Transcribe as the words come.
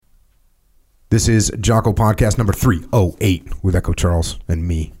This is Jocko Podcast number 308 with Echo Charles and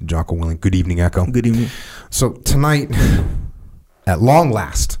me, Jocko Willing. Good evening, Echo. Good evening. So tonight, at long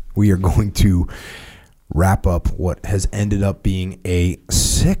last, we are going to wrap up what has ended up being a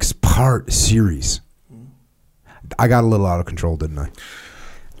 6-part series. I got a little out of control, didn't I?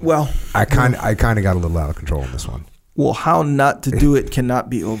 Well, I kind of got a little out of control on this one. Well, how not to do it cannot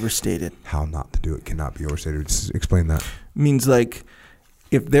be overstated. How not to do it cannot be overstated. Just explain that. Means like,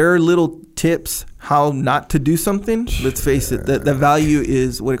 if there are little tips how not to do something, let's face it, the value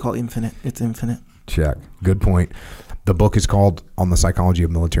is what I call infinite. It's infinite. Check. Good point. The book is called On the Psychology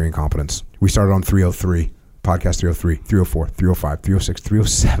of Military Incompetence. We started on 303, podcast 303, 304, 305, 306,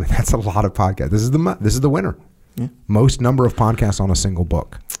 307. That's a lot of podcasts. This is the winner. Yeah. Most number of podcasts on a single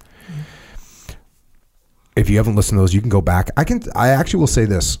book. If you haven't listened to those, you can go back. I actually will say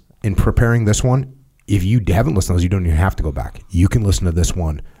this. In preparing this one, if you haven't listened to those, you don't even have to go back. You can listen to this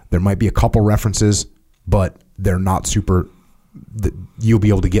one. There might be a couple references, but they're not super. You'll be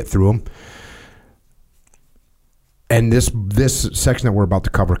able to get through them. And this section that we're about to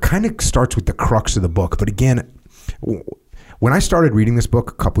cover kind of starts with the crux of the book. But again, when I started reading this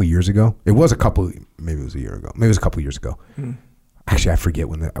book a couple of years ago, maybe it was a year ago. Maybe it was a couple of years ago. Actually, I forget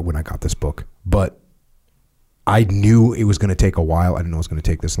when I got this book. But I knew it was going to take a while. I didn't know it was going to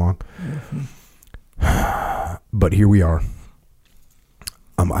take this long. Mm-hmm. But here we are.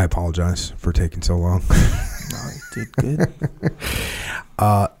 I apologize for taking so long. No, you did good.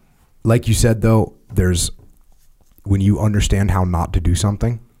 Like you said, though, when you understand how not to do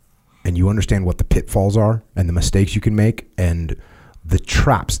something and you understand what the pitfalls are and the mistakes you can make and the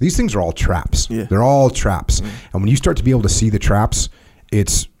traps. These things are all traps. Yeah. They're all traps. And when you start to be able to see the traps,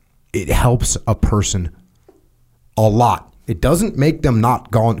 it helps a person a lot. It doesn't make them not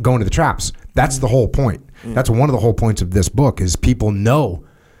go into the traps. That's the whole point. That's one of the whole points of this book is people know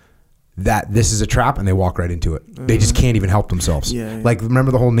that this is a trap and they walk right into it. They just can't even help themselves. Yeah. Like,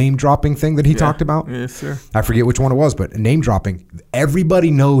 remember the whole name dropping thing that he talked about? Yes, sir. I forget which one it was, but name dropping,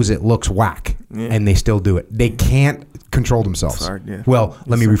 everybody knows it looks whack and they still do it. They can't control themselves. It's hard, yeah. Well,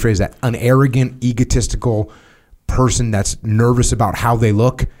 let me rephrase that. An arrogant, egotistical person that's nervous about how they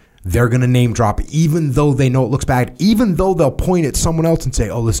look, they're going to name drop even though they know it looks bad, even though they'll point at someone else and say,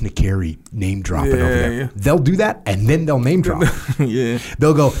 oh, listen to Carrie name dropping over there. Yeah. They'll do that and then they'll name drop. Yeah.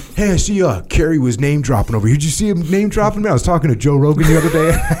 They'll go, hey, I see Carrie was name dropping over here. Did you see him name dropping me? I was talking to Joe Rogan the other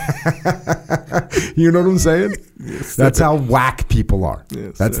day. You know what I'm saying? Yes, that's how whack people are.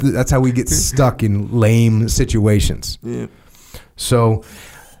 Yes, that's how we get stuck in lame situations. Yeah. So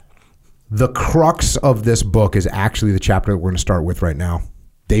the crux of this book is actually the chapter that we're going to start with right now.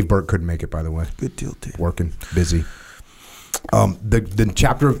 Dave Burke couldn't make it, by the way. Good deal, Dave. Working, busy. The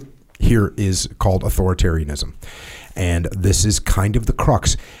chapter here is called Authoritarianism. And this is kind of the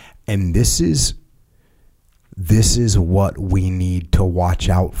crux. And this is what we need to watch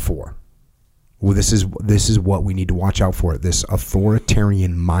out for. Well, this is what we need to watch out for, this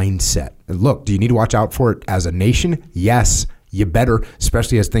authoritarian mindset. Look, do you need to watch out for it as a nation? Yes, you better,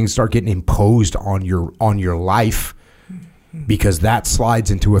 especially as things start getting imposed on your life. Because that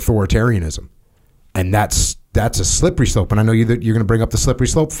slides into authoritarianism, and that's a slippery slope. And I know you're going to bring up the slippery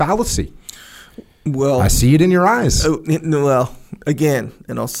slope fallacy. Well, I see it in your eyes. Well, again,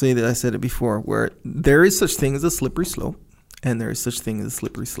 and I'll say that I said it before, where there is such thing as a slippery slope, and there is such thing as a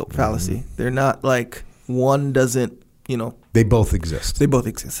slippery slope fallacy. Mm-hmm. They're not like one doesn't, They both exist. They both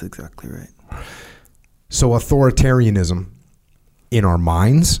exist, exactly right. So authoritarianism in our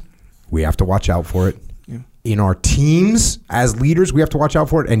minds, we have to watch out for it. In our teams, as leaders, we have to watch out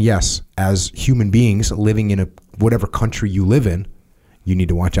for it. And yes, as human beings living in whatever country you live in, you need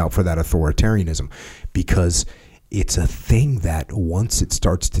to watch out for that authoritarianism, because it's a thing that once it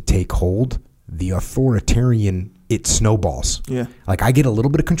starts to take hold, the authoritarian, it snowballs. Yeah. Like, I get a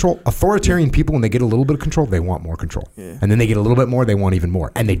little bit of control. Authoritarian people, when they get a little bit of control, they want more control. Yeah. And then they get a little bit more, they want even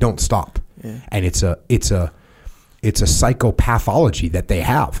more. And they don't stop. Yeah. And it's a psychopathology that they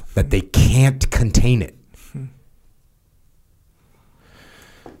have, that they can't contain it.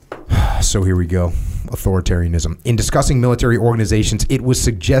 So here we go. Authoritarianism. In discussing military organizations, it was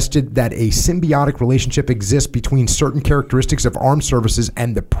suggested that a symbiotic relationship exists between certain characteristics of armed services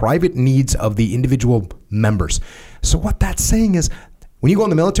and the private needs of the individual members. So what that's saying is, when you go in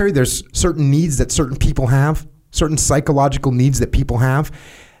the military, there's certain needs that certain people have, certain psychological needs that people have,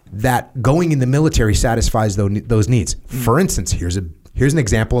 that going in the military satisfies those needs. For instance, here's an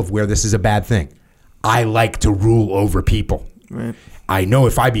example of where this is a bad thing. I like to rule over people. Right. I know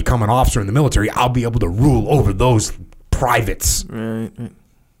if I become an officer in the military, I'll be able to rule over those privates. Right.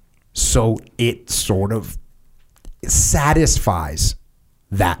 So it sort of satisfies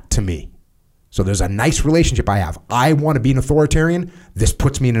that to me. So there's a nice relationship I have. I want to be an authoritarian. This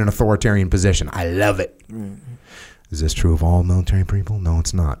puts me in an authoritarian position. I love it. Is this true of all military people? No,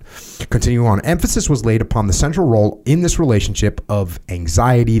 it's not. Continue on. Emphasis was laid upon the central role in this relationship of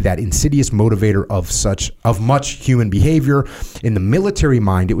anxiety, that insidious motivator of much human behavior. In the military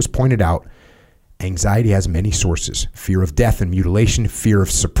mind, it was pointed out, anxiety has many sources: fear of death and mutilation, fear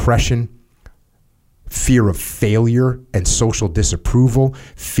of suppression, fear of failure and social disapproval,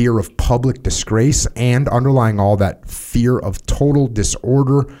 fear of public disgrace, and underlying all that, fear of total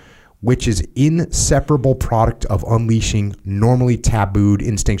disorder, which is inseparable product of unleashing normally tabooed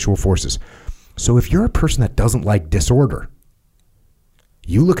instinctual forces. So if you're a person that doesn't like disorder,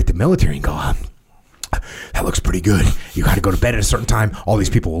 you look at the military and go, that looks pretty good. You got to go to bed at a certain time. All these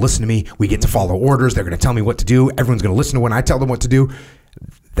people will listen to me. We get to follow orders. They're going to tell me what to do. Everyone's going to listen to when I tell them what to do.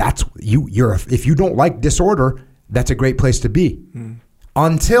 That's if you don't like disorder, that's a great place to be.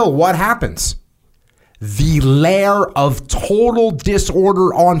 Until what happens? The lair of total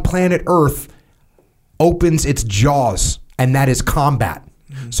disorder on planet Earth opens its jaws, and that is combat.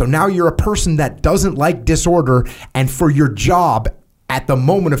 So now you're a person that doesn't like disorder, and for your job, at the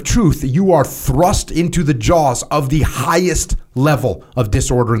moment of truth, you are thrust into the jaws of the highest level of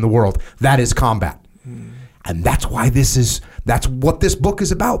disorder in the world. That is combat. And that's why that's what this book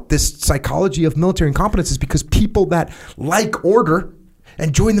is about. This psychology of military incompetence is because people that like order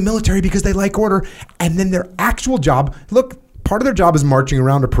and join the military because they like order, and then their actual job, look, part of their job is marching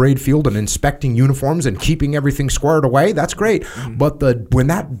around a parade field and inspecting uniforms and keeping everything squared away. That's great. But when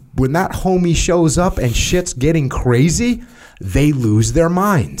that homie shows up and shit's getting crazy, they lose their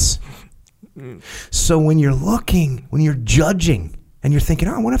minds. So when you're judging, and you're thinking,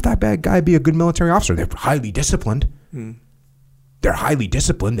 I wonder if that bad guy be a good military officer. They're highly disciplined. They're highly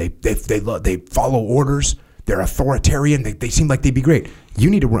disciplined. They follow orders. They're authoritarian. They seem like they'd be great. You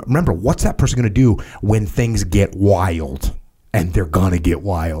need to remember, what's that person going to do when things get wild? And they're going to get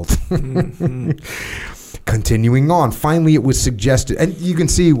wild. Continuing on. Finally, it was suggested, and you can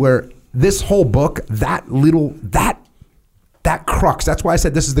see where this whole book, that crux, that's why I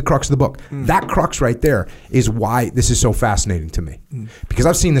said this is the crux of the book. That crux right there is why this is so fascinating to me. Because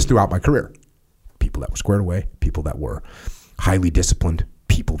I've seen this throughout my career. People that were squared away, people that were highly disciplined,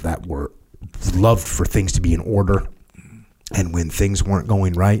 people that were loved for things to be in order. And when things weren't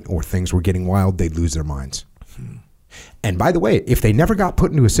going right or things were getting wild, they'd lose their minds. And by the way, if they never got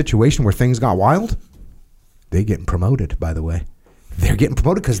put into a situation where things got wild, they're getting promoted, by the way. They're getting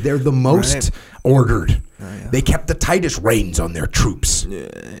promoted because they're the most ordered. They kept the tightest reins on their troops.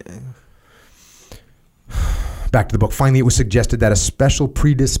 Back to the book. Finally, it was suggested that a special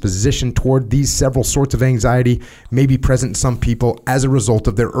predisposition toward these several sorts of anxiety may be present in some people as a result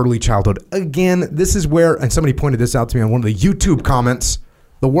of their early childhood. Again, this is where, and somebody pointed this out to me on one of the YouTube comments,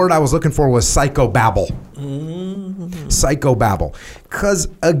 the word I was looking for was psychobabble. Psychobabble. Because,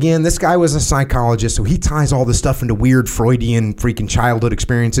 again, this guy was a psychologist, so he ties all this stuff into weird Freudian freaking childhood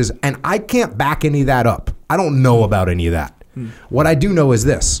experiences, and I can't back any of that up. I don't know about any of that. What I do know is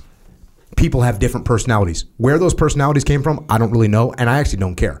this. People have different personalities. Where those personalities came from, I don't really know, and I actually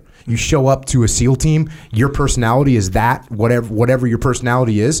don't care. You show up to a SEAL team, your personality is that, whatever your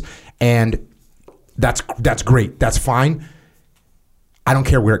personality is, and that's great. That's fine. I don't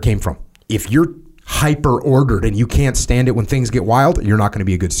care where it came from. If you're hyper ordered and you can't stand it when things get wild, you're not going to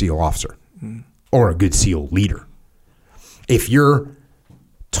be a good SEAL officer or a good SEAL leader. If you're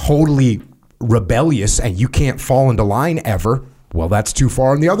totally rebellious and you can't fall into line ever, well, that's too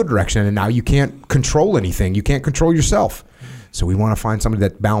far in the other direction, and now you can't control anything. You can't control yourself. So we want to find somebody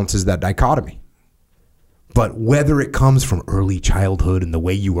that balances that dichotomy. But whether it comes from early childhood and the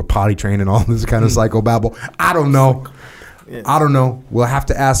way you were potty trained and all this kind of psychobabble, I don't know. I don't know. We'll have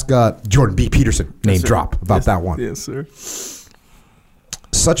to ask Jordan B. Peterson, name drop, about that one. Yes, sir.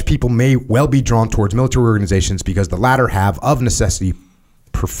 Such people may well be drawn towards military organizations because the latter have, of necessity,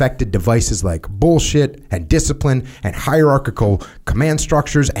 perfected devices like bullshit and discipline and hierarchical command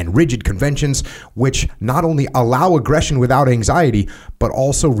structures and rigid conventions, which not only allow aggression without anxiety, but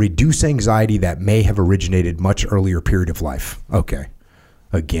also reduce anxiety that may have originated much earlier period of life. Okay.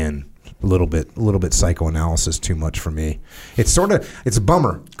 Again, a little bit psychoanalysis too much for me. It's a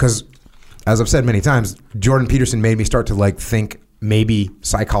bummer because, as I've said many times, Jordan Peterson made me start to think maybe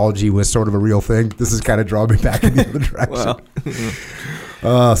psychology was sort of a real thing. This is kind of drawing me back in the other direction.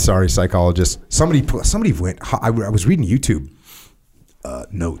 Sorry, psychologist. Somebody went. I was reading YouTube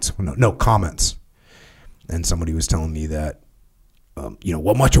comments, and somebody was telling me that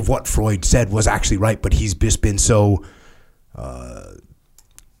much of what Freud said was actually right, but he's just been so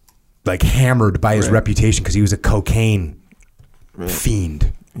hammered by his reputation because he was a cocaine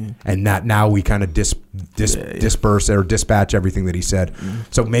fiend. And that now we kind of disperse or dispatch everything that he said.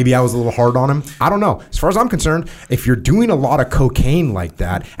 So maybe I was a little hard on him. I don't know. As far as I'm concerned, if you're doing a lot of cocaine like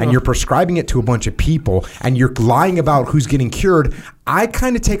that and you're prescribing it to a bunch of people and you're lying about who's getting cured, I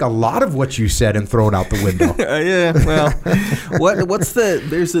kind of take a lot of what you said and throw it out the window. Yeah. Well, what's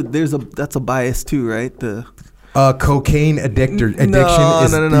that's a bias too, right? Cocaine addiction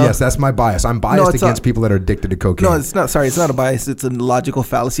is yes, that's my bias. I'm biased against people that are addicted to cocaine. No, it's not. Sorry, it's not a bias. It's a logical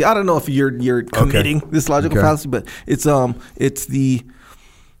fallacy. I don't know if you're committing this logical fallacy, but it's the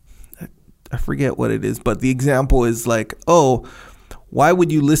I forget what it is, but the example is like, oh, why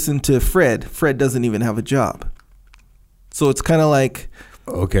would you listen to Fred? Fred doesn't even have a job. So it's kind of like.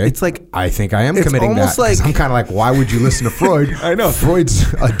 Okay. It's like I think I am committing that. Like, I'm kind of like, why would you listen to Freud? I know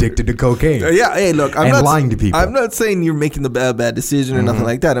Freud's addicted to cocaine. Yeah. Hey, look, I'm not lying to people. I'm not saying you're making the bad decision or nothing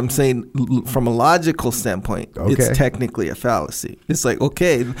like that. I'm saying from a logical standpoint, it's technically a fallacy. It's like,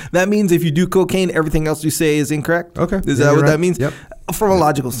 okay, that means if you do cocaine, everything else you say is incorrect. Okay. Is that what that means? Yep. From a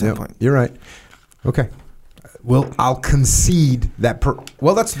logical standpoint, you're right. Okay. Well, I'll concede that.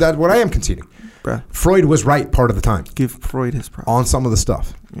 That's what I am conceding. Bruh. Freud was right part of the time. Give Freud his props. On some of the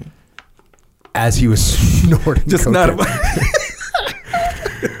stuff. Yeah. As he was snorting just cocaine. Not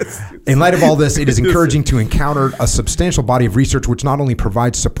In light of all this, it is encouraging to encounter a substantial body of research which not only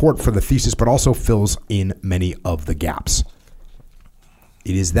provides support for the thesis, but also fills in many of the gaps.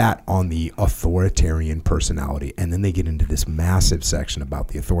 It is that on the authoritarian personality. And then they get into this massive section about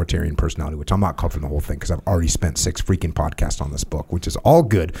the authoritarian personality, which I'm not covering the whole thing because I've already spent 6 freaking podcasts on this book, which is all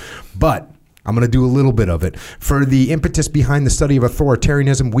good. But I'm going to do a little bit of it. For the impetus behind the study of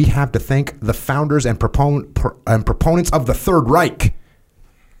authoritarianism, we have to thank the founders and proponents of the Third Reich.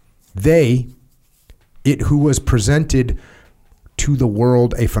 Who was presented to the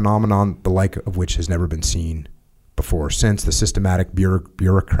world a phenomenon the like of which has never been seen before since the systematic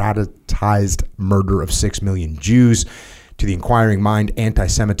bureaucratized murder of 6 million Jews. To the inquiring mind,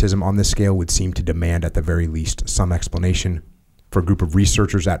 anti-Semitism on this scale would seem to demand at the very least some explanation. For a group of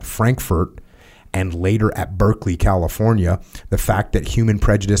researchers at Frankfurt and later at Berkeley, California, the fact that human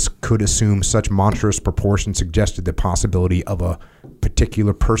prejudice could assume such monstrous proportions suggested the possibility of a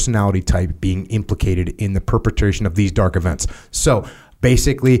particular personality type being implicated in the perpetration of these dark events. So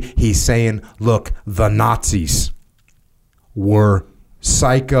basically, he's saying, look, the Nazis were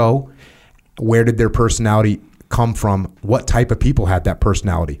psycho. Where did their personality come from? What type of people had that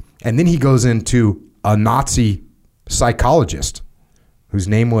personality? And then he goes into a Nazi psychologist whose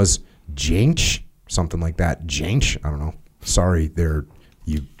name was Jensch, something like that. Jensch, I don't know. Sorry there,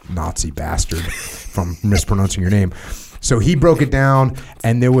 you Nazi bastard, from mispronouncing your name. So he broke it down,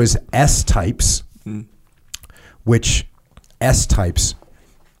 and there was S-types, which S-types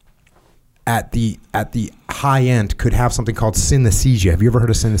at the high end could have something called synesthesia. Have you ever heard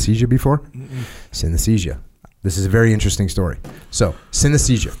of synesthesia before? Mm-mm. Synesthesia. This is a very interesting story. So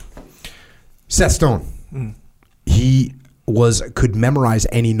synesthesia. Seth Stone, he could memorize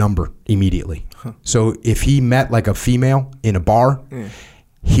any number immediately. So if he met like a female in a bar,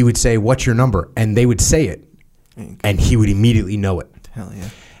 he would say, "What's your number?" And they would say it, and he would immediately know it. Hell yeah!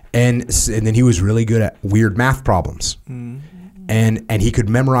 And then he was really good at weird math problems, and he could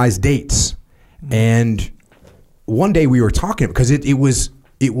memorize dates. And one day we were talking because it was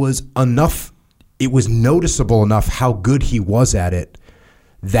enough. It was noticeable enough how good he was at it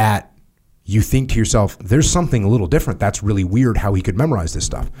that you think to yourself, there's something a little different. That's really weird how he could memorize this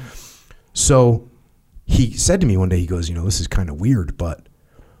stuff. So he said to me one day, he goes, this is kind of weird, but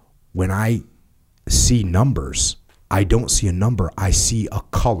when I see numbers, I don't see a number. I see a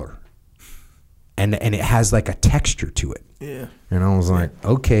color. And it has like a texture to it. Yeah. And I was like,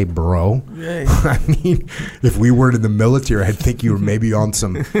 okay, bro. Yeah. I mean, if we weren't in the military, I'd think you were maybe on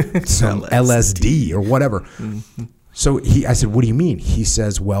some LSD or whatever. Mm-hmm. So I said, what do you mean? He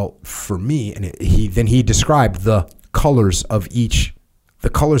says, well, for me, and he described the colors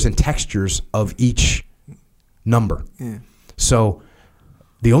and textures of each number. Yeah. So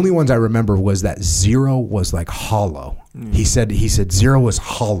the only ones I remember was that 0 was like hollow. Mm. He said 0 was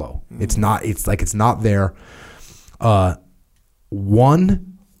hollow. Mm. It's not there.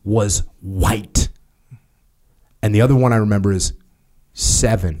 1 was white. And the other one I remember is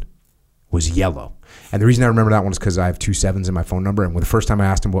 7 was yellow. And the reason I remember that one is because I have 2 7s in my phone number. And the first time I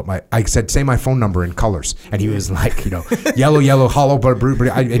asked him I said, say my phone number in colors. And he was like, yellow, yellow, hollow,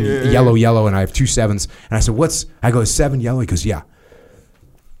 yellow. And I have 2 7s. And I said, I go, 7 yellow? He goes, yeah.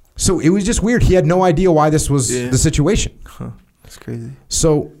 So it was just weird. He had no idea why this was the situation. Huh. That's crazy.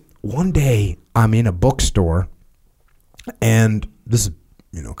 So one day I'm in a bookstore, and this is,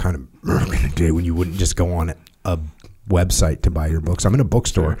 kind of a day when you wouldn't just go on a website to buy your books. I'm in a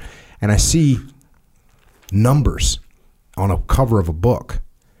bookstore, and I see numbers on a cover of a book,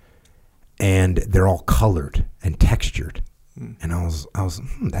 and they're all colored and textured. And I was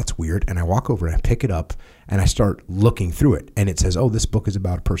that's weird. And I walk over and I pick it up and I start looking through it, and it says, "Oh, this book is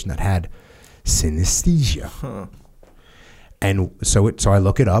about a person that had synesthesia." And so I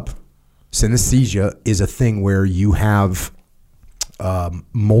look it up. Synesthesia is a thing where you have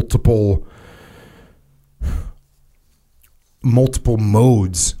multiple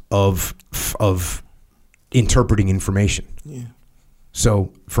modes of interpreting information. Yeah.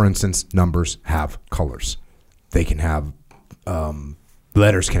 So, for instance, numbers have colors. They can have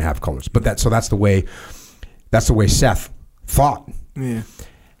letters can have colors, but that's the way Seth thought. Yeah.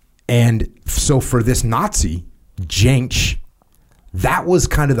 And so for this Nazi, Jensch, that was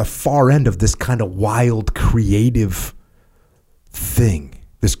kind of the far end of this kind of wild creative thing,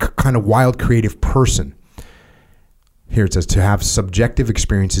 this kind of wild creative person. Here it says, to have subjective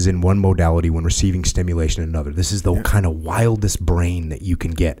experiences in one modality when receiving stimulation in another. This is the kind of wildest brain that you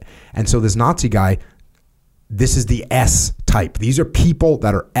can get. And so this Nazi guy, this is the S type. These are people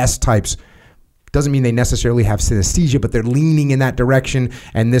that are S types. Doesn't mean they necessarily have synesthesia, but they're leaning in that direction.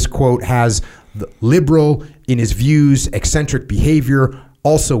 And this quote has the liberal in his views, eccentric behavior,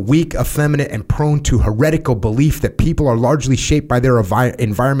 also weak, effeminate, and prone to heretical belief that people are largely shaped by their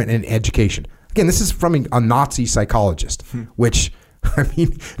environment and education. Again, this is from a Nazi psychologist, which, I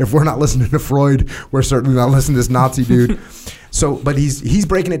mean, if we're not listening to Freud, we're certainly not listening to this Nazi dude. So, but he's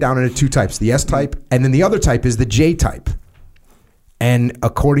breaking it down into two types, the S type, and then the other type is the J type. And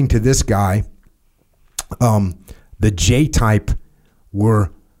according to this guy, the J type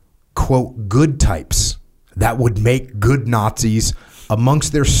were, quote, good types that would make good Nazis.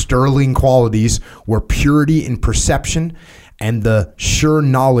 Amongst their sterling qualities were purity in perception and the sure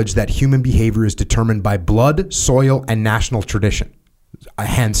knowledge that human behavior is determined by blood, soil, and national tradition.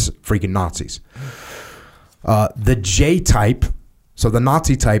 Hence, freaking Nazis. The J type, so the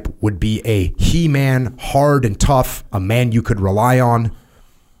Nazi type, would be a he-man, hard and tough, a man you could rely on.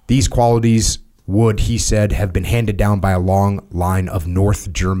 These qualities would, he said, have been handed down by a long line of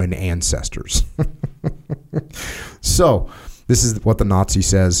North German ancestors. So, this is what the Nazi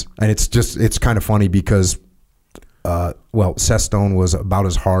says, and it's kind of funny because, Seth Stone was about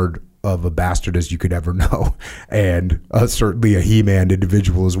as hard of a bastard as you could ever know, and certainly a he-man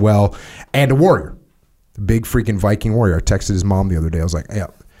individual as well, and a warrior, a big freaking Viking warrior. I texted his mom the other day. I was like, "Yeah,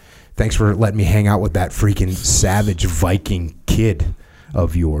 thanks for letting me hang out with that freaking savage Viking kid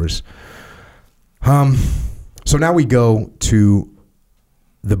of yours." So now we go to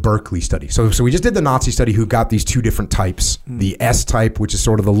the Berkeley study. So we just did the Nazi study, who got these two different types, the S type, which is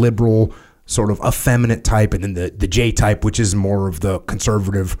sort of the liberal, sort of effeminate type, and then the J type, which is more of the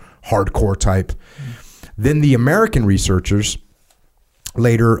conservative, hardcore type. Then the American researchers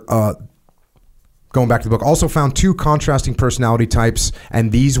later, going back to the book, also found two contrasting personality types,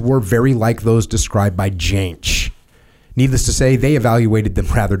 and these were very like those described by Jensch. Needless to say, they evaluated them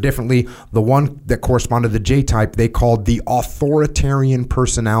rather differently. The one that corresponded to the J type, they called the authoritarian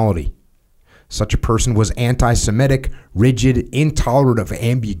personality. Such a person was anti-Semitic, rigid, intolerant of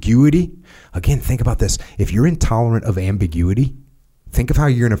ambiguity. Again, think about this. If you're intolerant of ambiguity, think of how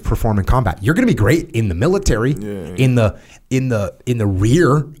you're going to perform in combat. You're going to be great in the military, in the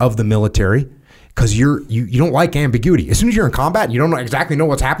rear of the military, because you don't like ambiguity. As soon as you're in combat and you don't exactly know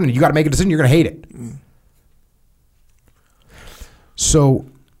what's happening, you got to make a decision. You're going to hate it. So,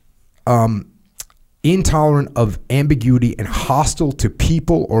 intolerant of ambiguity and hostile to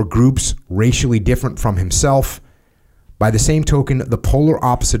people or groups racially different from himself. By the same token, the polar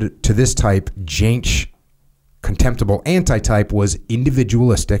opposite to this type, Jensch, contemptible anti-type, was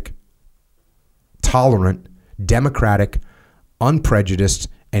individualistic, tolerant, democratic, unprejudiced,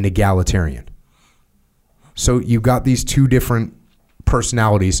 and egalitarian. So you've got these two different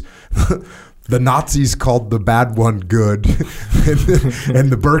personalities. The Nazis called the bad one good,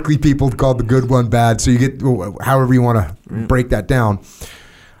 and the Berkeley people called the good one bad. So you get, however you want to break that down.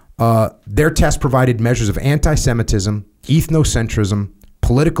 Their test provided measures of anti-Semitism, ethnocentrism,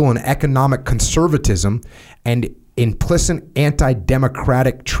 political and economic conservatism, and implicit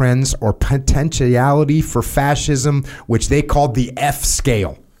anti-democratic trends or potentiality for fascism, which they called the F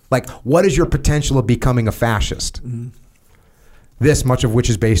scale. Like, what is your potential of becoming a fascist? This, much of which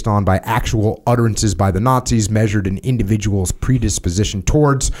is based on by actual utterances by the Nazis measured an individual's predisposition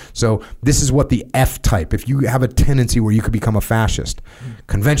towards. So this is what the F type, if you have a tendency where you could become a fascist.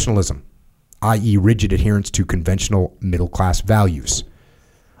 Conventionalism, i.e. rigid adherence to conventional middle-class values.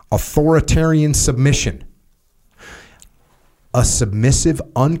 Authoritarian submission. a submissive,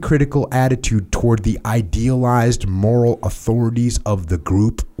 uncritical attitude toward the idealized moral authorities of the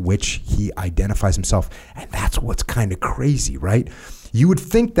group which he identifies himself. And that's what's kind of crazy, right? You would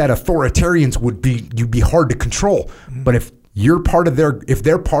think that authoritarians you'd be hard to control, but if they're part of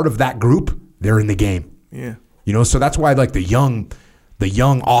that group, they're in the game. Yeah. You know, so that's why like the young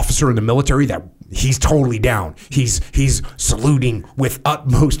officer in the military, that he's totally down. He's saluting with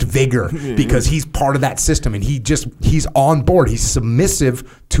utmost vigor because he's part of that system and he's on board. He's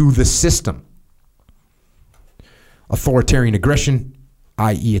submissive to the system. Authoritarian aggression,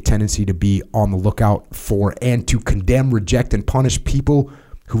 i.e. a tendency to be on the lookout for and to condemn, reject, and punish people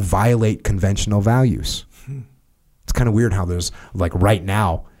who violate conventional values. It's kind of weird how there's, like right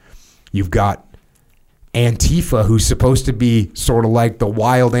now, you've got Antifa, who's supposed to be sort of like the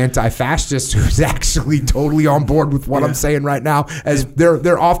wild anti-fascist, who's actually totally on board with what I'm saying right now, as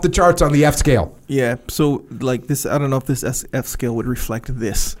they're off the charts on the F scale. Yeah. So like this, I don't know if this F scale would reflect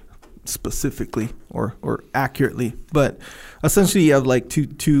this specifically or accurately, but essentially you have like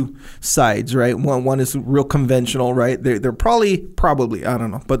two sides, right? One is real conventional, right? They're probably I don't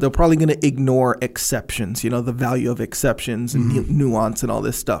know, but they're probably going to ignore exceptions, you know, the value of exceptions and nuance and all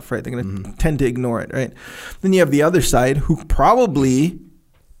this stuff, right? They're going to tend to ignore it, right? Then you have the other side who probably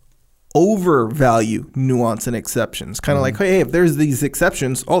overvalue nuance and exceptions, kind of like, hey, if there's these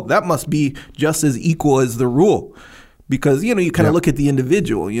exceptions, that must be just as equal as the rule. Because, you know, you kind of look at the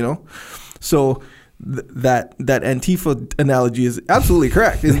individual, you know. So that Antifa analogy is absolutely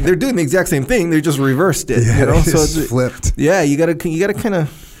correct. They're doing the exact same thing. They just reversed it, you know. So it's flipped. Yeah, you gotta kind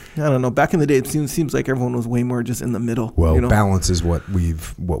of, I don't know. Back in the day, it seems like everyone was way more just in the middle. Well, you know? balance is what we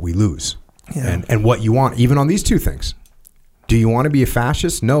lose, and what you want, even on these two things. Do you want to be a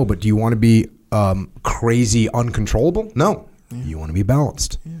fascist? No, but do you want to be crazy, uncontrollable? No, you want to be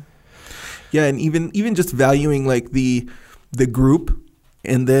balanced. Yeah. Yeah, and even just valuing like the group,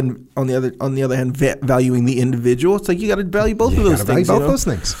 and then on the other hand, valuing the individual. It's like you got to value both of those things. Value both those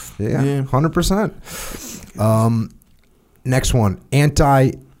things. Yeah, 100%. Next one,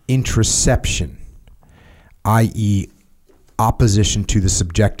 anti-introception, i.e., opposition to the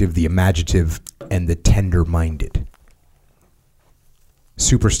subjective, the imaginative, and the tender-minded.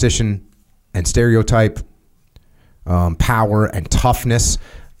 Superstition and stereotype, power and toughness.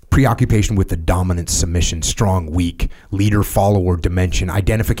 Preoccupation with the dominant, submission, strong, weak, leader, follower dimension,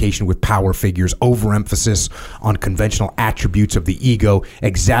 identification with power figures, overemphasis on conventional attributes of the ego,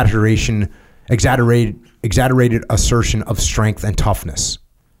 exaggerated assertion of strength and toughness.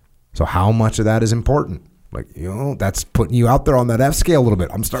 So how much of that is important? Like, you know, that's putting you out there on that F scale a little bit.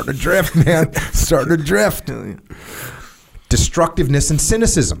 I'm starting to drift, man. Starting to drift. Destructiveness and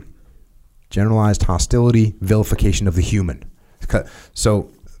cynicism. Generalized hostility, vilification of the human.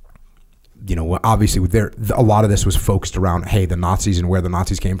 So, you know, obviously a lot of this was focused around, hey, the Nazis and where the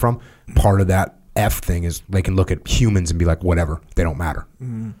Nazis came from. Part of that F thing is they can look at humans and be like, whatever, they don't matter.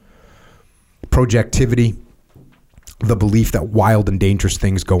 Projectivity, the belief that wild and dangerous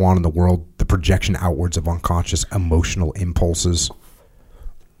things go on in the world, the projection outwards of unconscious emotional impulses.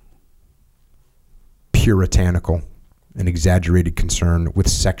 Puritanical, an exaggerated concern with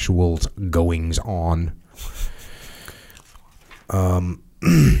sexual goings on.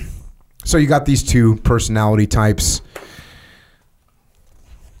 So you got these two personality types.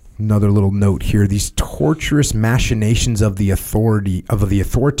 Another little note here: these torturous machinations of the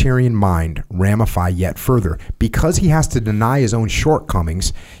authoritarian mind ramify yet further. Because he has to deny his own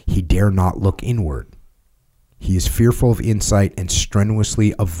shortcomings, he dare not look inward. He is fearful of insight and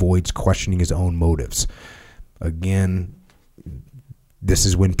strenuously avoids questioning his own motives. Again, this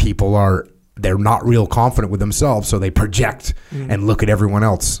is when people they're not real confident with themselves, so they project and look at everyone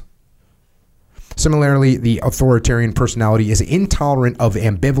else. Similarly, the authoritarian personality is intolerant of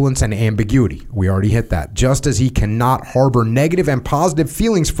ambivalence and ambiguity. We already hit that. Just as he cannot harbor negative and positive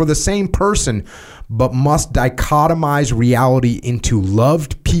feelings for the same person, but must dichotomize reality into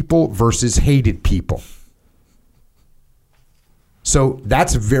loved people versus hated people. So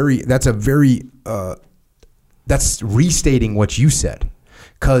that's restating what you said.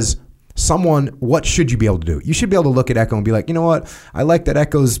 Because what should you be able to do? You should be able to look at Echo and be like, you know what? I like that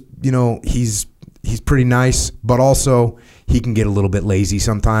Echo's, you know, he's pretty nice, but also he can get a little bit lazy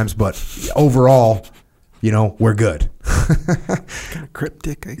sometimes. But overall, you know, we're good. Kind of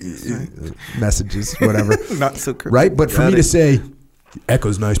cryptic, I guess. Right? Messages, whatever. Not so cryptic. Right? But for me to say,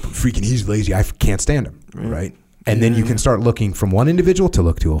 Echo's nice, but freaking he's lazy, I can't stand him. Right? And then you can start looking from one individual to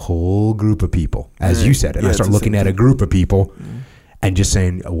look to a whole group of people, as you said. And I start looking at a group of people and just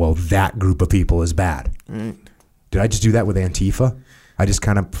saying, well, that group of people is bad. Did I just do that with Antifa? I just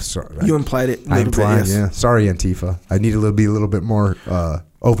kind of... You implied it a I little bit, yes. Yeah. Sorry, Antifa. I need to be a little bit more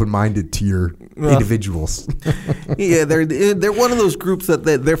open-minded to your individuals. Yeah, they're one of those groups that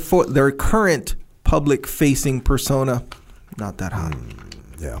their current public-facing persona, not that hot.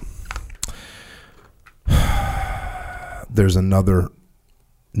 Yeah. There's another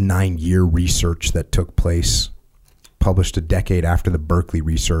 9-year research that took place, published a decade after the Berkeley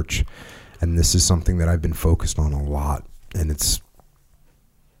research, and this is something that I've been focused on a lot, and it's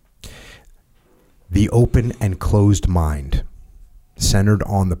the open and closed mind, centered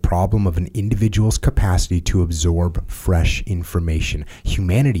on the problem of an individual's capacity to absorb fresh information.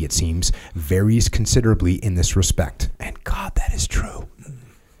 Humanity, it seems, varies considerably in this respect, and God, that is true.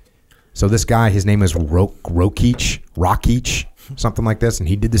 So this guy, his name is Rockich, something like this, and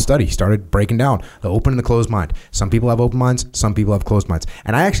he did the study. He started breaking down the open and the closed mind. Some people have open minds, some people have closed minds.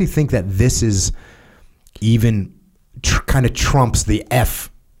 And I actually think that this is even kind of trumps the F.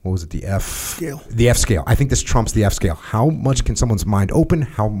 What was it? The F scale. The F scale. I think this trumps the F scale. How much can someone's mind open?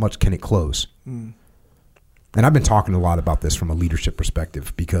 How much can it close? And I've been talking a lot about this from a leadership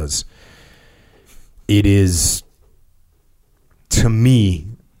perspective because it is, to me,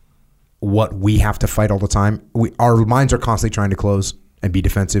 what we have to fight all the time. Our minds are constantly trying to close and be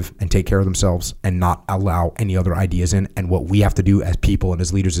defensive and take care of themselves and not allow any other ideas in. And what we have to do as people and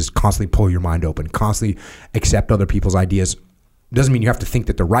as leaders is constantly pull your mind open, constantly accept other people's ideas. Doesn't mean you have to think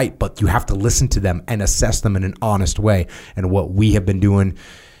that they're right, but you have to listen to them and assess them in an honest way. And what we have been doing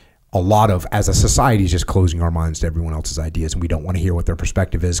a lot of as a society is just closing our minds to everyone else's ideas, and we don't want to hear what their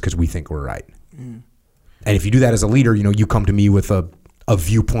perspective is because we think we're right. And if you do that as a leader, you come to me with a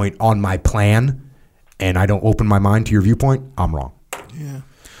viewpoint on my plan and I don't open my mind to your viewpoint, I'm wrong. Yeah.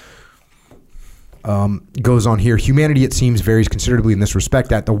 Goes on here. Humanity, it seems, varies considerably in this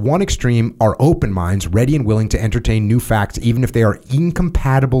respect. At the one extreme are open minds, ready and willing to entertain new facts, even if they are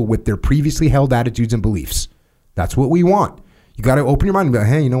incompatible with their previously held attitudes and beliefs. That's what we want. You got to open your mind and be like,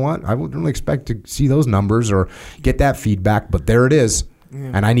 hey, you know what? I wouldn't really expect to see those numbers or get that feedback, but there it is.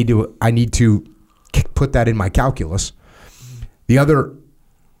 Yeah. And I need to put that in my calculus.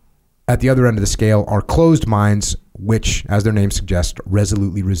 At the other end of the scale are closed minds, which, as their name suggests,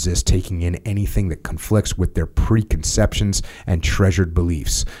 resolutely resist taking in anything that conflicts with their preconceptions and treasured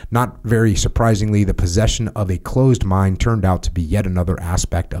beliefs. Not very surprisingly, the possession of a closed mind turned out to be yet another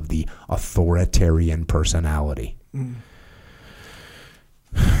aspect of the authoritarian personality.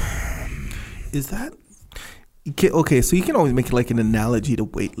 Is that... Okay, so you can always make it like an analogy to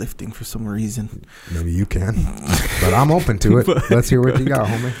weightlifting for some reason. Maybe you can, but I'm open to it. Let's hear what you got,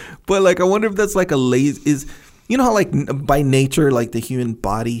 homie. But like, I wonder if that's like a lazy... You know how like by nature, like the human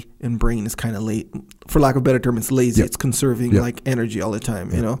body and brain is kind of late, for lack of a better term, it's lazy. Yep. It's conserving like energy all the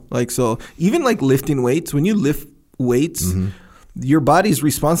time, you know? Like, so even like lifting weights, when you lift weights, your body's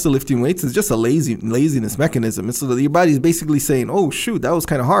response to lifting weights is just a laziness mechanism. It's so your body's basically saying, oh, shoot, that was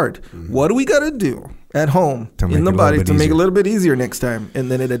kind of hard. What do we got to do at home in the body to make it a little bit easier next time? And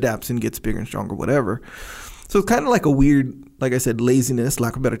then it adapts and gets bigger and stronger, whatever. So it's kind of like a weird, like I said, laziness,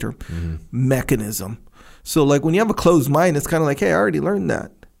 lack of a better term, mechanism. So like when you have a closed mind, it's kind of like, hey, I already learned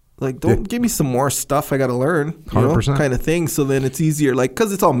that. Like, don't give me some more stuff I got to learn, 100%. Kind of thing. So then it's easier, like,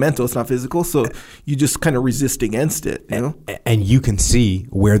 because it's all mental, it's not physical. So you just kind of resist against it, you know? And you can see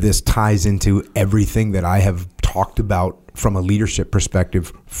where this ties into everything that I have talked about from a leadership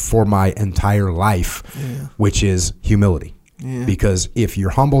perspective for my entire life, which is humility. Because if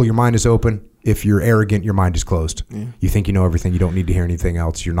you're humble, your mind is open. If you're arrogant, your mind is closed. You think you know everything. You don't need to hear anything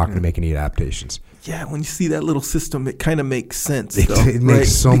else. You're not going to make any adaptations. Yeah, when you see that little system, it kind of makes sense. It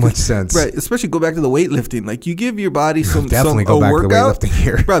makes so much sense. Right, especially go back to the weightlifting. Like you give your body some definitely go back workout, to the weightlifting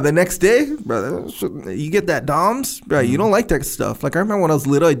here. Bro, the next day, bro, you get that DOMS, bro. You don't like that stuff. Like I remember when I was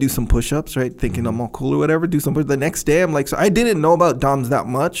little, I'd do some push-ups, right, thinking I'm all cool or whatever. Do some push. The next day, I'm like, so I didn't know about DOMS that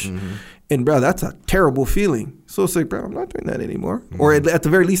much. And bro, that's a terrible feeling. So it's like, bro, I'm not doing that anymore. Or at the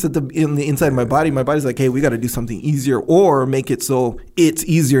very least, in the inside of my body's like, hey, we got to do something easier or make it so it's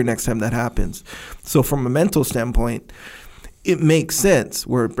easier next time that happens. So from a mental standpoint, it makes sense.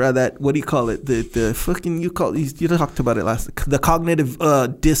 Where, bro, that, what do you call it? The fucking, you talked about it last, the cognitive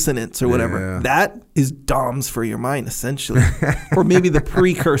dissonance or whatever. Yeah. That is DOMS for your mind, essentially. Or maybe the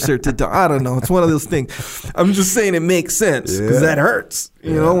precursor to DOMS. I don't know. It's one of those things. I'm just saying it makes sense because that hurts.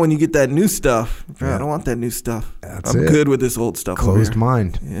 You know, when you get that new stuff. Bro, I don't want that new stuff. I'm good with this old stuff. Closed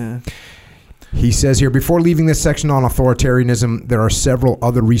mind. Yeah. He says here, before leaving this section on authoritarianism, there are several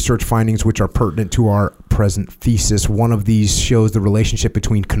other research findings which are pertinent to our present thesis. One of these shows the relationship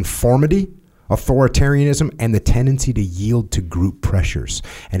between conformity, authoritarianism, and the tendency to yield to group pressures.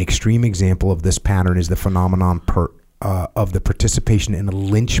 An extreme example of this pattern is the phenomenon of the participation in a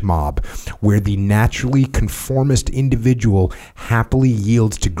lynch mob, where the naturally conformist individual happily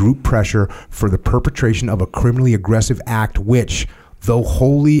yields to group pressure for the perpetration of a criminally aggressive act which, though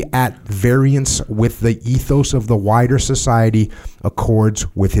wholly at variance with the ethos of the wider society, accords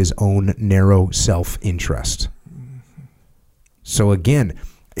with his own narrow self-interest. So again,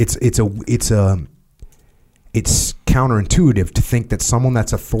 it's counterintuitive to think that someone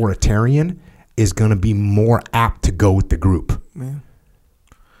that's authoritarian is going to be more apt to go with the group. Yeah.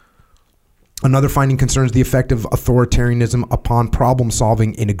 Another finding concerns the effect of authoritarianism upon problem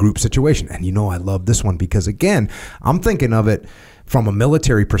solving in a group situation. And I love this one because, again, I'm thinking of it from a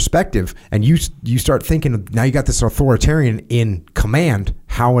military perspective, and you start thinking of, now you got this authoritarian in command.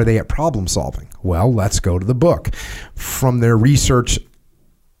 How are they at problem solving? Well, let's go to the book. From their research,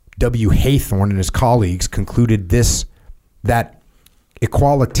 W. Haythorne and his colleagues concluded that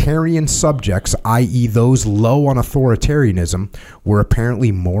equalitarian subjects, i.e. those low on authoritarianism, were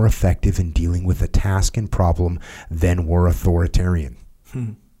apparently more effective in dealing with a task and problem than were authoritarian.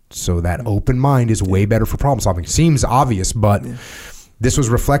 So that open mind is way better for problem solving. Seems obvious, but this was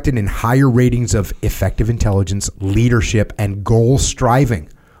reflected in higher ratings of effective intelligence, leadership, and goal striving.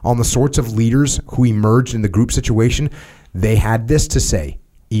 On the sorts of leaders who emerged in the group situation, they had this to say: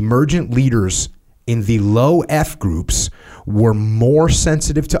 emergent leaders in the low F groups were more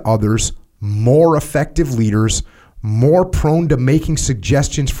sensitive to others, more effective leaders, more prone to making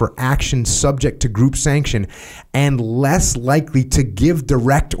suggestions for action subject to group sanction, and less likely to give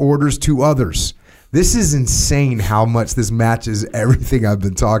direct orders to others. This is insane how much this matches everything I've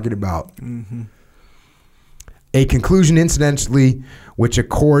been talking about. Mm-hmm. A conclusion, incidentally, which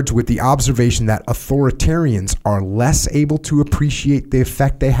accords with the observation that authoritarians are less able to appreciate the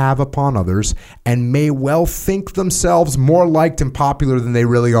effect they have upon others and may well think themselves more liked and popular than they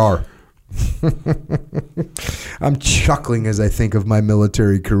really are. I'm chuckling as I think of my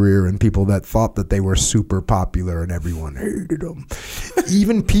military career and people that thought that they were super popular and everyone hated them.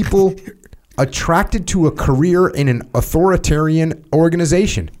 Even people attracted to a career in an authoritarian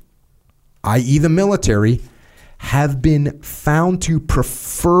organization, i.e. the military, have been found to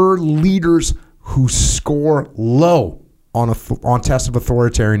prefer leaders who score low on tests of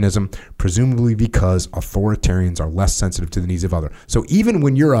authoritarianism, presumably because authoritarians are less sensitive to the needs of others. So even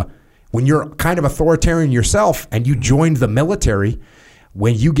when you're kind of authoritarian yourself and you joined the military,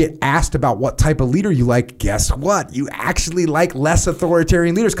 when you get asked about what type of leader you like, guess what? You actually like less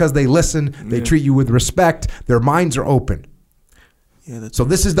authoritarian leaders because they listen, they treat you with respect, their minds are open. So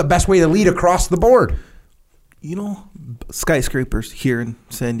this is the best way to lead across the board. Skyscrapers here in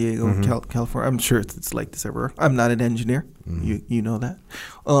San Diego, California. I'm sure it's like this everywhere. I'm not an engineer. You know that.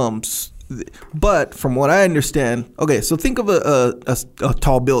 But from what I understand, okay, so think of a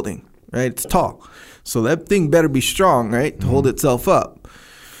tall building, right? It's tall. So that thing better be strong, right, to hold itself up.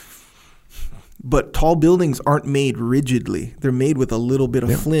 But tall buildings aren't made rigidly. They're made with a little bit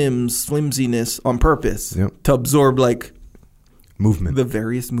of flimsiness on purpose to absorb movement, the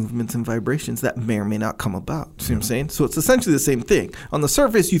various movements and vibrations that may or may not come about. See what I'm saying? So it's essentially the same thing. On the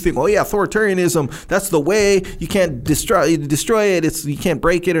surface, you think, oh yeah, authoritarianism, that's the way. You can't destroy it. You can't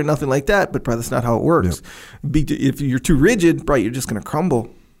break it or nothing like that. But probably that's not how it works. If you're too rigid, you're just going to crumble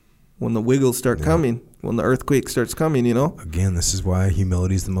when the wiggles start coming, when the earthquake starts coming, Again, this is why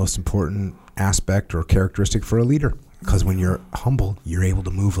humility is the most important aspect or characteristic for a leader. Because when you're humble, you're able to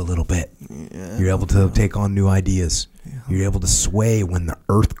move a little bit. You're able to take on new ideas. You're able to sway when the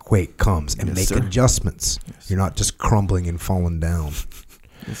earthquake comes and make adjustments. You're not just crumbling and falling down.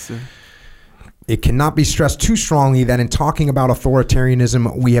 Yes, sir. It cannot be stressed too strongly that in talking about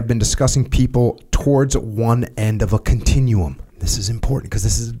authoritarianism, we have been discussing people towards one end of a continuum. This is important because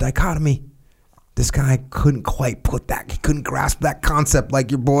this is a dichotomy. This guy couldn't quite put that. He couldn't grasp that concept like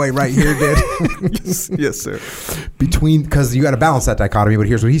your boy right here did. Yes, sir. Because you got to balance that dichotomy, but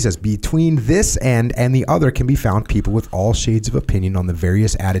here's what he says. Between this end and the other can be found people with all shades of opinion on the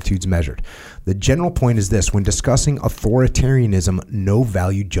various attitudes measured. The general point is this: when discussing authoritarianism, no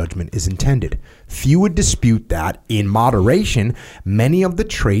value judgment is intended. Few would dispute that, in moderation, many of the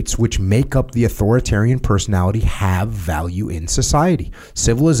traits which make up the authoritarian personality have value in society.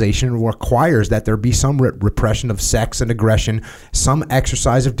 Civilization requires that there be some repression of sex and aggression, some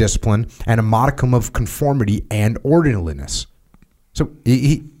exercise of discipline, and a modicum of conformity and orderliness. So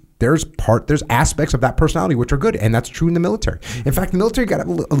there's aspects of that personality which are good, and that's true in the military. In fact, the military got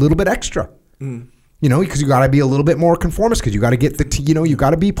a little bit extra. Because you got to be a little bit more conformist because you got to get you got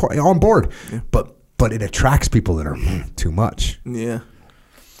to be on board. Yeah. But it attracts people that are too much. Yeah.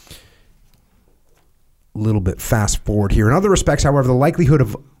 A little bit fast forward here. In other respects, however, the likelihood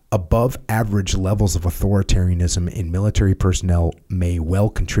of Above average levels of authoritarianism in military personnel may well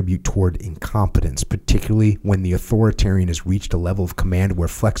contribute toward incompetence, particularly when the authoritarian has reached a level of command where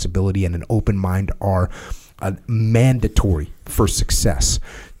flexibility and an open mind are mandatory for success.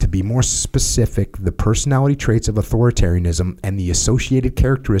 To be more specific, the personality traits of authoritarianism and the associated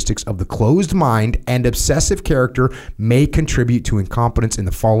characteristics of the closed mind and obsessive character may contribute to incompetence in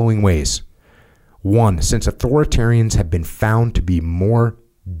the following ways. 1. Since authoritarians have been found to be more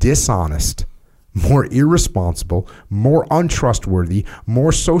dishonest, more irresponsible, more untrustworthy,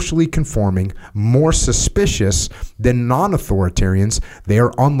 more socially conforming, more suspicious than non-authoritarians, they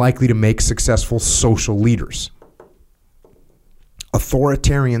are unlikely to make successful social leaders.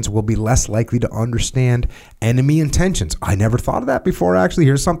 Authoritarians will be less likely to understand enemy intentions. I never thought of that before, actually.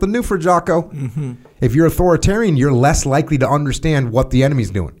 Here's something new for Jocko. Mm-hmm. If you're authoritarian, you're less likely to understand what the enemy's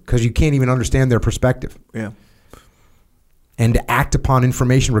doing because you can't even understand their perspective. Yeah. And to act upon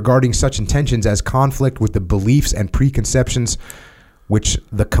information regarding such intentions as conflict with the beliefs and preconceptions which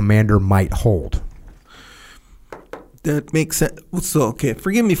the commander might hold. That makes sense. So, okay,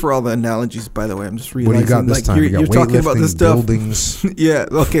 forgive me for all the analogies, by the way. I'm just realizing. What do you got this time? You're talking about this stuff. Buildings. Yeah,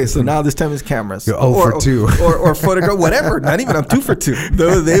 okay, so now this time is cameras. You're 0 for 2. Or photograph, whatever. Not even, I'm 2 for 2.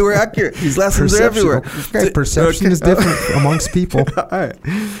 Though they were accurate. These lessons are everywhere. Okay, perception is different amongst people. All right.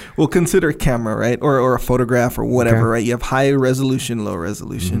 We'll consider camera, right? Or a photograph or whatever, right? You have high resolution, low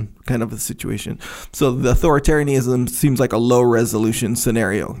resolution kind of a situation. So the authoritarianism seems like a low resolution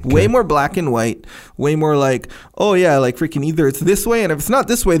scenario. Okay. Way more black and white. Way more like, oh yeah, like freaking either it's this way, and if it's not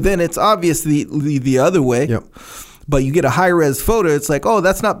this way, then it's obvious the other way. Yep. But you get a high res photo, it's like,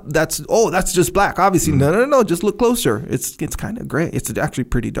 that's just black. Obviously, no, just look closer. It's kind of gray. It's actually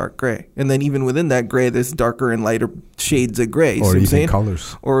pretty dark gray. And then even within that gray, there's darker and lighter shades of gray. Or even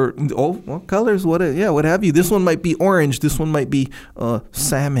colors. Or colors. What have you? This one might be orange. This one might be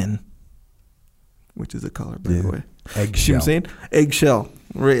salmon, which is a color, by the way. Eggshell. You know what I'm saying? Eggshell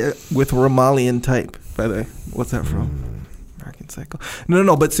with Romalian type. By the way, what's that from? American Psycho.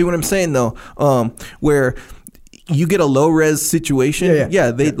 No. But see what I'm saying though, where you get a low res situation.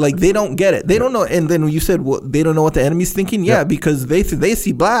 They don't get it. They don't know. And then you said, well, they don't know what the enemy's thinking. Yeah, because they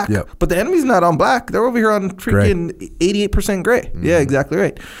see black, but the enemy's not on black. They're over here on freaking 88% gray. Mm-hmm. Yeah, exactly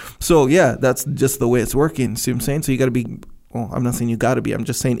right. So yeah, that's just the way it's working. See what I'm saying? So you got to be. Well, I'm not saying you got to be. I'm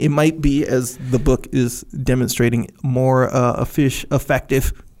just saying it might be, as the book is demonstrating, more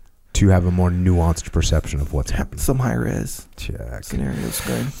effective to have a more nuanced perception of what's happening. Some high res scenarios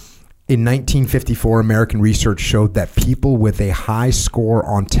going. In 1954, American research showed that people with a high score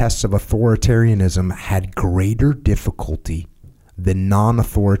on tests of authoritarianism had greater difficulty than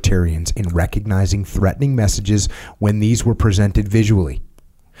non-authoritarians in recognizing threatening messages when these were presented visually.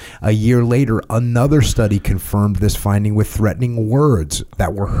 A year later, another study confirmed this finding with threatening words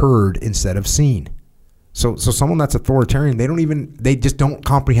that were heard instead of seen. So someone that's authoritarian, they just don't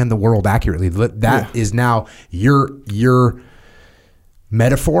comprehend the world accurately. That is now your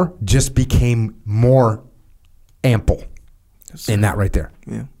metaphor just became more ample in that right there.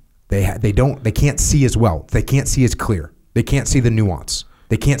 Yeah. They can't see as well. They can't see as clear. They can't see the nuance.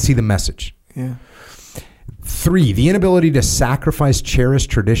 They can't see the message. Yeah. 3, the inability to sacrifice cherished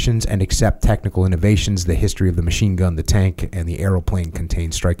traditions and accept technical innovations. The history of the machine gun, the tank, and the aeroplane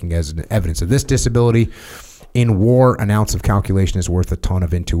contains striking evidence of this disability. In war, an ounce of calculation is worth a ton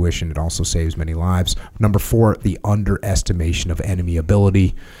of intuition. It also saves many lives. Number 4, the underestimation of enemy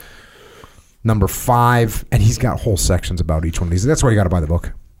ability. Number 5, and he's got whole sections about each one of these. That's why you got to buy the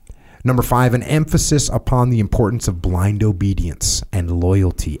book. Number 5, an emphasis upon the importance of blind obedience and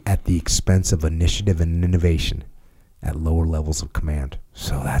loyalty at the expense of initiative and innovation at lower levels of command.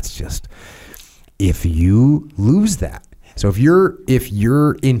 So that's just, if you lose that. So if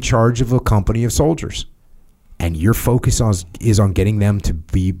you're in charge of a company of soldiers and your focus is on getting them to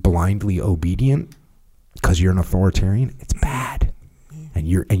be blindly obedient because you're an authoritarian, it's bad. And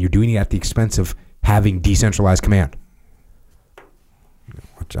you're doing it at the expense of having decentralized command.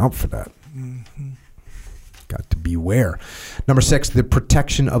 Watch out for that. Mm-hmm. Got to beware. Number 6, the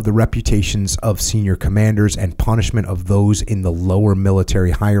protection of the reputations of senior commanders and punishment of those in the lower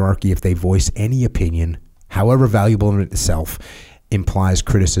military hierarchy if they voice any opinion, however valuable in itself, implies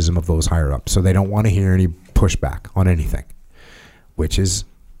criticism of those higher up. So they don't want to hear any pushback on anything, which is,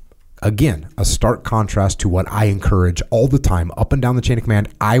 again, a stark contrast to what I encourage all the time up and down the chain of command.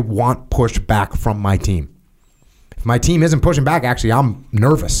 I want pushback from my team. If my team isn't pushing back, actually, I'm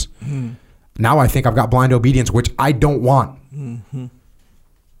nervous. Mm-hmm. Now I think I've got blind obedience, which I don't want. Mm-hmm.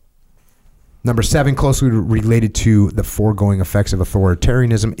 Number 7, closely related to the foregoing effects of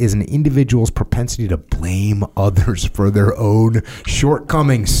authoritarianism, is an individual's propensity to blame others for their own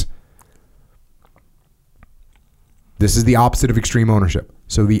shortcomings. This is the opposite of extreme ownership.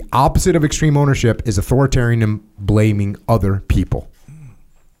 So the opposite of extreme ownership is authoritarianism blaming other people.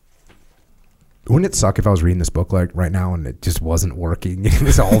 Wouldn't it suck if I was reading this book like right now and it just wasn't working? It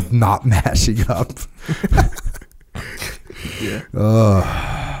was all not mashing up. Yeah.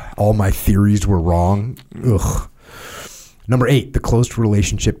 All my theories were wrong. Ugh. Number 8, the close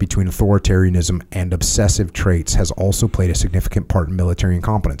relationship between authoritarianism and obsessive traits has also played a significant part in military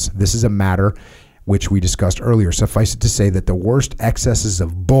incompetence. This is a matter which we discussed earlier. Suffice it to say that the worst excesses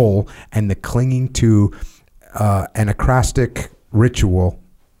of bull and the clinging to anachronistic ritual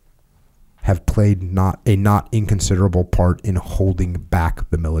have played a not inconsiderable part in holding back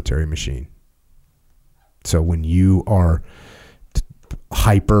the military machine. So when you are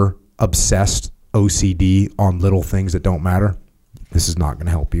hyper obsessed OCD on little things that don't matter, this is not going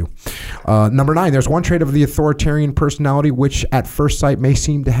to help you. Number 9, there's one trait of the authoritarian personality which at first sight may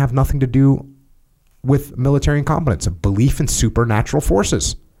seem to have nothing to do with military incompetence, a belief in supernatural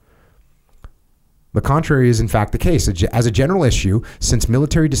forces. The contrary is in fact the case. As a general issue, since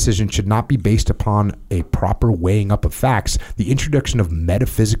military decisions should not be based upon a proper weighing up of facts, the introduction of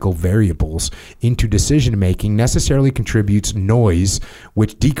metaphysical variables into decision-making necessarily contributes noise,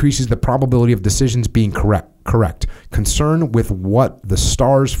 which decreases the probability of decisions being correct. Concern with what the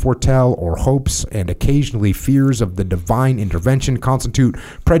stars foretell or hopes and occasionally fears of the divine intervention constitute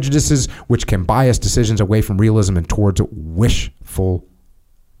prejudices which can bias decisions away from realism and towards wishful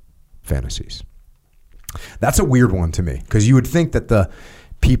fantasies. That's a weird one to me, because you would think that the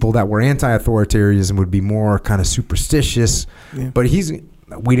people that were anti-authoritarianism would be more kind of superstitious, but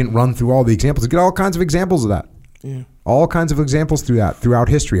we didn't run through all the examples. You get all kinds of examples of that. Yeah. All kinds of examples throughout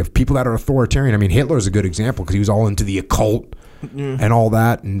history of people that are authoritarian. I mean, Hitler's a good example because he was all into the occult and all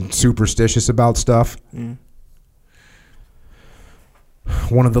that and superstitious about stuff. Yeah.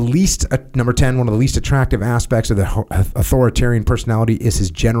 Number 10, one of the least attractive aspects of the authoritarian personality is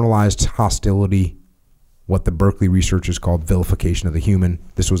his generalized hostility, what the Berkeley researchers called vilification of the human.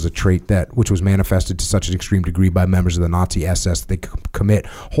 This was a trait which was manifested to such an extreme degree by members of the Nazi SS that they commit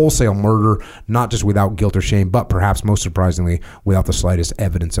wholesale murder, not just without guilt or shame, but perhaps most surprisingly, without the slightest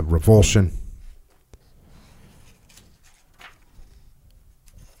evidence of revulsion.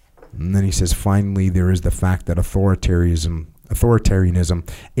 And then he says, finally, there is the fact that authoritarianism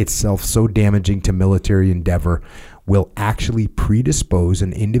itself, so damaging to military endeavor, will actually predispose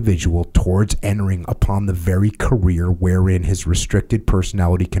an individual towards entering upon the very career wherein his restricted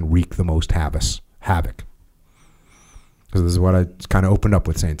personality can wreak the most havoc. Because this is what I kind of opened up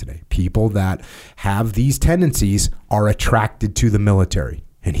with saying today. People that have these tendencies are attracted to the military.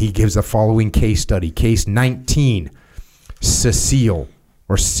 And he gives the following case study. Case 19, Cecile,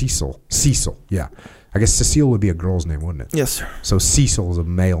 yeah. I guess Cecile would be a girl's name, wouldn't it? Yes, sir. So Cecil is a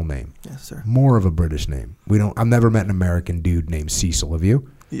male name. Yes, sir. More of a British name. I've never met an American dude named Cecil. Have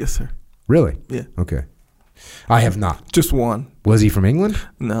you? Yes, sir. Really? Yeah. Okay. I have not. Just one. Was he from England?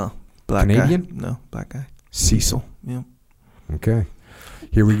 No. Black Canadian? Guy. No, black guy. Cecil. Yeah. Okay.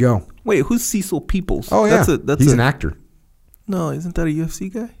 Here we go. Wait, who's Cecil Peoples? Oh, yeah. He's an actor. No, isn't that a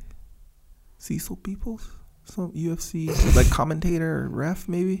UFC guy? Cecil Peoples? Some UFC, like commentator or ref,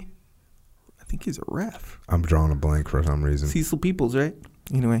 maybe? I think he's a ref. I'm drawing a blank for some reason. Cecil Peoples, right?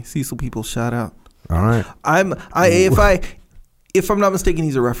 Anyway, Cecil Peoples, shout out. All right. If I'm not mistaken,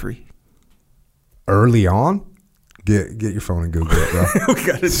 he's a referee. Early on? Get your phone and Google it, bro. We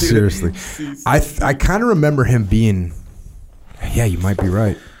gotta do Seriously. I kind of remember him being, yeah, you might be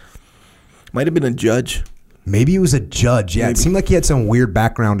right. Might have been a judge. Maybe he was a judge. Yeah, Maybe. It seemed like he had some weird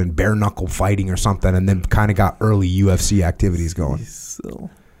background in bare knuckle fighting or something, and then kind of got early UFC activities going.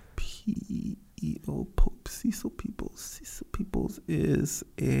 Cecil Cecil Peoples. Cecil Peoples is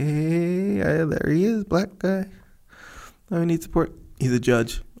there he is, black guy. Why we need support? He's a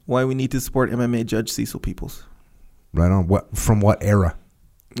judge. Why we need to support MMA judge Cecil Peoples? Right on. From what era?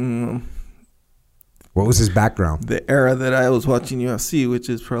 What was his background? The era that I was watching UFC, which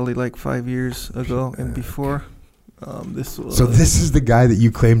is probably like 5 years ago and before. This is the guy that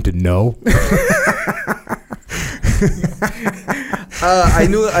you claim to know?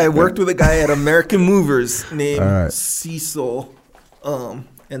 I worked with a guy at American Movers named Cecil, and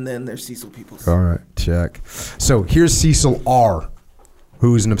then there's Cecil Peoples. All right, check. So here's Cecil R.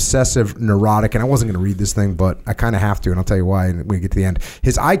 who's an obsessive neurotic, and I wasn't going to read this thing, but I kind of have to, and I'll tell you why when we get to the end.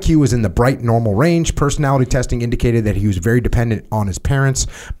 His IQ was in the bright normal range. Personality testing indicated that he was very dependent on his parents,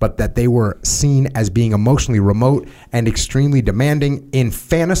 but that they were seen as being emotionally remote and extremely demanding. In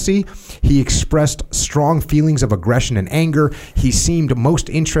fantasy, he expressed strong feelings of aggression and anger. He seemed most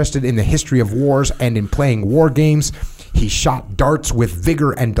interested in the history of wars and in playing war games. He shot darts with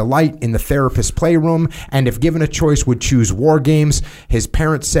vigor and delight in the therapist's playroom, and if given a choice would choose war games. His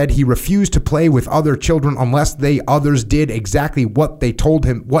parents said he refused to play with other children unless they others did exactly what he told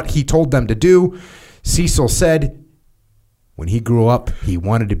them to do. Cecil said when he grew up, he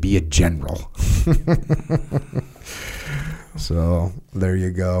wanted to be a general. So there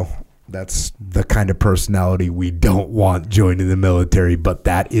you go. That's the kind of personality we don't want joining the military, but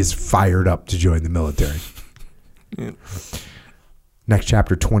that is fired up to join the military. Yeah. Next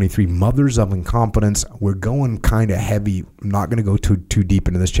chapter 23, Mothers of Incompetence. We're going kind of heavy. I'm not going to go too deep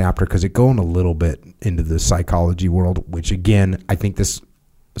into this chapter because it's going a little bit into the psychology world, which again, I think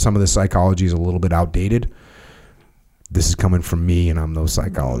some of the psychology is a little bit outdated. This is coming from me, and I'm no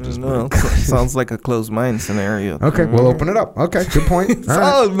psychologist. No, sounds like a closed mind scenario. Okay, we'll open it up. Okay, good point.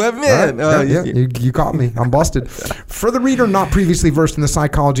 Oh, my man. Right. You caught me. I'm busted. For the reader not previously versed in the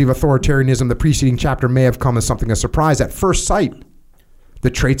psychology of authoritarianism, the preceding chapter may have come as something of a surprise at first sight. The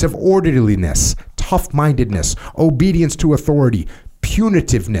traits of orderliness, tough-mindedness, obedience to authority,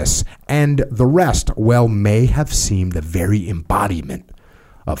 punitiveness, and the rest, may have seemed the very embodiment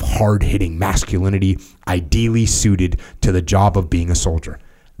of hard-hitting masculinity, ideally suited to the job of being a soldier.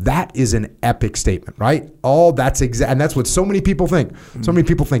 That is an epic statement, right? And that's what so many people think. So many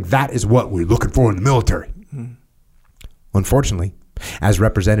people think that is what we're looking for in the military. Unfortunately, as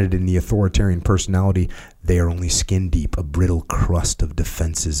represented in the authoritarian personality, they are only skin deep, a brittle crust of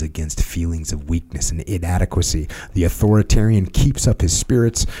defenses against feelings of weakness and inadequacy. The authoritarian keeps up his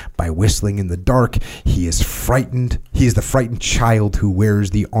spirits by whistling in the dark. He is frightened. He is the frightened child who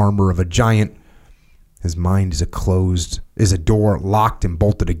wears the armor of a giant. His mind is a door locked and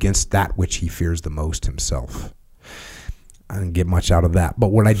bolted against that which he fears the most himself. I didn't get much out of that, but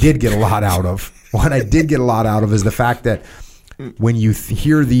what I did get a lot out of is the fact that when you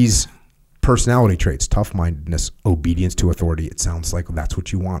hear these personality traits, tough-mindedness, obedience to authority, it sounds like that's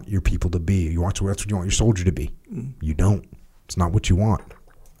what you want your people to be. That's what you want your soldier to be. You don't. It's not what you want.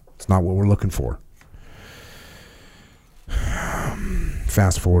 It's not what we're looking for.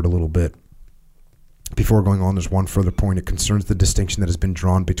 Fast forward a little bit. Before going on, there's one further point. It concerns the distinction that has been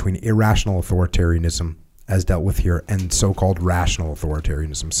drawn between irrational authoritarianism, as dealt with here, and so-called rational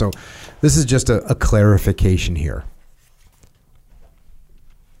authoritarianism. So this is just a clarification here.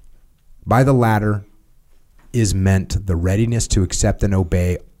 By the latter is meant the readiness to accept and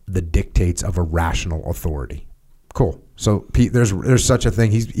obey the dictates of a rational authority. Cool. So Pete, there's such a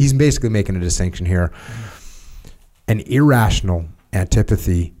thing. He's basically making a distinction here. An irrational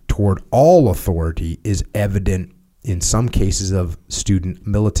antipathy toward all authority is evident in some cases of student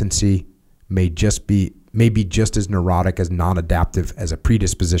militancy, may be just as neurotic as non-adaptive as a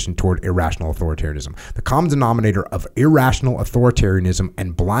predisposition toward irrational authoritarianism. The common denominator of irrational authoritarianism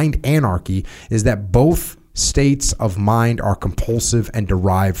and blind anarchy is that both states of mind are compulsive and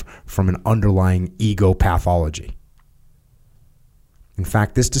derive from an underlying ego pathology. In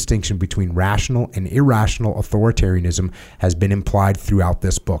fact, this distinction between rational and irrational authoritarianism has been implied throughout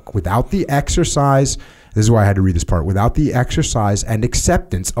this book. Without the exercise, this is why I had to read this part, without the exercise and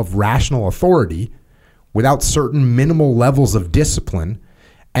acceptance of rational authority, without certain minimal levels of discipline,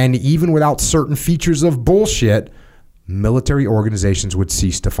 and even without certain features of bullshit, military organizations would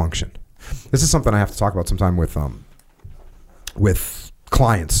cease to function. This is something I have to talk about sometime with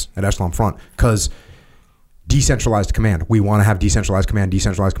clients at Echelon Front, because decentralized command. We want to have decentralized command,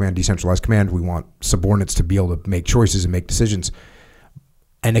 decentralized command, decentralized command. We want subordinates to be able to make choices and make decisions.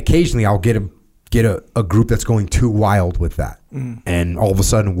 And occasionally I'll get a group that's going too wild with that. And all of a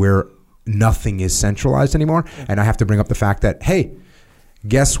sudden nothing is centralized anymore. And I have to bring up the fact that, hey,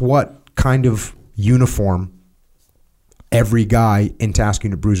 guess what kind of uniform every guy in task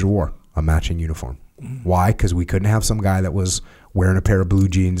unit bruiser wore? A matching uniform. Why? Because we couldn't have some guy that was wearing a pair of blue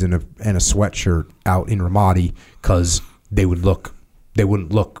jeans and a sweatshirt out in Ramadi, because they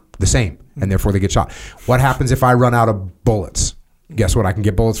wouldn't look the same, and therefore they get shot. What happens if I run out of bullets? Guess what? I can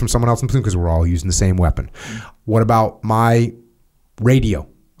get bullets from someone else in the platoon because we're all using the same weapon. What about my radio?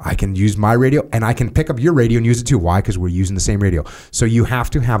 I can use my radio, and I can pick up your radio and use it too. Why? Because we're using the same radio. So you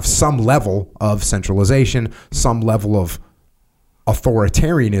have to have some level of centralization, some level of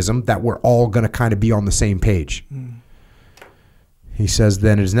authoritarianism that we're all going to kind of be on the same page. He says,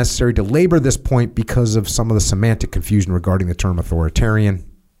 then it is necessary to labor this point because of some of the semantic confusion regarding the term authoritarian.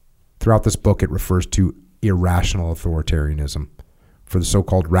 Throughout this book, it refers to irrational authoritarianism. For the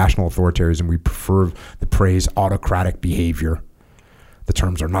so-called rational authoritarianism, we prefer the phrase autocratic behavior. The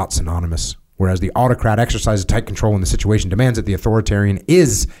terms are not synonymous. Whereas the autocrat exercises tight control when the situation demands it, the authoritarian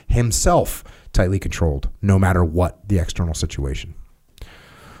is himself tightly controlled, no matter what the external situation.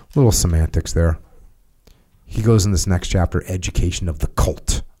 Little semantics there. He goes in this next chapter, education of the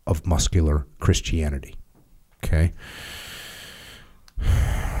cult of muscular Christianity. Okay.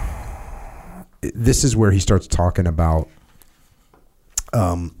 This is where he starts talking about,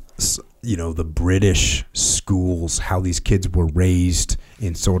 the British schools, how these kids were raised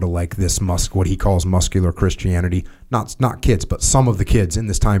in sort of like this what he calls muscular Christianity. Not kids, but some of the kids in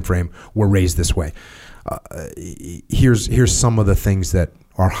this time frame were raised this way. Here's some of the things that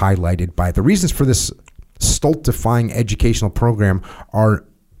are highlighted by it. The reasons for this stultifying educational program are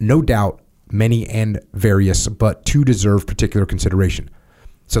no doubt many and various, but two deserve particular consideration.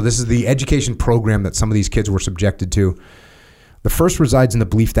 So this is the education program that some of these kids were subjected to. The first resides in the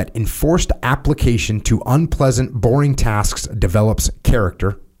belief that enforced application to unpleasant, boring tasks develops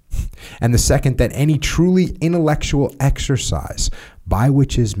character. And the second, that any truly intellectual exercise, by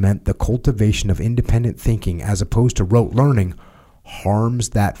which is meant the cultivation of independent thinking as opposed to rote learning,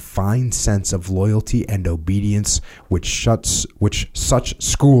 harms that fine sense of loyalty and obedience which such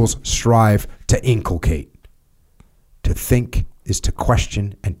schools strive to inculcate. To think is to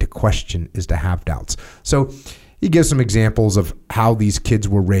question, and to question is to have doubts. So he gives some examples of how these kids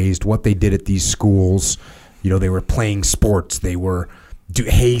were raised, what they did at these schools. They were playing sports, they were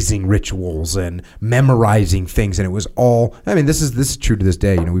hazing rituals and memorizing things, and it was all. I mean, this is true to this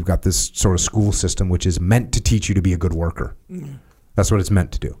day. We've got this sort of school system which is meant to teach you to be a good worker. That's what it's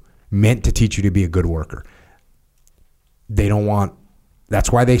meant to do. Meant to teach you to be a good worker. They don't want.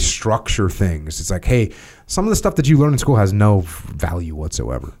 That's why they structure things. It's like, hey, some of the stuff that you learn in school has no value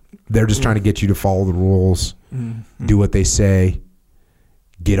whatsoever. They're just trying to get you to follow the rules, do what they say,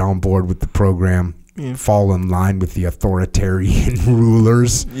 get on board with the program, fall in line with the authoritarian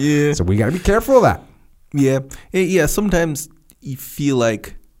rulers. Yeah. So we got to be careful of that. Yeah. Yeah. Sometimes you feel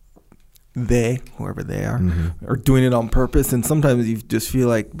like whoever they are doing it on purpose. And sometimes you just feel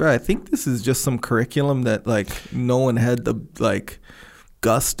like, bro, I think this is just some curriculum that no one had the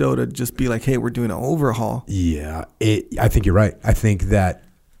gusto to just be like, hey, we're doing an overhaul. Yeah. I think you're right. I think that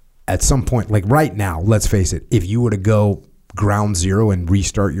at some point, right now, let's face it, if you were to go ground zero and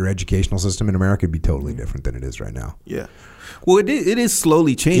restart your educational system in America, it'd be totally different than it is right now. Yeah. Well, it is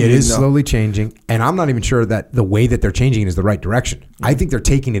slowly changing. It is slowly changing. And I'm not even sure that the way that they're changing it is the right direction. I think they're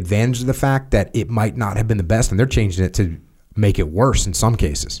taking advantage of the fact that it might not have been the best, and they're changing it to make it worse in some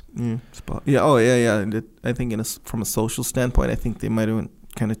cases. Yeah. Oh, yeah. I think from a social standpoint, I think they might have went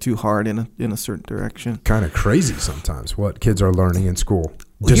kind of too hard in a certain direction. Kind of crazy sometimes what kids are learning in school.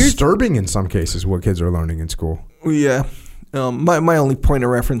 Disturbing in some cases what kids are learning in school. Yeah. My only point of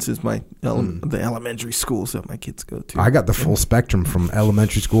reference is the elementary schools that my kids go to. I got the full spectrum from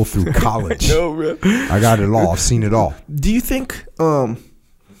elementary school through college. I know, man. I got it all. I've seen it all. Do you think what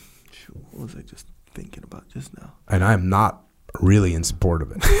was I just thinking about just now? And I'm not really in support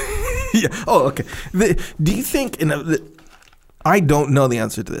of it. Yeah. Oh, okay. Do you think I don't know the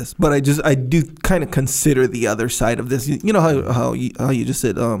answer to this, but I do kind of consider the other side of this. You know how you just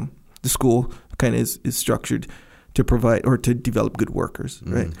said the school kind of is structured to provide or to develop good workers,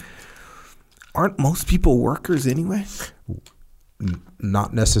 right? Aren't most people workers anyway?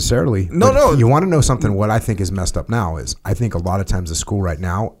 Not necessarily. No. You want to know something? What I think is messed up now is I think a lot of times the school right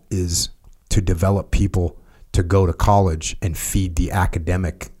now is to develop people to go to college and feed the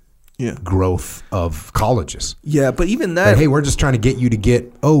academic growth of colleges. Yeah, but even that. Hey, we're just trying to get you to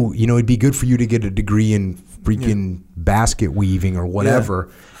get, it'd be good for you to get a degree in freaking basket weaving or whatever.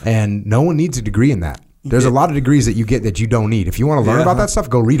 Yeah. And no one needs a degree in that. There's a lot of degrees that you get that you don't need. If you want to learn about that stuff,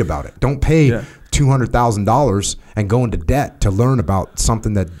 go read about it. Don't pay $200,000 and go into debt to learn about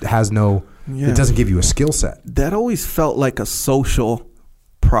something that has it doesn't give you a skill set. That always felt like a social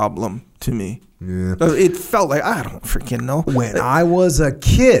problem to me. Yeah. It felt like, I don't freaking know. When I was a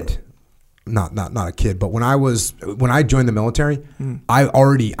kid, not a kid, but when I joined the military,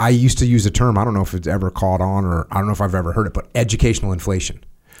 I used to use a term, I don't know if it's ever caught on or I don't know if I've ever heard it, but educational inflation.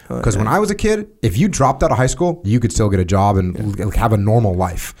 Because when I was a kid, if you dropped out of high school, you could still get a job and have a normal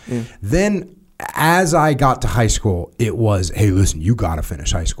life. Yeah. Then as I got to high school, it was, hey, listen, you got to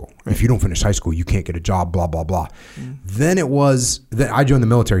finish high school. Right. If you don't finish high school, you can't get a job, blah, blah, blah. Then it was that I joined the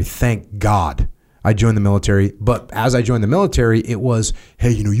military. Thank God I joined the military. But as I joined the military, it was,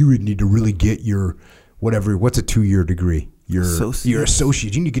 hey, you really need to really get your whatever. What's a 2-year degree? your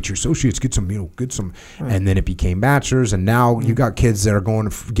associates. You need to get your associates, get some, and then it became bachelor's, and now you got kids that are going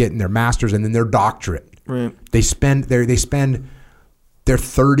to getting their master's and then their doctorate. Right. They're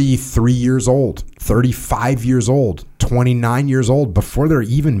 33 years old, 35 years old, 29 years old before they're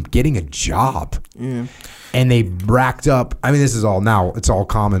even getting a job. Yeah. And they racked up. I mean, this is all now. It's all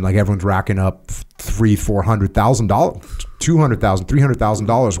common. Like everyone's racking up $400,000, $200,000,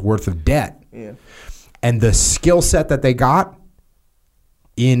 $300,000 worth of debt. Yeah. And the skill set that they got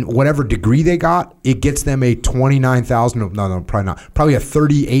in whatever degree they got, it gets them a $29,000. No, probably not. Probably a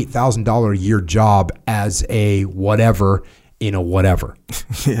 $38,000 a year job as a whatever. In a whatever,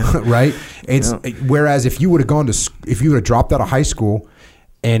 right? Whereas if you would have dropped out of high school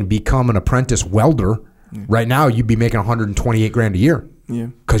and become an apprentice welder, right now you'd be making $128,000 a year. Yeah,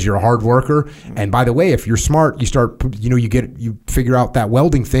 because you're a hard worker. And by the way, if you're smart, you start, you figure out that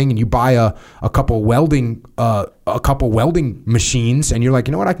welding thing, and you buy a couple welding machines, and you're like,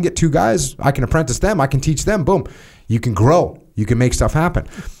 you know what? I can get 2 guys. I can apprentice them. I can teach them. Boom, you can grow. You can make stuff happen.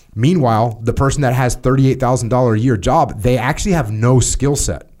 Meanwhile, the person that has $38,000 a year job, they actually have no skill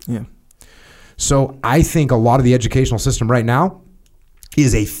set. Yeah. So I think a lot of the educational system right now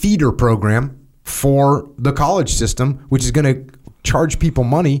is a feeder program for the college system, which is going to charge people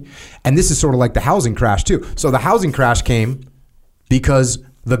money. And this is sort of like the housing crash too. So the housing crash came because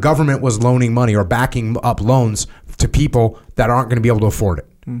the government was loaning money or backing up loans to people that aren't going to be able to afford it.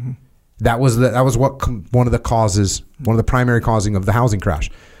 Mm-hmm. That was one of the primary causing of the housing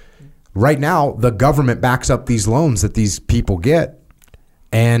crash. Right now, the government backs up these loans that these people get,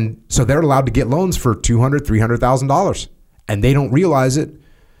 and so they're allowed to get loans for $200,000, $300,000, and they don't realize it.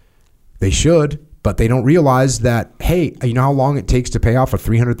 They should, but they don't realize that, hey, you know how long it takes to pay off a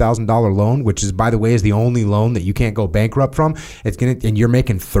 $300,000 loan, which is, by the way, is the only loan that you can't go bankrupt from. And you're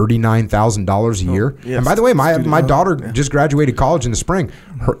making $39,000 a year. Yes. And by the way, my daughter just graduated college in the spring,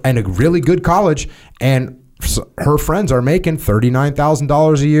 and a really good college, and her friends are making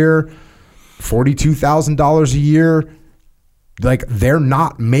 $39,000 a year, $42,000 a year. Like, they're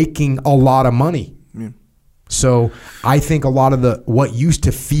not making a lot of money. Yeah. So I think a lot of what used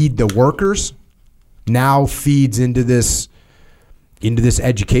to feed the workers now feeds into this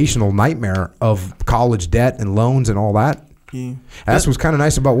educational nightmare of college debt and loans and all that. Yeah. And that's what's kind of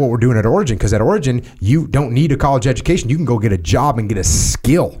nice about what we're doing at Origin, because at Origin, you don't need a college education. You can go get a job and get a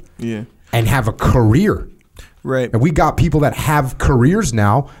skill and have a career. Right. And we got people that have careers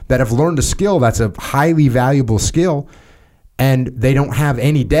now that have learned a skill that's a highly valuable skill, and they don't have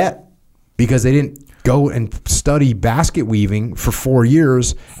any debt because they didn't go and study basket weaving for 4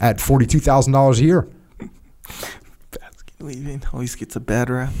 years at $42,000 a year. Basket weaving always gets a bad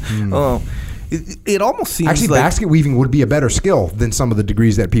rap. Oh, it almost seems actually like basket weaving would be a better skill than some of the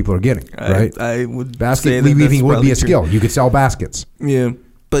degrees that people are getting. Right? I would basket weaving would be a skill. You could sell baskets. Yeah.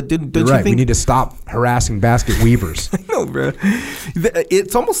 But don't you right. think We need to stop harassing basket weavers? I know, bro.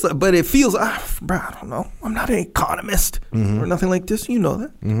 It's almost, but it feels, bro, I don't know. I'm not an economist or nothing like this. You know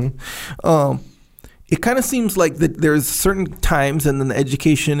that. Mm-hmm. It kind of seems like that there's certain times, and then the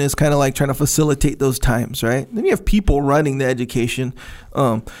education is kind of like trying to facilitate those times, right? Then you have people running the education,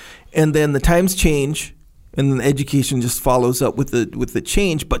 and then the times change, and then the education just follows up with the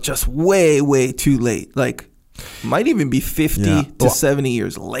change, but just way, way too late. Like, might even be 50 to 70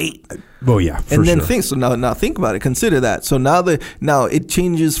 years late. Oh yeah, and then think. So now think about it. Consider that. So now it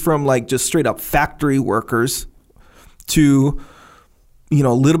changes from like just straight up factory workers to, a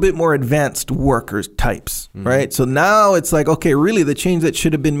little bit more advanced workers types, right? So now it's like, okay, really the change that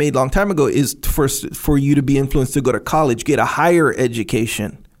should have been made a long time ago is for you to be influenced to go to college, get a higher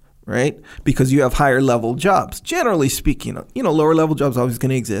education, right? Because you have higher level jobs. Generally speaking, lower level jobs always going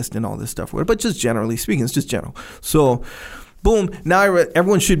to exist and all this stuff, but just generally speaking, it's just general. So boom, now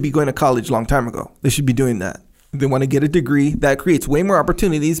everyone should be going to college a long time ago. They should be doing that. They want to get a degree. That creates way more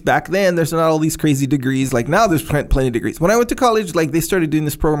opportunities. Back then, there's not all these crazy degrees. Like now, there's plenty of degrees. When I went to college, like they started doing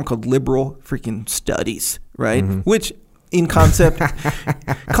this program called liberal freaking studies, right? Which in concept,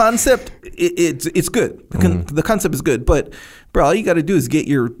 it's good. The concept is good. But bro, all you got to do is get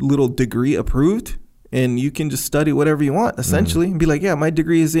your little degree approved, and you can just study whatever you want, essentially, and be like, yeah, my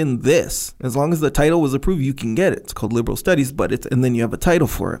degree is in this. As long as the title was approved, you can get it. It's called liberal studies, and then you have a title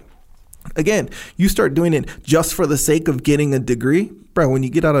for it. Again, you start doing it just for the sake of getting a degree, bro. When you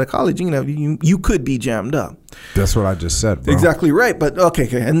get out of college, you could be jammed up. That's what I just said, bro. Exactly right. But okay,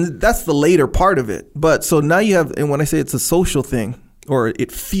 and that's the later part of it. But so now you have, and when I say it's a social thing, or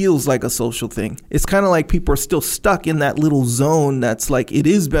it feels like a social thing. It's kind of like people are still stuck in that little zone that's like it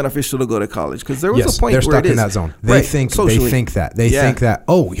is beneficial to go to college, because there was a point they're where stuck in that zone. They think that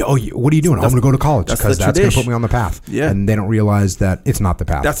oh, what are you doing? I'm going to go to college because that's going to put me on the path. Yeah. And they don't realize that it's not the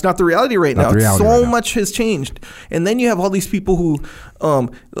path. That's not the reality right now. So much has changed. And then you have all these people who,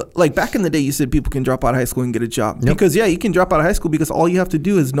 like back in the day, you said people can drop out of high school and get a job. Yep. Because you can drop out of high school because all you have to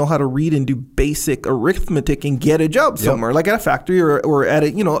do is know how to read and do basic arithmetic and get a job somewhere, like at a factory or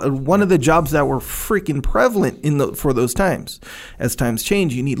at one of the jobs that were freaking prevalent for those times. As times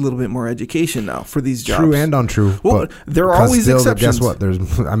change, you need a little bit more education now for these jobs. True and untrue. Well, there are always exceptions. Guess what?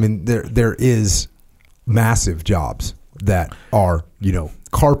 There is massive jobs that are,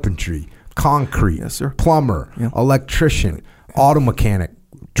 carpentry, concrete, yes, sir, plumber, electrician, auto mechanic,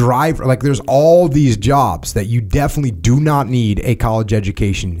 driver. Like there's all these jobs that you definitely do not need a college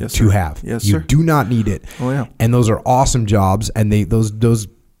education to have. Yes, you sir. do not need it. Oh yeah. And those are awesome jobs, and those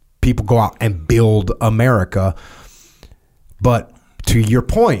people go out and build America. But to your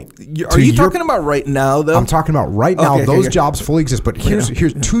point, are you talking about right now though? I'm talking about right now. Okay, those jobs fully exist. But here's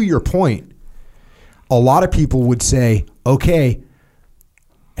to your point. A lot of people would say, okay,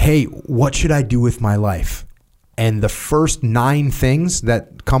 hey, what should I do with my life? And the first 9 things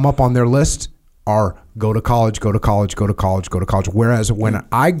that come up on their list are go to college, go to college, go to college, go to college. Whereas when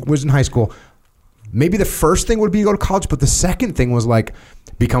I was in high school, maybe the first thing would be go to college, but the second thing was like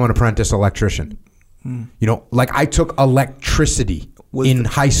become an apprentice electrician. Like I took electricity in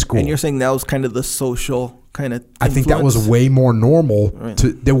high school. And you're saying that was kind of the social kind of influence? I think that was way more normal. Right.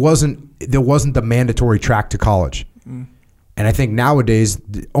 There wasn't the mandatory track to college. And I think nowadays,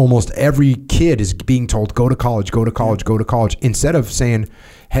 almost every kid is being told, go to college, go to college, go to college, instead of saying,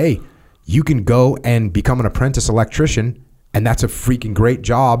 hey, you can go and become an apprentice electrician, and that's a freaking great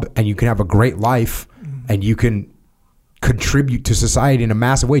job, and you can have a great life, and you can contribute to society in a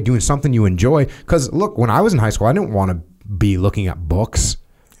massive way, doing something you enjoy. Because, look, when I was in high school, I didn't want to be looking at books,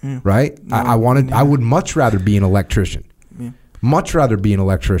 right? I would much rather be an electrician. Much rather be an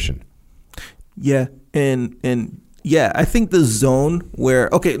electrician. Yeah, and yeah, I think the zone where,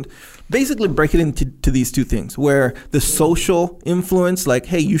 basically break it into these two things, where the social influence, like,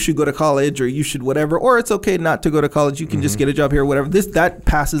 hey, you should go to college or you should whatever, or it's okay not to go to college, you can just get a job here, whatever. That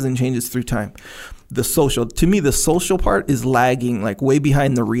passes and changes through time. To me, the social part is lagging, like way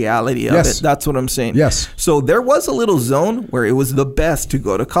behind the reality of it. That's what I'm saying. Yes. So there was a little zone where it was the best to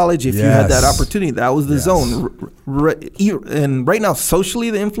go to college if you had that opportunity. That was the zone. And right now, socially,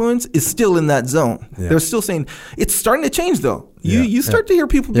 the influence is still in that zone. Yeah. They're still saying it's starting to change, though. You start to hear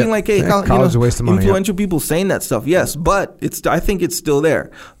people being like, "Hey, college is a waste of money." Influential people saying that stuff. Yes, but I think it's still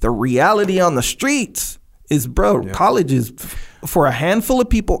there. The reality on the streets is, college is for a handful of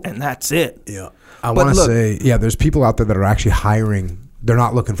people, and that's it. Yeah. I want to say, there's people out there that are actually hiring. They're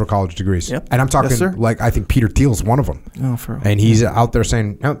not looking for college degrees. Yep. And I'm talking I think Peter Thiel's one of them. Oh, for real. And he's out there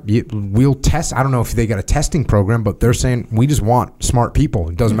saying, we'll test. I don't know if they got a testing program, but they're saying, we just want smart people.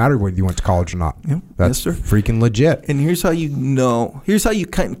 It doesn't matter whether you went to college or not. Yep. That's freaking legit. And here's how you know. Here's how you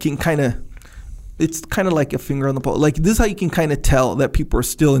can kind of, it's kind of like a finger on the pulse. Like, this is how you can kind of tell that people are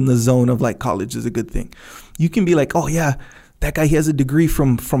still in the zone of like college is a good thing. You can be like, oh, yeah, that guy, he has a degree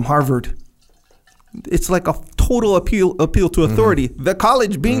from Harvard. It's like a total appeal to authority. The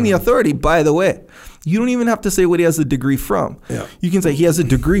college being the authority, by the way. You don't even have to say what he has a degree from. Yeah. You can say he has a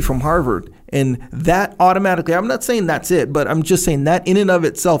degree from Harvard. And that automatically, I'm not saying that's it, but I'm just saying that in and of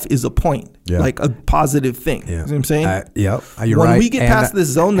itself is a point, like a positive thing. Yeah. You know what I'm saying? You're right. When we get past this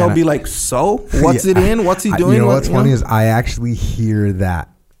zone, they'll be like, so? What's it in? What's he doing? What's funny is I actually hear that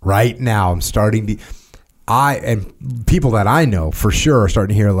right now. I'm starting to... and people that I know for sure are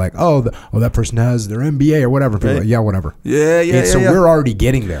starting to hear like, that person has their MBA or whatever. People are like, whatever. So we're already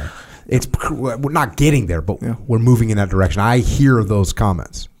getting there. We're not getting there, but we're moving in that direction. I hear those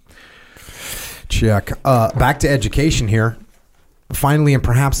comments. Check. Back to education here. Finally, and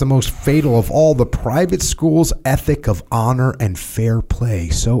perhaps the most fatal of all, the private school's ethic of honor and fair play,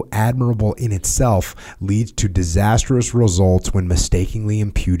 so admirable in itself, leads to disastrous results when mistakenly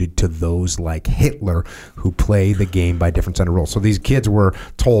imputed to those like Hitler who play the game by different set of rules. So these kids were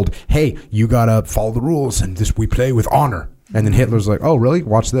told, hey, you got to follow the rules and we play with honor. And then Hitler's like, oh, really?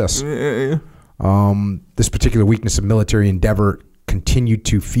 Watch this. This particular weakness of military endeavor continued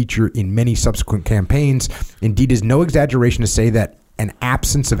to feature in many subsequent campaigns. Indeed, it is no exaggeration to say that an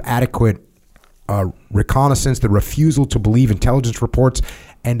absence of adequate reconnaissance, the refusal to believe intelligence reports,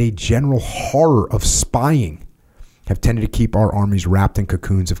 and a general horror of spying have tended to keep our armies wrapped in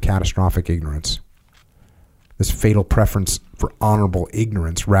cocoons of catastrophic ignorance. This fatal preference for honorable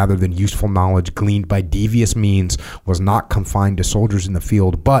ignorance rather than useful knowledge gleaned by devious means was not confined to soldiers in the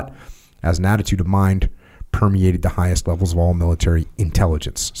field, but as an attitude of mind permeated the highest levels of all military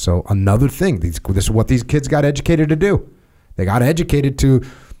intelligence. So another thing, this is what these kids got educated to do. They got educated to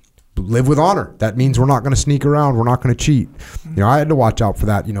live with honor. That means we're not going to sneak around. We're not going to cheat. I had to watch out for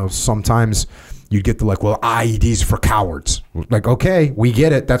that. Sometimes you'd get the IEDs for cowards. Okay, we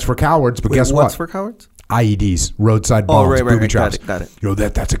get it. That's for cowards. But guess what? What's for cowards? IEDs, roadside bombs, booby traps. Got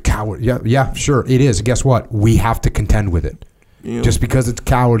it. That's a coward. Yeah, sure, it is. Guess what? We have to contend with it. Yeah. Just because it's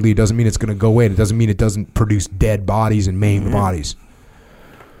cowardly doesn't mean it's going to go away. It doesn't mean it doesn't produce dead bodies and maimed bodies.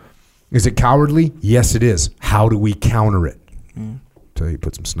 Is it cowardly? Yes, it is. How do we counter it? So you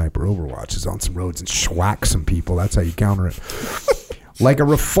put some sniper overwatches on some roads and schwack some people. That's how you counter it. Like a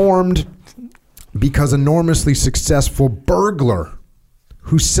reformed, because enormously successful burglar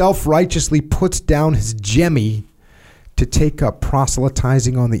who self-righteously puts down his jemmy to take up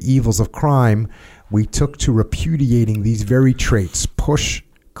proselytizing on the evils of crime, we took to repudiating these very traits, push,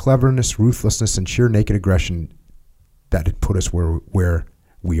 cleverness, ruthlessness, and sheer naked aggression that had put us where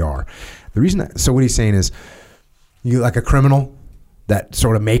we are. The reason so what he's saying is, you like a criminal that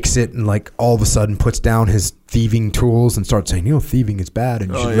sort of makes it and all of a sudden puts down his thieving tools and starts saying, thieving is bad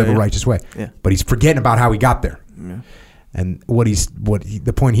and you should live a righteous way. Yeah. But he's forgetting about how he got there. Yeah. And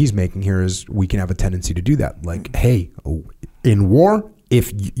the point he's making here is we can have a tendency to do that. Hey, in war,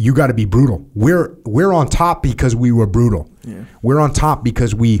 if you got to be brutal. We're on top because we were brutal. Yeah. We're on top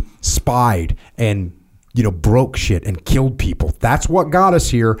because we spied and broke shit and killed people. That's what got us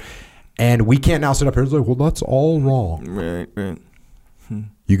here. And we can't now sit up here and say, well, that's all wrong. Right.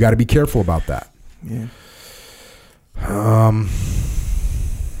 You got to be careful about that. Yeah.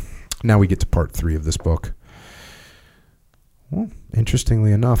 Now we get to part 3 of this book. Well,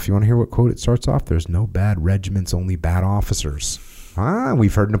 interestingly enough, you want to hear what quote it starts off? There's no bad regiments, only bad officers.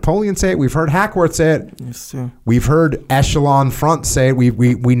 We've heard Napoleon say it. We've heard Hackworth say it. Yes, sir. We've heard Echelon Front say it.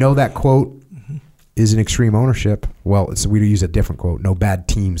 We know that quote is an extreme ownership. Well, we use a different quote. No bad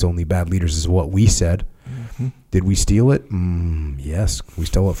teams, only bad leaders is what we said. Mm-hmm. Did we steal it? Yes, we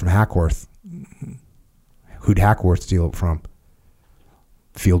stole it from Hackworth. Mm-hmm. Who'd Hackworth steal it from?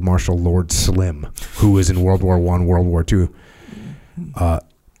 Field Marshal Lord Slim, who was in World War I, World War II,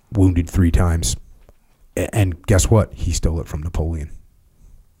 wounded 3 times. And guess what? He stole it from Napoleon.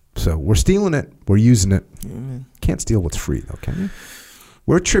 So we're stealing it. We're using it. Mm-hmm. Can't steal what's free, though, can you?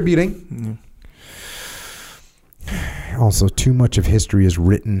 We're attributing. Mm-hmm. Also, too much of history is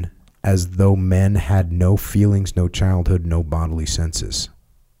written as though men had no feelings, no childhood, no bodily senses.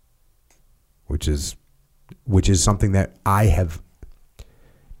 Which is something that I have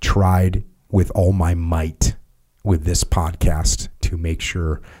tried with all my might with this podcast to make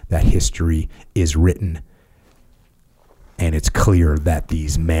sure that history is written and it's clear that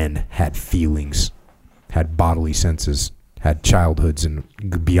these men had feelings, had bodily senses, had childhoods, and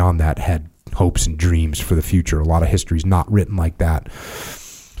beyond that had hopes and dreams for the future. A lot of history is not written like that.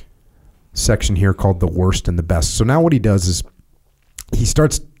 Section here called the worst and the best. So now what he does is he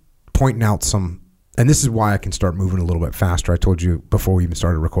starts pointing out some, and this is why I can start moving a little bit faster. I told you before we even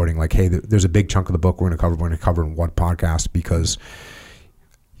started recording, hey, there's a big chunk of the book we're going to cover in one podcast, because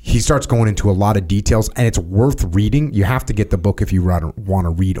he starts going into a lot of details, and it's worth reading. You have to get the book if you want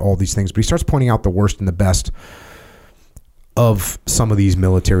to read all these things. But he starts pointing out the worst and the best of some of these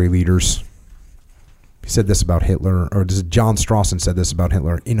military leaders. He said this about Hitler, or John Strawson said this about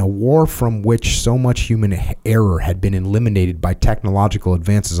Hitler. In a war from which so much human error had been eliminated by technological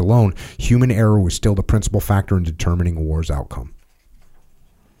advances alone, human error was still the principal factor in determining a war's outcome.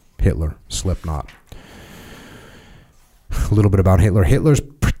 Hitler, Slipknot. A little bit about Hitler. Hitler's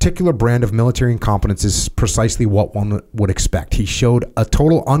particular brand of military incompetence is precisely what one would expect. He showed a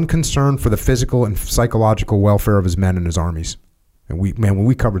total unconcern for the physical and psychological welfare of his men and his armies. And when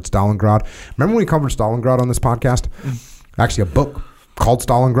we covered Stalingrad, remember when we covered Stalingrad on this podcast? Actually, a book called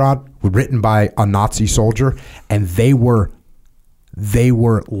Stalingrad, written by a Nazi soldier, and they were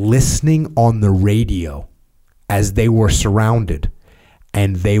listening on the radio as they were surrounded,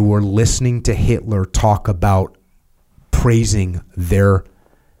 and they were listening to Hitler talk about praising their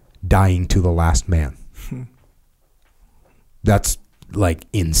dying to the last man. That's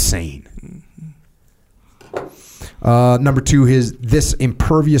insane. Number 2 is this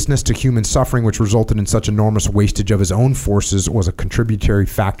imperviousness to human suffering, which resulted in such enormous wastage of his own forces, was a contributory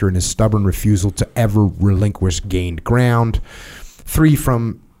factor in his stubborn refusal to ever relinquish gained ground. 3,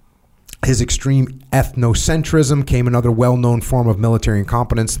 from his extreme ethnocentrism came another well-known form of military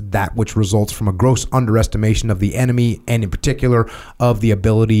incompetence, that which results from a gross underestimation of the enemy and in particular of the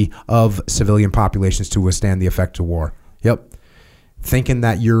ability of civilian populations to withstand the effects of war. Yep. Thinking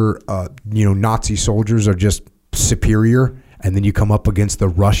that your Nazi soldiers are just superior, and then you come up against the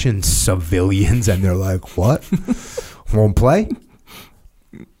Russian civilians and they're like, what? Won't play?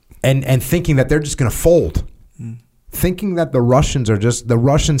 And thinking that they're just going to fold. Thinking that the Russians are just the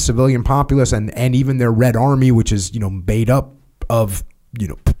Russian civilian populace and even their Red Army, which is, made up of,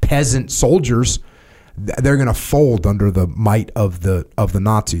 peasant soldiers, they're going to fold under the might of the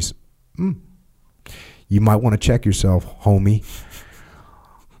Nazis. You might want to check yourself, homie.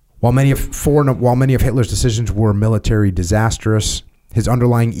 While many of Hitler's decisions were military disastrous, his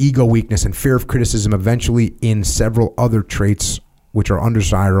underlying ego weakness and fear of criticism eventually in several other traits which are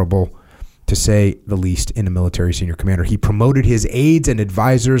undesirable, to say the least, in a military senior commander. He promoted his aides and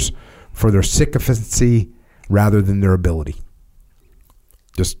advisors for their sycophancy rather than their ability.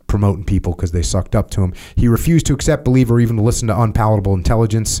 Just promoting people because they sucked up to him. He refused to accept, believe, or even listen to unpalatable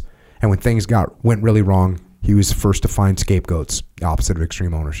intelligence. And when things went really wrong, he was first to find scapegoats, the opposite of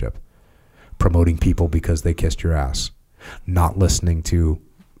extreme ownership. Promoting people because they kissed your ass. Not listening to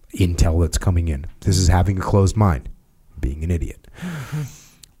intel that's coming in. This is having a closed mind. Being an idiot.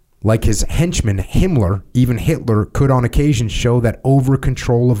 Like his henchman, Himmler, even Hitler could on occasion show that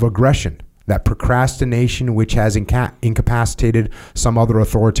over-control of aggression, that procrastination which has incapacitated some other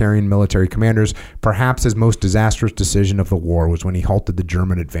authoritarian military commanders. Perhaps his most disastrous decision of the war was when he halted the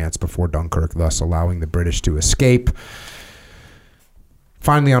German advance before Dunkirk, thus allowing the British to escape.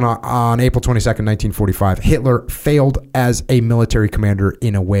 Finally, on April 22nd, 1945, Hitler failed as a military commander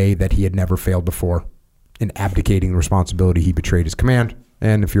in a way that he had never failed before. In abdicating the responsibility, he betrayed his command.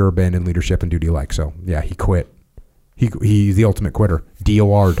 And if you're abandoned leadership and duty alike. So, yeah, he quit. He's the ultimate quitter.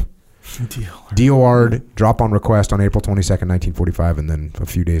 DOR'd. DOR'd, drop on request on April 22nd, 1945, and then a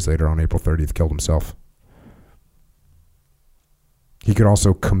few days later on April 30th, killed himself. He could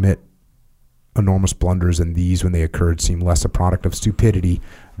also commit enormous blunders, and these, when they occurred, seem less a product of stupidity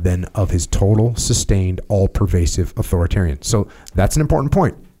than of his total, sustained, all-pervasive authoritarian. So that's an important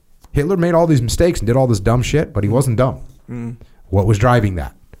point. Hitler made all these mistakes and did all this dumb shit, but he wasn't dumb. What was driving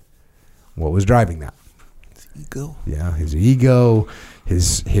that? His ego. Yeah, his ego,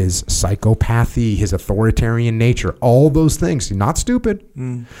 his psychopathy, his authoritarian nature, all those things. He's not stupid.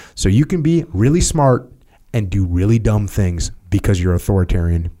 So you can be really smart and do really dumb things because you're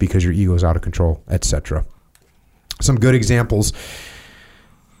authoritarian, because your ego is out of control, etc. Some good examples.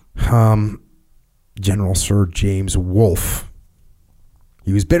 General Sir James Wolfe.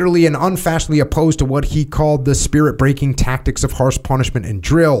 He was bitterly and unfashionably opposed to what he called the spirit-breaking tactics of harsh punishment and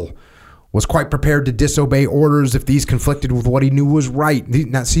drill, was quite prepared to disobey orders if these conflicted with what he knew was right.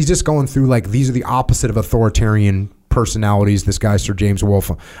 Now, he's just going through these are the opposite of authoritarian personalities. This guy, Sir James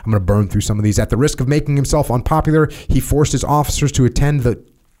Wolfe, I'm going to burn through some of these. At the risk of making himself unpopular, he forced his officers to attend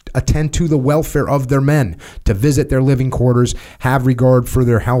to the welfare of their men, to visit their living quarters, have regard for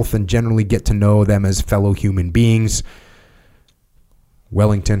their health, and generally get to know them as fellow human beings.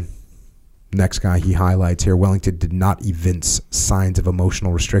 Wellington, next guy he highlights here. Wellington did not evince signs of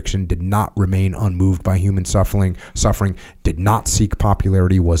emotional restriction, did not remain unmoved by human suffering, did not seek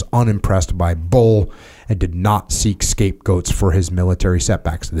popularity, was unimpressed by bull, and did not seek scapegoats for his military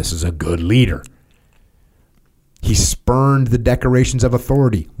setbacks. This is a good leader. He spurned the decorations of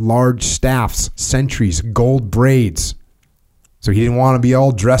authority, large staffs, sentries, gold braids. So he didn't want to be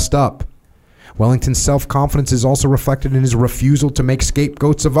all dressed up. Wellington's self-confidence is also reflected in his refusal to make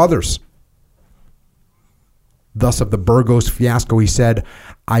scapegoats of others. Thus, of the Burgos fiasco, he said,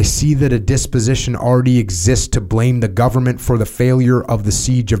 "I see that a disposition already exists to blame the government for the failure of the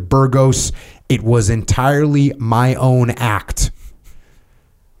siege of Burgos. It was entirely my own act."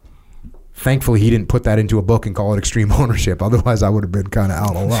 Thankfully, he didn't put that into a book and call it extreme ownership. Otherwise, I would have been kind of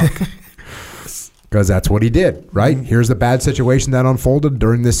out of luck. Because that's what he did, right? Here's the bad situation that unfolded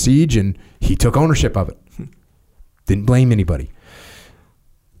during this siege, and he took ownership of it. Didn't blame anybody.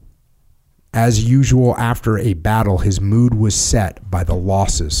 As usual, after a battle, his mood was set by the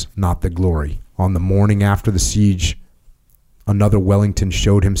losses, not the glory. On the morning after the siege, another Wellington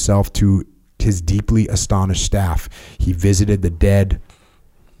showed himself to his deeply astonished staff. He visited the dead,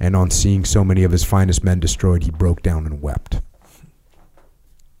 and on seeing so many of his finest men destroyed, he broke down and wept.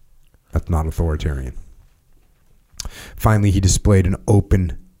 That's not authoritarian. Finally, he displayed an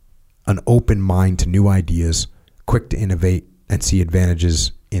open mind to new ideas, quick to innovate and see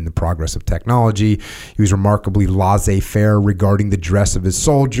advantages in the progress of technology. He was remarkably laissez-faire regarding the dress of his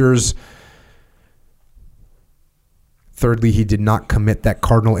soldiers. Thirdly, he did not commit that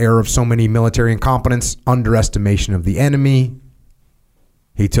cardinal error of so many military incompetence, underestimation of the enemy.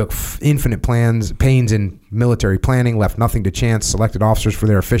 He took infinite pains in military planning, left nothing to chance, selected officers for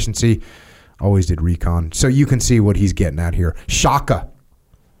their efficiency, always did recon. So you can see what he's getting at here. Shaka,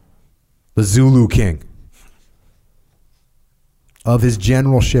 the Zulu king. Of his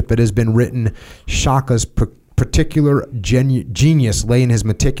generalship, it has been written, Shaka's particular genius lay in his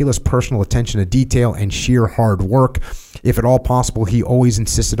meticulous personal attention to detail and sheer hard work. If at all possible, he always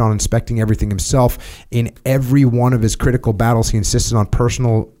insisted on inspecting everything himself. In every one of his critical battles, he insisted on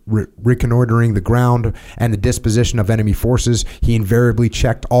personal reconnoitering the ground and the disposition of enemy forces. He invariably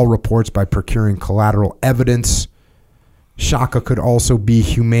checked all reports by procuring collateral evidence. Shaka could also be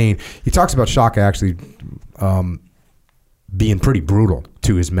humane. He talks about Shaka actually being pretty brutal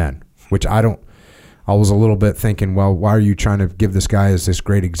to his men, which I was a little bit thinking, well, why are you trying to give this guy as this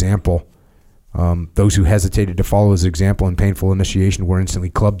great example? Those who hesitated to follow his example in painful initiation were instantly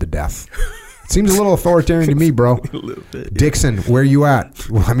clubbed to death. It seems a little authoritarian to me, bro. A little bit, yeah. Dixon, where you at?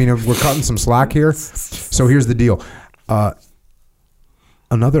 Well, I mean, we're cutting some slack here. So here's the deal.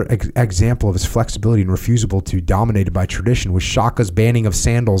 Another example of his flexibility and refusal to be dominated by tradition was Shaka's banning of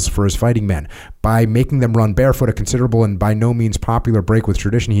sandals for his fighting men. By making them run barefoot, a considerable and by no means popular break with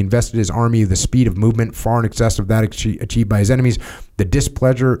tradition, he invested his army with the speed of movement far in excess of that achieved by his enemies. The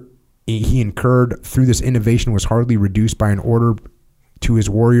displeasure he incurred through this innovation was hardly reduced by an order to his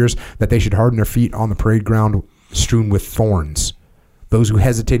warriors that they should harden their feet on the parade ground strewn with thorns. Those who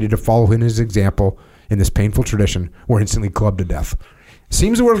hesitated to follow in his example in this painful tradition were instantly clubbed to death.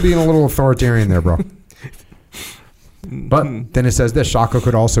 Seems we're being a little authoritarian there, bro. But then it says this, Shaka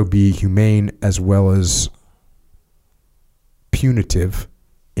could also be humane as well as punitive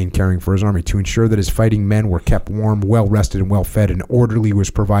in caring for his army. To ensure that his fighting men were kept warm, well rested, and well fed, an orderly was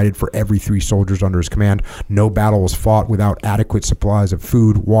provided for every 3 soldiers under his command. No battle was fought without adequate supplies of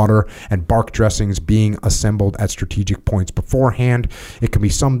food, water, and bark dressings being assembled at strategic points beforehand. It can be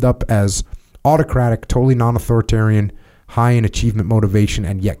summed up as autocratic, totally non-authoritarian, high in achievement motivation,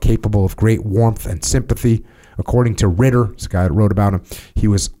 and yet capable of great warmth and sympathy. According to Ritter, this guy that wrote about him, he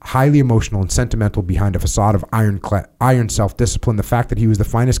was highly emotional and sentimental behind a facade of iron self-discipline. The fact that he was the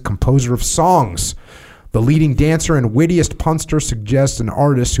finest composer of songs, the leading dancer, and wittiest punster suggests an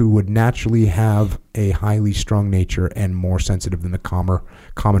artist who would naturally have a highly strung nature and more sensitive than the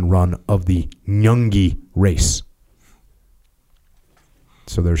common run of the Nyungi race.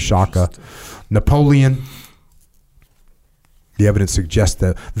 So there's Shaka. Napoleon. The evidence suggests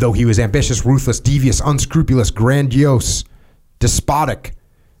that though he was ambitious, ruthless, devious, unscrupulous, grandiose, despotic,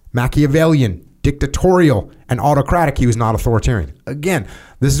 Machiavellian, dictatorial, and autocratic, he was not authoritarian. Again,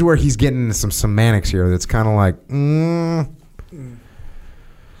 this is where he's getting into some semantics here that's kind of like,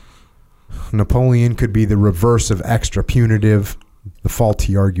 Napoleon could be the reverse of extra punitive. The fault,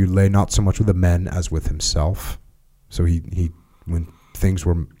 he argued, lay not so much with the men as with himself. So he when things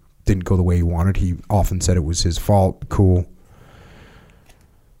didn't go the way he wanted, he often said it was his fault. Cool.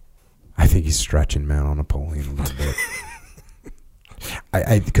 I think he's stretching, man, on Napoleon a little bit.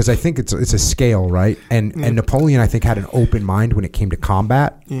 Because I think it's a scale, right? And Napoleon, I think, had an open mind when it came to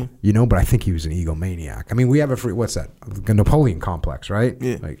combat, but I think he was an egomaniac. I mean, we have what's that? A Napoleon complex, right?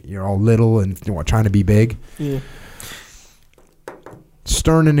 Yeah. Like, you're all little and trying to be big. Yeah.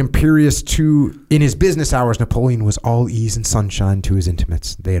 Stern and imperious in his business hours, Napoleon was all ease and sunshine to his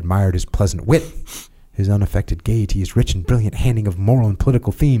intimates. They admired his pleasant wit, his unaffected gaiety, his rich and brilliant handling of moral and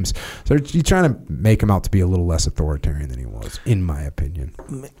political themes. So you're trying to make him out to be a little less authoritarian than he was, in my opinion.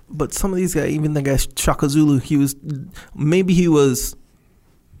 But some of these guys, even the guy Shaka Zulu, he was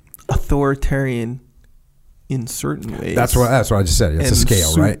authoritarian in certain ways. That's what I just said. It's a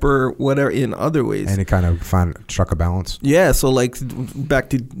scale, right? Super whatever in other ways. And it kind of struck a balance. Yeah. So like back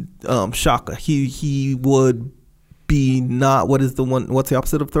to Shaka, he would be not. What's the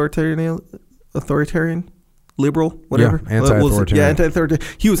opposite of authoritarian? Authoritarian, liberal, whatever. Yeah, anti-authoritarian. Anti-authoritarian.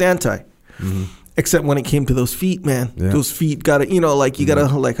 He was anti. Mm-hmm. Except when it came to those feet, man. Yeah. Those feet gotta, you gotta,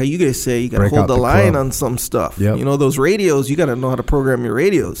 like how you guys say, you gotta hold the line on some stuff. Yep. Those radios, you gotta know how to program your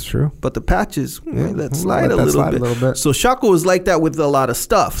radios. True. But the patches, let slide a little bit. So Shaka was like that with a lot of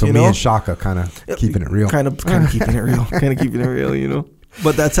stuff. So me and Shaka kind of keeping it real. Kind of keeping it real.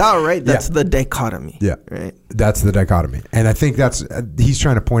 But that's how, right? That's the dichotomy. Yeah. Right. That's the dichotomy. And I think he's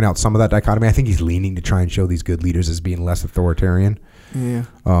trying to point out some of that dichotomy. I think he's leaning to try and show these good leaders as being less authoritarian. Yeah.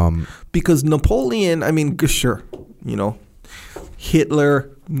 Because Napoleon, I mean, sure,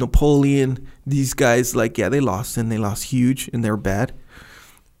 Hitler, Napoleon, these guys, they lost and they lost huge and they're bad.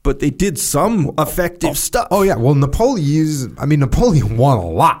 But they did some effective stuff. Oh, yeah. Well, Napoleon won a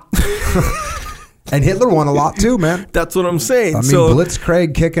lot. And Hitler won a lot too, man. That's what I'm saying. I mean,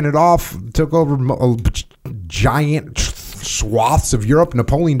 Blitzkrieg kicking it off, took over giant swaths of Europe.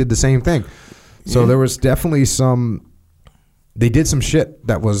 Napoleon did the same thing. So there was definitely they did some shit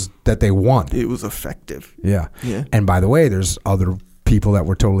that they won. It was effective. Yeah. And by the way, there's other people that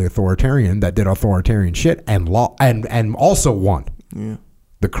were totally authoritarian that did authoritarian shit and also won. Yeah.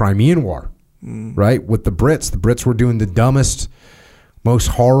 The Crimean War, right? With the Brits were doing the dumbest, most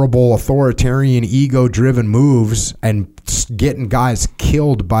horrible authoritarian ego-driven moves and getting guys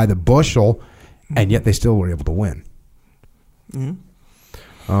killed by the bushel, and yet they still were able to win.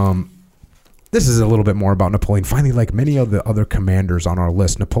 This is a little bit more about Napoleon. Finally, like many of the other commanders on our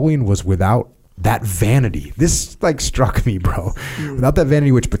list, Napoleon was without that vanity. This struck me, bro. Without that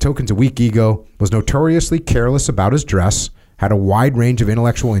vanity, which betokens a weak ego, was notoriously careless about his dress, had a wide range of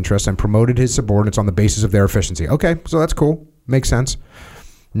intellectual interests, and promoted his subordinates on the basis of their efficiency. Okay, so that's cool. Makes sense.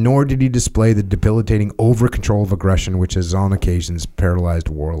 Nor did he display the debilitating over-control of aggression, which has on occasions paralyzed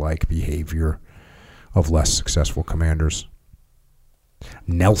warlike behavior of less successful commanders.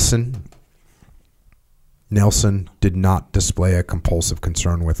 Nelson did not display a compulsive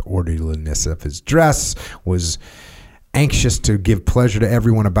concern with orderliness of his dress, was anxious to give pleasure to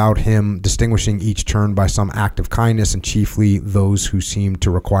everyone about him, distinguishing each turn by some act of kindness, and chiefly those who seemed to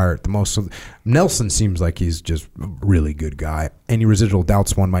require it the most. So Nelson seems like he's just a really good guy. Any residual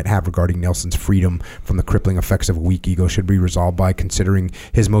doubts one might have regarding Nelson's freedom from the crippling effects of a weak ego should be resolved by considering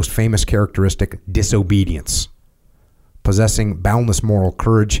his most famous characteristic, disobedience. Possessing boundless moral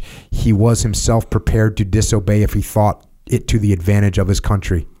courage, he was himself prepared to disobey if he thought it to the advantage of his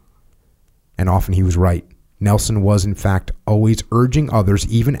country. And often he was right. Nelson was, in fact, always urging others,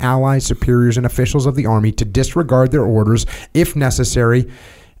 even allies, superiors, and officials of the army, to disregard their orders, if necessary,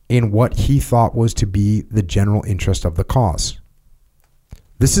 in what he thought was to be the general interest of the cause.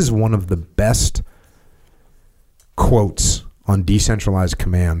 This is one of the best quotes on decentralized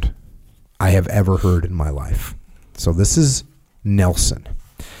command I have ever heard in my life. So this is Nelson.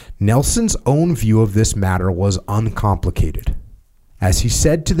 Nelson's own view of this matter was uncomplicated. As he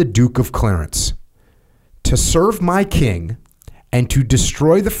said to the Duke of Clarence, "To serve my king and to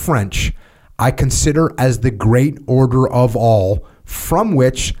destroy the French, I consider as the great order of all, from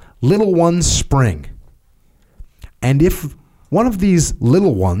which little ones spring. And if one of these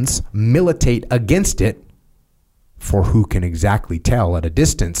little ones militate against it, for who can exactly tell at a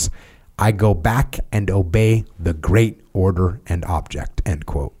distance, I go back and obey the great order and object." End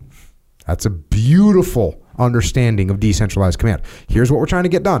quote. That's a beautiful understanding of decentralized command. Here's what we're trying to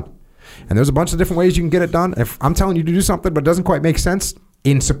get done. And there's a bunch of different ways you can get it done. If I'm telling you to do something but it doesn't quite make sense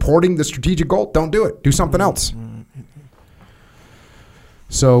in supporting the strategic goal, don't do it. Do something else.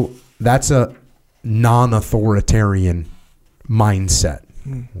 So that's a non-authoritarian mindset,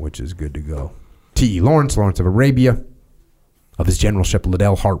 which is good to go. T.E. Lawrence of Arabia, of his generalship,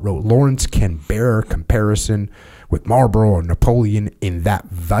 Liddell Hart wrote, "Lawrence can bear comparison with Marlborough or Napoleon in that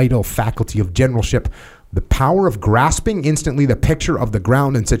vital faculty of generalship, the power of grasping instantly the picture of the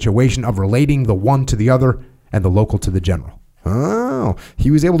ground and situation, of relating the one to the other and the local to the general." Oh,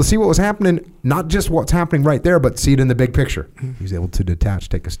 he was able to see what was happening, not just what's happening right there, but see it in the big picture. He was able to detach,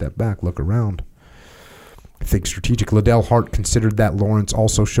 take a step back, look around. Think strategic. Liddell Hart considered that Lawrence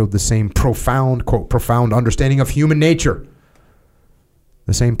also showed the same profound, quote, profound understanding of human nature.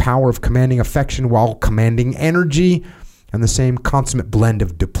 The same power of commanding affection while commanding energy, and the same consummate blend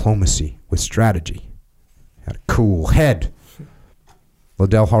of diplomacy with strategy. Had a cool head.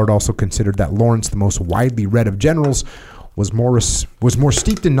 Liddell Hart also considered that Lawrence, the most widely read of generals, was more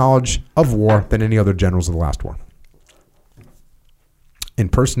steeped in knowledge of war than any other generals of the last war. In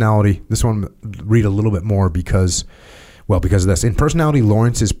personality, this one read a little bit more because of this. In personality,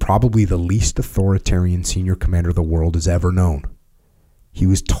 Lawrence is probably the least authoritarian senior commander the world has ever known. He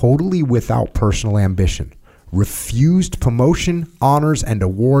was totally without personal ambition, refused promotion, honors, and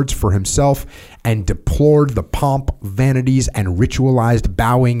awards for himself, and deplored the pomp, vanities, and ritualized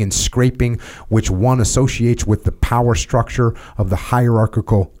bowing and scraping which one associates with the power structure of the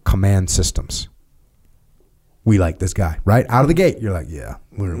hierarchical command systems. We like this guy, right? Out of the gate, you're like, yeah,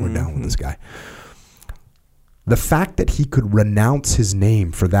 we're down with this guy. The fact that he could renounce his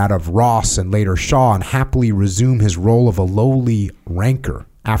name for that of Ross and later Shaw and happily resume his role of a lowly ranker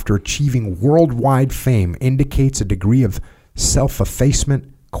after achieving worldwide fame indicates a degree of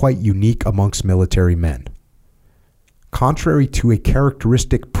self-effacement quite unique amongst military men. Contrary to a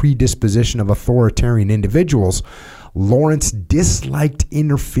characteristic predisposition of authoritarian individuals, Lawrence disliked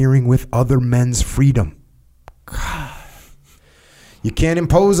interfering with other men's freedom. God. You can't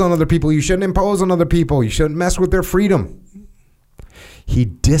impose on other people. You shouldn't impose on other people. You shouldn't mess with their freedom. He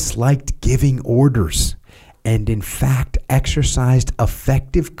disliked giving orders and in fact exercised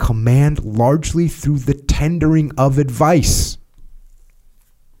effective command largely through the tendering of advice.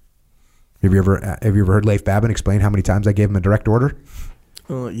 Have you ever heard Leif Babin explain how many times I gave him a direct order?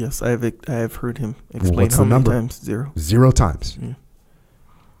 Yes, I have heard him explain how many times. 0. 0 times. Yeah.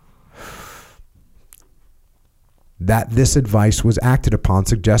 That this advice was acted upon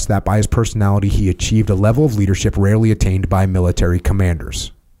suggests that by his personality he achieved a level of leadership rarely attained by military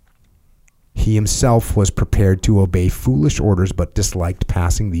commanders. He himself was prepared to obey foolish orders but disliked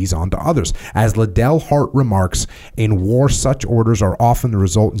passing these on to others. As Liddell Hart remarks, in war such orders are often the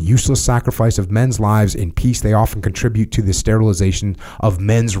result in useless sacrifice of men's lives. In peace they often contribute to the sterilization of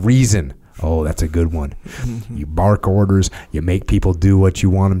men's reason. Oh, that's a good one. You bark orders, you make people do what you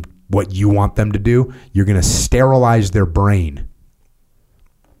want them to do, you're going to sterilize their brain.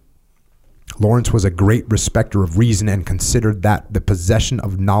 Lawrence was a great respecter of reason and considered that the possession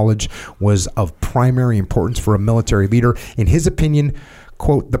of knowledge was of primary importance for a military leader. In his opinion,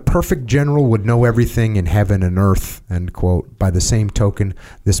 quote, the perfect general would know everything in heaven and earth, end quote. By the same token,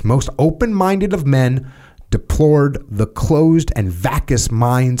 this most open-minded of men deplored the closed and vacuous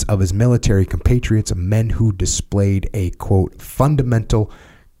minds of his military compatriots, men who displayed a, quote, fundamental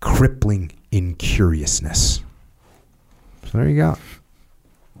crippling incuriousness. So there you go.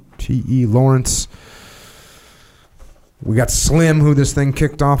 T.E. Lawrence. We got Slim, who this thing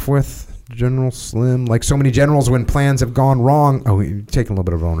kicked off with. General Slim. Like so many generals when plans have gone wrong. Oh, we're taking a little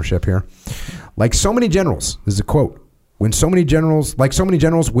bit of ownership here. Like so many generals. This is a quote. When plans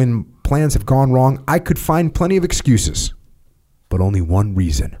have gone wrong, I could find plenty of excuses. But only one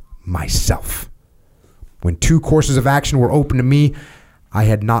reason. Myself. When 2 courses of action were open to me, I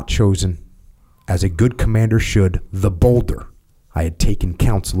had not chosen, as a good commander should, the bolder. I had taken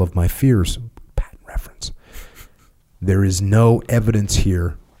counsel of my fears. Patent reference. There is no evidence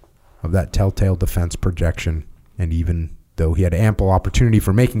here of that telltale defense projection, and even though he had ample opportunity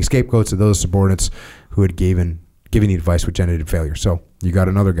for making scapegoats of those subordinates who had given the advice which ended in failure. So you got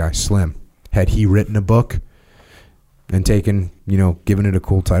another guy, Slim. Had he written a book and taken, given it a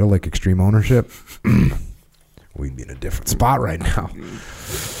cool title like Extreme Ownership, we'd be in a different spot right now.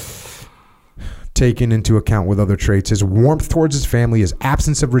 Taken into account with other traits, his warmth towards his family, his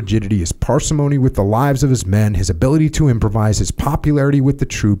absence of rigidity, his parsimony with the lives of his men, his ability to improvise, his popularity with the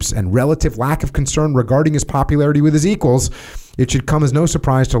troops, and relative lack of concern regarding his popularity with his equals, it should come as no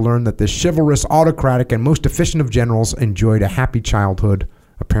surprise to learn that this chivalrous, autocratic, and most efficient of generals enjoyed a happy childhood,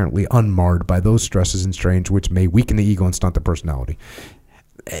 apparently unmarred by those stresses and strains which may weaken the ego and stunt the personality.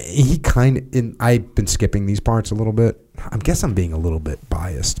 I've been skipping these parts a little bit. I guess I'm being a little bit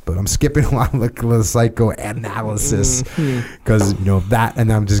biased, but I'm skipping a lot of the psychoanalysis because that,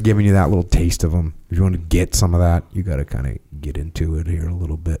 and I'm just giving you that little taste of them. If you want to get some of that, you got to kind of get into it here a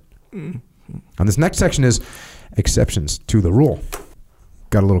little bit. And this next section is exceptions to the rule.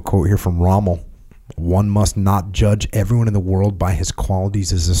 Got a little quote here from Rommel. One must not judge everyone in the world by his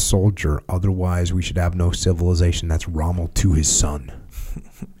qualities as a soldier. Otherwise, we should have no civilization. That's Rommel to his son.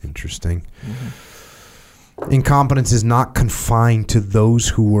 Interesting. Incompetence is not confined to those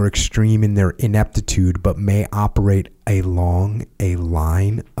who were extreme in their ineptitude, but may operate along a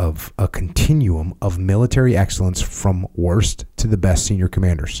line of a continuum of military excellence from worst to the best senior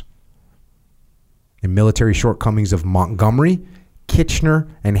commanders. In military shortcomings of Montgomery, Kitchener,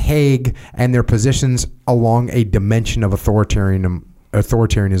 and Haig and their positions along a dimension of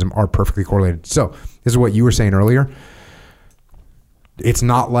authoritarianism are perfectly correlated. So this is what you were saying earlier. It's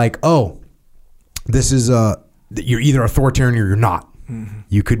not like, this is you're either authoritarian or you're not. Mm-hmm.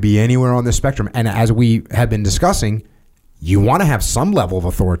 You could be anywhere on the spectrum. And as we have been discussing, you want to have some level of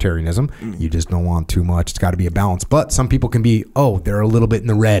authoritarianism. Mm-hmm. You just don't want too much. It's got to be a balance. But some people can be, they're a little bit in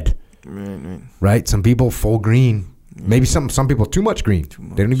the red. Right? Some people full green. Yeah. Maybe some people too much green.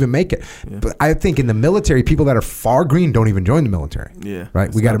 They don't even make it. Yeah. But I think in the military, people that are far green don't even join the military. Yeah.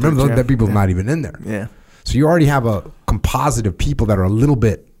 Right? We got to remember that people are not even in there. Yeah. So you already have a composite of people that are a little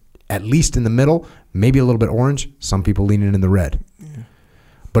bit, at least in the middle, maybe a little bit orange, some people leaning in the red. Yeah.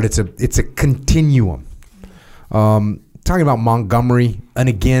 But it's a continuum. Talking about Montgomery, and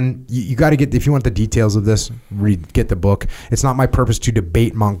again, you got to get, if you want the details of this, get the book. It's not my purpose to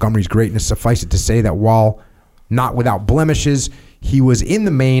debate Montgomery's greatness. Suffice it to say that while not without blemishes, he was in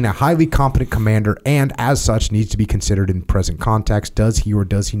the main a highly competent commander and as such needs to be considered in present context. Does he or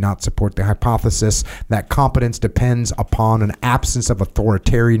does he not support the hypothesis that competence depends upon an absence of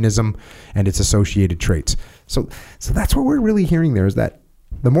authoritarianism and its associated traits? So that's what we're really hearing there, is that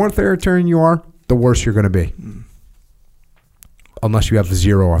the more authoritarian you are, the worse you're going to be. Unless you have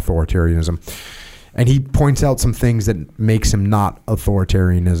zero authoritarianism. And he points out some things that makes him not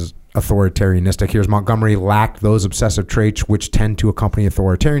authoritarianistic. Here's Montgomery lacked those obsessive traits which tend to accompany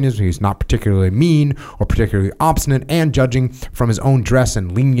authoritarianism. He's not particularly mean or particularly obstinate, and judging from his own dress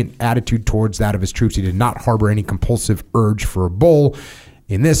and lenient attitude towards that of his troops, he did not harbor any compulsive urge for a bull.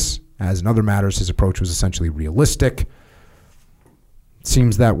 In this, as in other matters, his approach was essentially realistic. It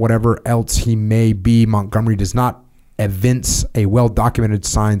seems that whatever else he may be, Montgomery does not evince a well-documented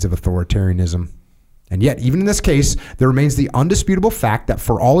signs of authoritarianism. And yet, even in this case, there remains the undisputable fact that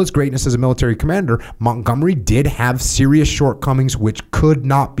for all his greatness as a military commander, Montgomery did have serious shortcomings which could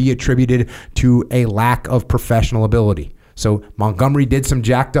not be attributed to a lack of professional ability. So Montgomery did some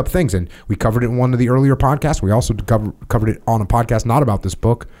jacked up things, and we covered it in one of the earlier podcasts. We also covered it on a podcast not about this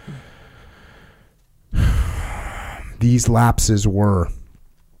book. These lapses were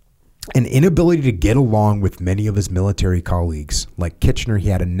an inability to get along with many of his military colleagues. Like Kitchener, he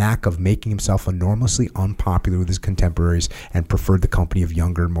had a knack of making himself enormously unpopular with his contemporaries and preferred the company of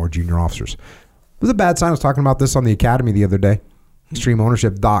younger and more junior officers. It was a bad sign. I was talking about this on the Academy the other day,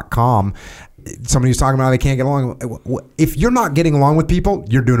 extremeownership.com. Somebody was talking about how they can't get along. If you're not getting along with people,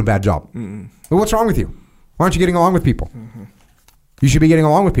 you're doing a bad job. Well, what's wrong with you? Why aren't you getting along with people? You should be getting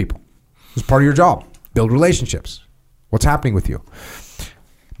along with people. It's part of your job. Build relationships. What's happening with you?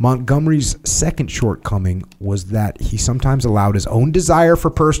 Montgomery's second shortcoming was that he sometimes allowed his own desire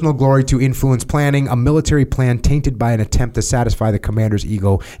for personal glory to influence planning. A military plan tainted by an attempt to satisfy the commander's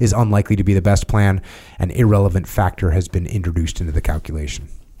ego is unlikely to be the best plan. An irrelevant factor has been introduced into the calculation.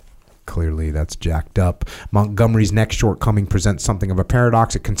 Clearly, that's jacked up. Montgomery's next shortcoming presents something of a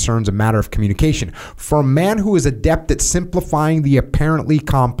paradox. It concerns a matter of communication. For a man who is adept at simplifying the apparently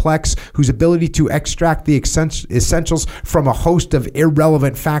complex, whose ability to extract the essentials from a host of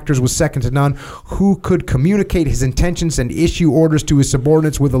irrelevant factors was second to none, who could communicate his intentions and issue orders to his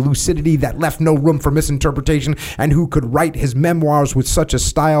subordinates with a lucidity that left no room for misinterpretation, and who could write his memoirs with such a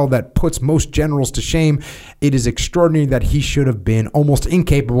style that puts most generals to shame, it is extraordinary that he should have been almost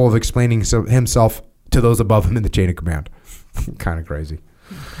incapable of explaining himself to those above him in the chain of command. Kind of crazy.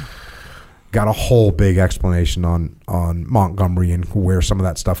 Got a whole big explanation on Montgomery and where some of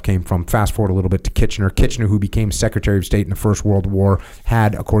that stuff came from. Fast forward a little bit to Kitchener. Kitchener, who became Secretary of State in the First World War,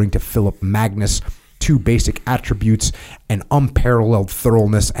 had, according to Philip Magnus, two basic attributes: an unparalleled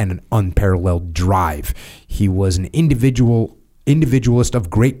thoroughness and an unparalleled drive. He was an individualist of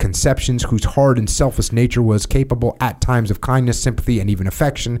great conceptions, whose hard and selfless nature was capable at times of kindness, sympathy, and even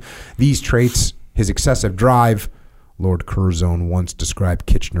affection. These traits, his excessive drive, Lord Curzon once described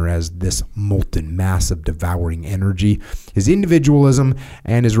Kitchener as this molten mass of devouring energy. His individualism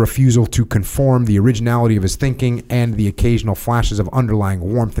and his refusal to conform, the originality of his thinking, and the occasional flashes of underlying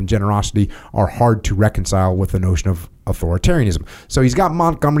warmth and generosity are hard to reconcile with the notion of authoritarianism. So he's got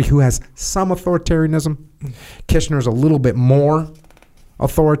Montgomery, who has some authoritarianism. Kitchener's a little bit more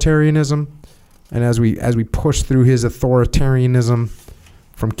authoritarianism. And as we push through his authoritarianism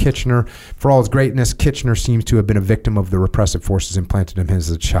from Kitchener, for all his greatness, Kitchener seems to have been a victim of the repressive forces implanted in him as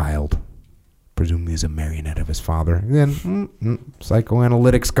a child, presumably as a marionette of his father. And then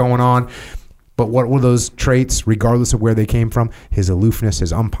psychoanalytics going on. But what were those traits, regardless of where they came from? His aloofness,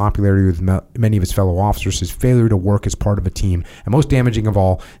 his unpopularity with many of his fellow officers, his failure to work as part of a team, and most damaging of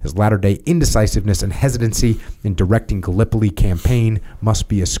all, his latter-day indecisiveness and hesitancy in directing Gallipoli campaign must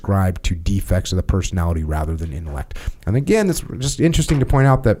be ascribed to defects of the personality rather than intellect. And again, it's just interesting to point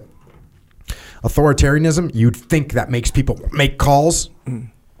out that authoritarianism, you'd think that makes people make calls,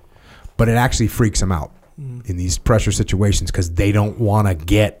 but it actually freaks them out in these pressure situations because they don't want to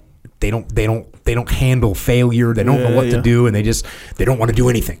get. They don't handle failure. They don't know what to do, and they don't want to do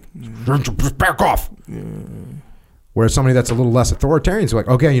anything. Just back off. Whereas somebody that's a little less authoritarian is like,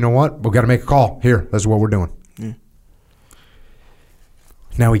 okay, you know what? We've got to make a call. Here, this is what we're doing.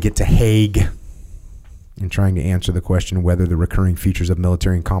 Now we get to Haig in trying to answer the question whether the recurring features of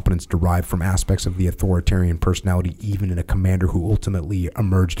military incompetence derive from aspects of the authoritarian personality, even in a commander who ultimately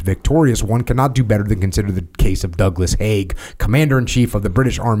emerged victorious. One cannot do better than consider the case of Douglas Haig, commander-in-chief of the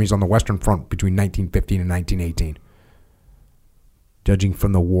British armies on the Western Front between 1915 and 1918. Judging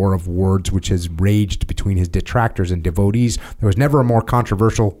from the war of words which has raged between his detractors and devotees, there was never a more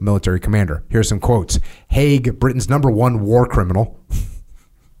controversial military commander. Here are some quotes. Haig, Britain's #1 war criminal,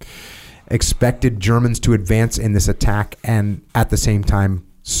 expected Germans to advance in this attack and at the same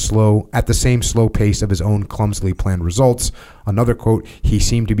slow pace of his own clumsily planned results. Another quote, he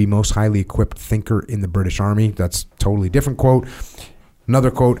seemed to be most highly equipped thinker in the British Army. That's totally different quote.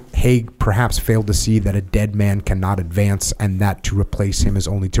 Another quote, Haig perhaps failed to see that a dead man cannot advance and that to replace him is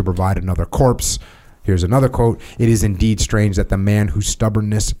only to provide another corpse. Here's another quote. "It is indeed strange that the man whose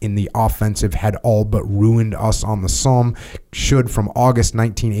stubbornness in the offensive had all but ruined us on the Somme should from August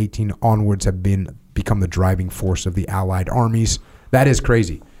 1918 onwards have become the driving force of the Allied armies." That is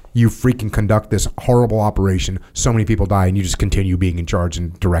crazy. You freaking conduct this horrible operation, so many people die, and you just continue being in charge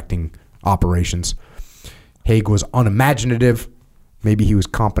and directing operations. Haig was unimaginative. Maybe he was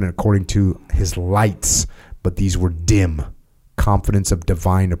competent according to his lights, but these were dim. Confidence of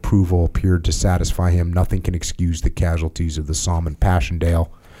divine approval appeared to satisfy him. Nothing can excuse the casualties of the Somme and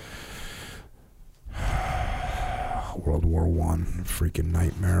Passchendaele. World War I, freaking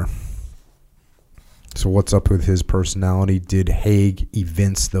nightmare. So what's up with his personality? Did Haig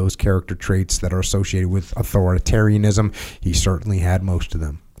evince those character traits that are associated with authoritarianism? He certainly had most of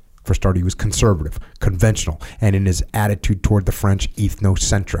them. For start, he was conservative, conventional, and in his attitude toward the French,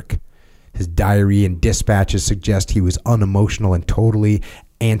 ethnocentric. His diary and dispatches suggest he was unemotional and totally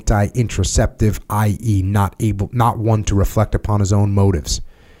anti-introspective, i.e. not one to reflect upon his own motives.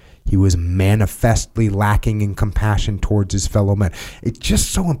 He was manifestly lacking in compassion towards his fellow men. It's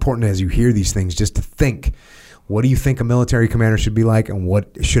just so important as you hear these things just to think, what do you think a military commander should be like, and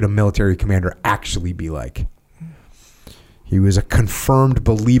what should a military commander actually be like? He was a confirmed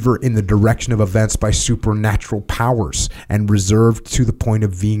believer in the direction of events by supernatural powers and reserved to the point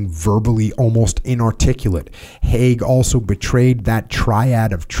of being verbally almost inarticulate. Haig also betrayed that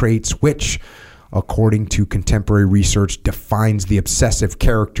triad of traits which, according to contemporary research, defines the obsessive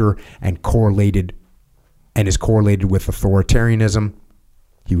character and is correlated with authoritarianism.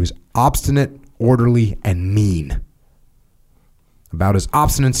 He was obstinate, orderly, and mean. About his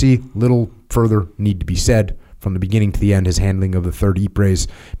obstinacy, little further need to be said. From the beginning to the end, his handling of the Third Ypres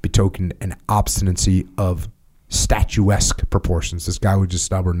betokened an obstinacy of statuesque proportions. This guy was just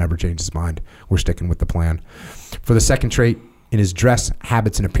stubborn, never changed his mind. We're sticking with the plan. For the second trait, in his dress,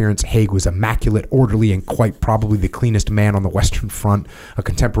 habits, and appearance, Haig was immaculate, orderly, and quite probably the cleanest man on the Western Front. A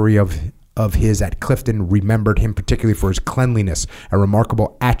contemporary of his at Clifton remembered him particularly for his cleanliness, a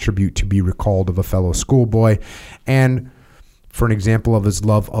remarkable attribute to be recalled of a fellow schoolboy. And for an example of his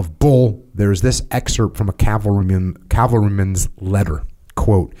love of bull, there's this excerpt from a cavalryman's letter.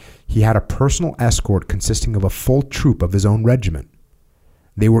 Quote, "He had a personal escort consisting of a full troop of his own regiment.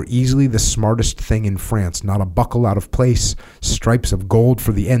 They were easily the smartest thing in France, not a buckle out of place, stripes of gold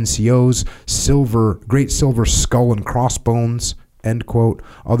for the NCOs, great silver skull and crossbones," end quote.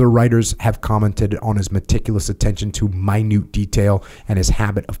 Other writers have commented on his meticulous attention to minute detail and his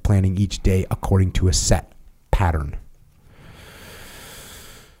habit of planning each day according to a set pattern.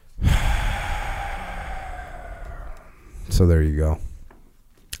 So there you go.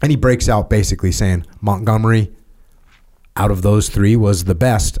 And he breaks out basically saying Montgomery, out of those three, was the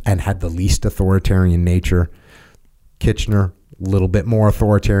best and had the least authoritarian nature. Kitchener, a little bit more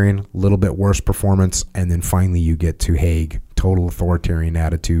authoritarian, a little bit worse performance. And then finally you get to Haig, total authoritarian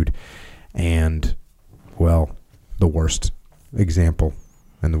attitude. And, well, the worst example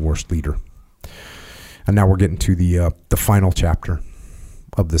and the worst leader. And now we're getting to the final chapter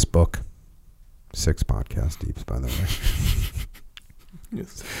of this book. 6 podcast deeps, by the way.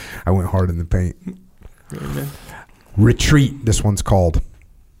 Yes. I went hard in the paint. Amen. Retreat, this one's called.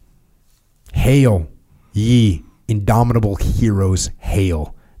 "Hail, ye indomitable heroes,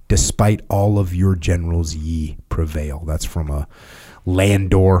 hail. Despite all of your generals, ye prevail." That's from a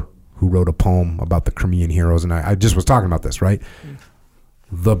Landor, who wrote a poem about the Crimean heroes. And I just was talking about this, right?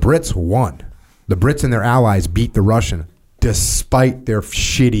 The Brits won. The Brits and their allies beat the Russian despite their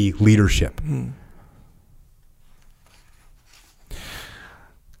shitty leadership.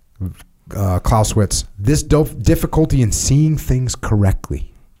 Clausewitz, "This difficulty in seeing things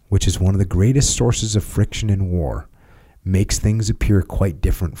correctly, which is one of the greatest sources of friction in war, makes things appear quite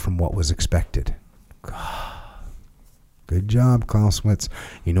different from what was expected." Good job, Clausewitz.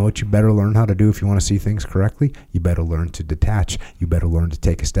 You know what you better learn how to do if you want to see things correctly? You better learn to detach. You better learn to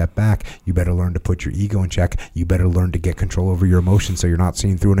take a step back. You better learn to put your ego in check. You better learn to get control over your emotions so you're not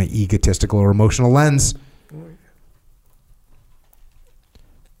seeing through an egotistical or emotional lens.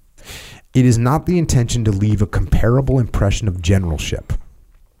 "It is not the intention to leave a comparable impression of generalship,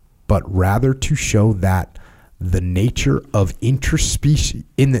 but rather to show that the nature of interspecies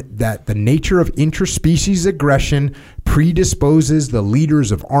aggression predisposes the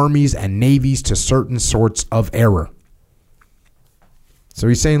leaders of armies and navies to certain sorts of error." So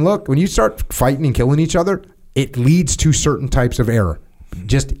he's saying, look, when you start fighting and killing each other, it leads to certain types of error,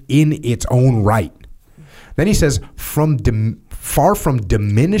 just in its own right. Then he says, far from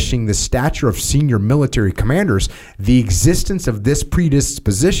diminishing the stature of senior military commanders, the existence of this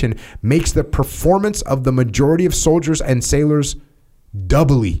predisposition makes the performance of the majority of soldiers and sailors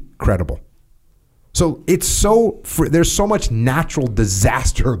doubly credible. So there's so much natural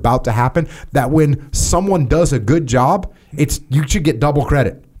disaster about to happen that when someone does a good job, you should get double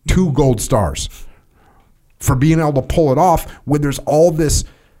credit, 2 gold stars for being able to pull it off when there's all this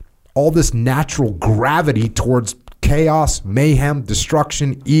natural gravity towards chaos, mayhem,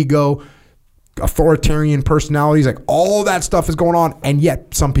 destruction, ego, authoritarian personalities, like all that stuff is going on. And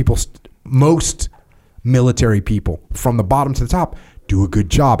yet some people, most military people from the bottom to the top, do a good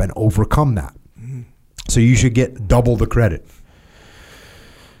job and overcome that. So you should get double the credit.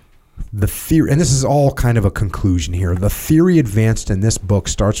 The theory, and this is all kind of a conclusion here, the theory advanced in this book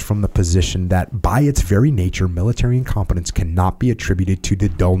starts from the position that by its very nature, military incompetence cannot be attributed to the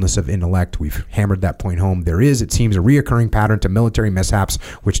dullness of intellect. We've hammered that point home. There is, it seems, a reoccurring pattern to military mishaps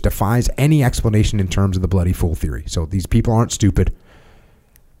which defies any explanation in terms of the bloody fool theory. So these people aren't stupid.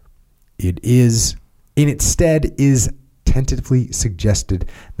 It is, in its stead, is tentatively suggested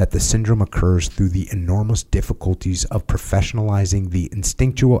that the syndrome occurs through the enormous difficulties of professionalizing the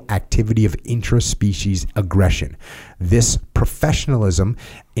instinctual activity of intraspecies aggression. This professionalism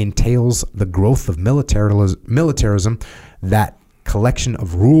entails the growth of militarism, that collection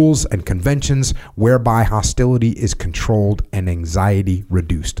of rules and conventions whereby hostility is controlled and anxiety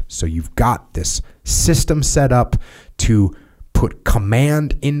reduced. So you've got this system set up to put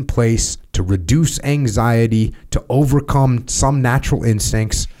command in place to reduce anxiety, to overcome some natural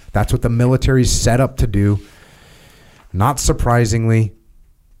instincts. That's what the military is set up to do. Not surprisingly,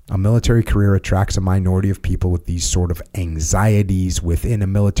 a military career attracts a minority of people with these sort of anxieties within a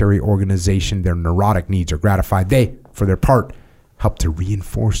military organization. Their neurotic needs are gratified. They, for their part, help to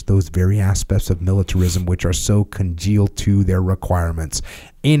reinforce those very aspects of militarism which are so congeal to their requirements.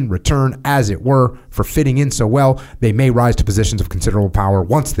 In return, as it were, for fitting in so well, they may rise to positions of considerable power.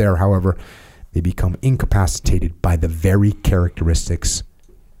 Once there, however, they become incapacitated by the very characteristics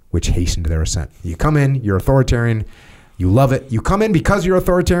which hasten their ascent. You come in, you're authoritarian, you love it. You come in because you're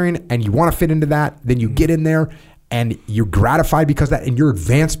authoritarian and you want to fit into that. Then you get in there and you're gratified because of that, and you're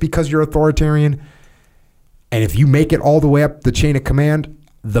advanced because you're authoritarian. And if you make it all the way up the chain of command,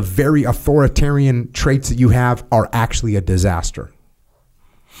 the very authoritarian traits that you have are actually a disaster.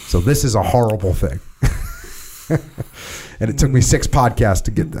 So this is a horrible thing. And it took me 6 podcasts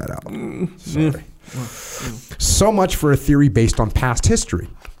to get that out. Sorry. So much for a theory based on past history.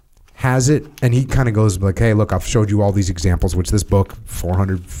 Has it, and he kind of goes like, hey, look, I've showed you all these examples, which this book,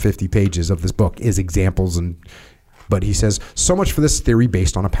 450 pages of this book is examples. But he says, so much for this theory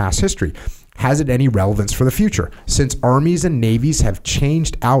based on a past history. Has it any relevance for the future? Since armies and navies have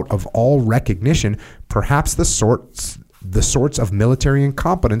changed out of all recognition, perhaps the sorts of military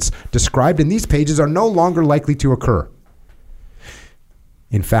incompetence described in these pages are no longer likely to occur.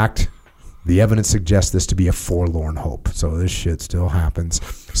 In fact, the evidence suggests this to be a forlorn hope. So this shit still happens.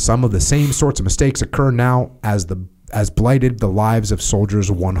 Some of the same sorts of mistakes occur now as blighted the lives of soldiers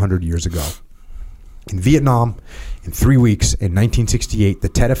 100 years ago. In Vietnam, in 3 weeks, in 1968, the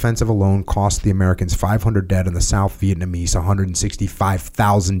Tet Offensive alone cost the Americans 500 dead and the South Vietnamese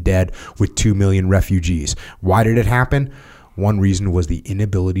 165,000 dead with 2 million refugees. Why did it happen? One reason was the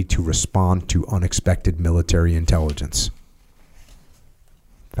inability to respond to unexpected military intelligence.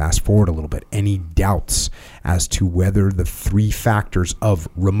 Fast forward a little bit. Any doubts as to whether the 3 factors of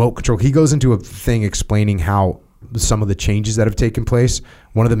remote control? He goes into a thing explaining how some of the changes that have taken place.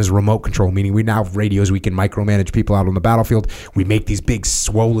 One of them is remote control, meaning we now have radios. We can micromanage people out on the battlefield. We make these big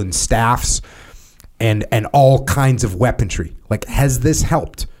swollen staffs and all kinds of weaponry. Like, has this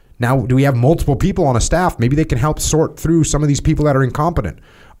helped? Now, do we have multiple people on a staff? Maybe they can help sort through some of these people that are incompetent.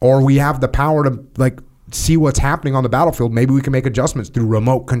 Or we have the power to like see what's happening on the battlefield. Maybe we can make adjustments through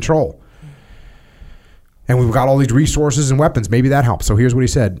remote control. And we've got all these resources and weapons. Maybe that helps. So here's what he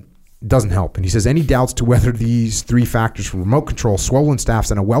said. Doesn't help. And he says, any doubts to whether these 3 factors from remote control, swollen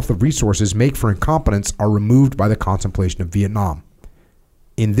staffs, and a wealth of resources make for incompetence are removed by the contemplation of Vietnam.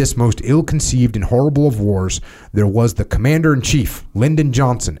 In this most ill-conceived and horrible of wars, there was the commander-in-chief, Lyndon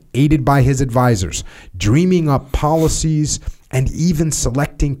Johnson, aided by his advisors, dreaming up policies and even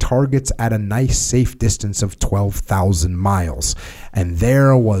selecting targets at a nice safe distance of 12,000 miles. And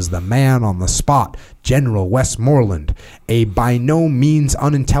there was the man on the spot, General Westmoreland, a by no means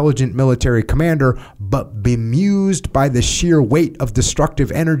unintelligent military commander, but bemused by the sheer weight of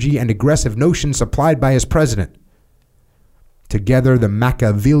destructive energy and aggressive notions supplied by his president. Together, the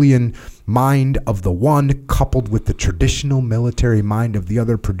Machiavellian mind of the one, coupled with the traditional military mind of the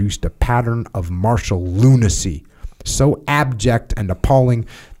other, produced a pattern of martial lunacy, so abject and appalling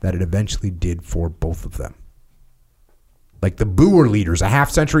that it eventually did for both of them. Like the Boer leaders a half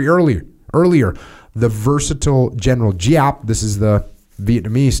century earlier, the versatile General Giap, this is the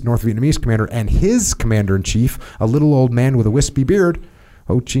North Vietnamese commander, and his commander-in-chief, a little old man with a wispy beard,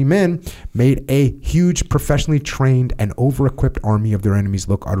 Ho Chi Minh, made a huge, professionally trained and over-equipped army of their enemies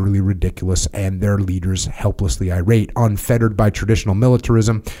look utterly ridiculous and their leaders helplessly irate, unfettered by traditional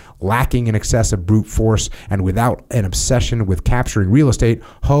militarism, lacking in excessive brute force, and without an obsession with capturing real estate.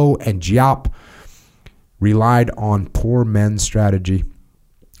 Ho and Giap relied on poor men's strategy,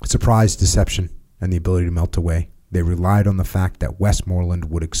 surprise, deception, and the ability to melt away. They relied on the fact that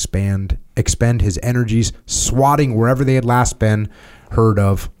Westmoreland would expend his energies swatting wherever they had last been heard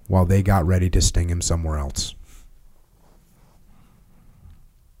of, while they got ready to sting him somewhere else.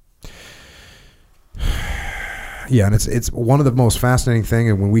 Yeah, and it's one of the most fascinating thing.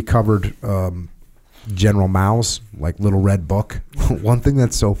 And when we covered General Mao's like Little Red Book, one thing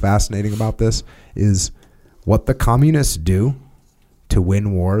that's so fascinating about this is what the communists do to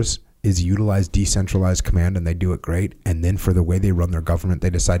win wars is utilize decentralized command, and they do it great. And then for the way they run their government,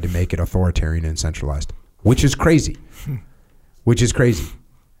 they decide to make it authoritarian and centralized, which is crazy. Which is crazy.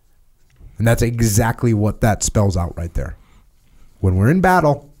 And that's exactly what that spells out right there. When we're in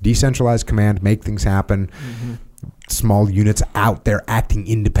battle, decentralized command, make things happen, small units out there acting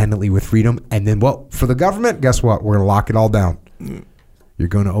independently with freedom. And then, well, for the government, guess what? We're going to lock it all down. You're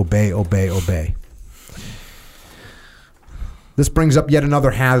going to obey, obey, obey. This brings up yet another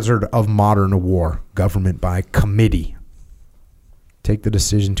hazard of modern war, government by committee. Take the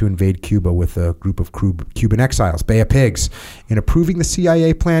decision to invade Cuba with a group of Cuban exiles, Bay of Pigs. In approving the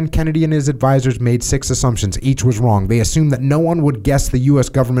CIA plan, Kennedy and his advisors made 6 assumptions. Each was wrong. They assumed that no one would guess the U.S.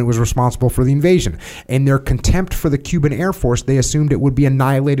 government was responsible for the invasion. In their contempt for the Cuban Air Force, they assumed it would be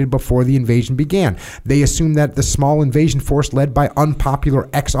annihilated before the invasion began. They assumed that the small invasion force led by unpopular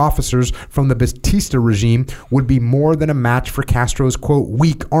ex-officers from the Batista regime would be more than a match for Castro's, quote,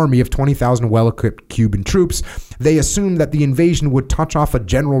 weak army of 20,000 well-equipped Cuban troops. They assumed that the invasion would touch off a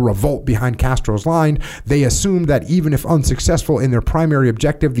general revolt behind Castro's line. They assumed that even if unsuccessful in their primary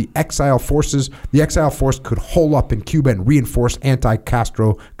objective, the exile force could hole up in Cuba and reinforce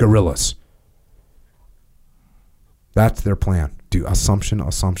anti-Castro guerrillas. That's their plan. Do assumption. In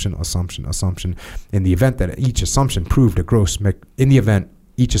the event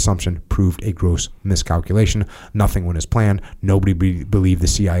each assumption proved a gross miscalculation. Nothing went as planned. Nobody believed the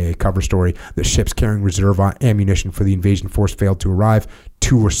CIA cover story. The ships carrying reserve ammunition for the invasion force failed to arrive.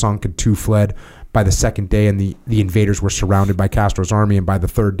 2 were sunk and 2 fled. By the second day, and the invaders were surrounded by Castro's army, and by the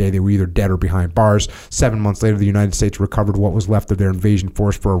third day, they were either dead or behind bars. 7 months later, the United States recovered what was left of their invasion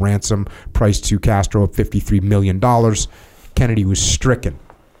force for a ransom priced to Castro of $53 million. Kennedy was stricken.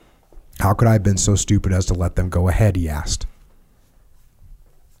 How could I have been so stupid as to let them go ahead, he asked.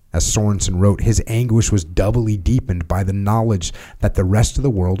 As Sorensen wrote, his anguish was doubly deepened by the knowledge that the rest of the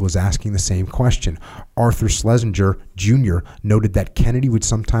world was asking the same question. Arthur Schlesinger Jr. noted that Kennedy would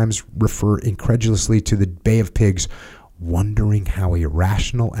sometimes refer incredulously to the Bay of Pigs, wondering how a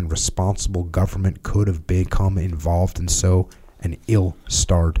rational and responsible government could have become involved in so an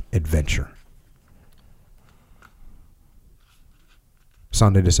ill-starred adventure.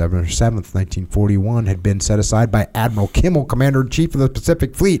 Sunday, December 7th, 1941, had been set aside by Admiral Kimmel, Commander-in-Chief of the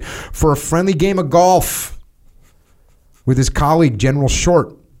Pacific Fleet, for a friendly game of golf with his colleague, General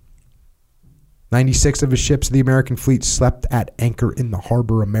Short. 96 of his ships of the American fleet slept at anchor in the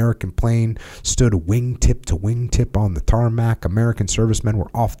harbor. American plane stood wingtip to wingtip on the tarmac. American servicemen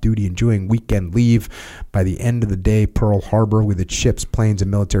were off duty enjoying weekend leave. By the end of the day, Pearl Harbor, with its ships, planes, and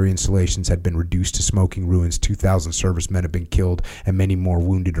military installations, had been reduced to smoking ruins. 2,000 servicemen had been killed and many more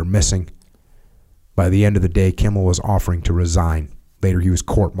wounded or missing. By the end of the day, Kimmel was offering to resign. Later, he was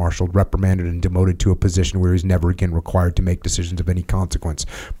court-martialed, reprimanded, and demoted to a position where he was never again required to make decisions of any consequence.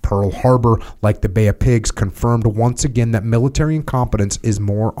 Pearl Harbor, like the Bay of Pigs, confirmed once again that military incompetence is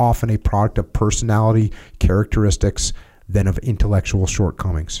more often a product of personality characteristics than of intellectual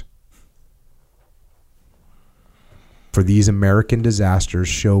shortcomings. For these American disasters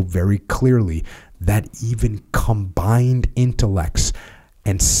show very clearly that even combined intellects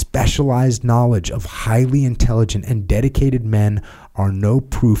and specialized knowledge of highly intelligent and dedicated men are no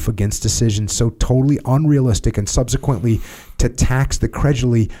proof against decisions so totally unrealistic, and subsequently to tax the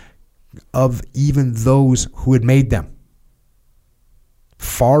credulity of even those who had made them.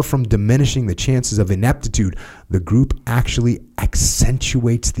 Far from diminishing the chances of ineptitude, the group actually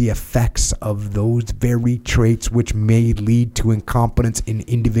accentuates the effects of those very traits which may lead to incompetence in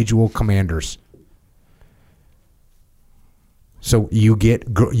individual commanders. So you get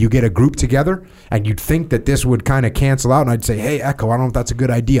a group together, and you'd think that this would kind of cancel out, and I'd say, hey, Echo, I don't know if that's a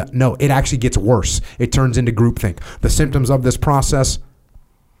good idea. No, it actually gets worse. It turns into groupthink. The symptoms of this process,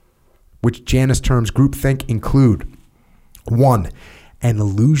 which Janice terms groupthink, include 1. an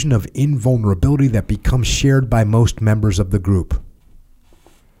illusion of invulnerability that becomes shared by most members of the group.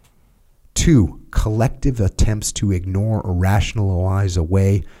 2, collective attempts to ignore or rationalize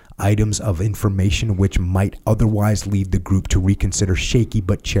away items of information which might otherwise lead the group to reconsider shaky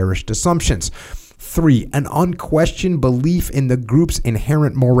but cherished assumptions. 3, an unquestioned belief in the group's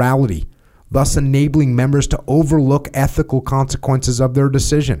inherent morality, thus enabling members to overlook ethical consequences of their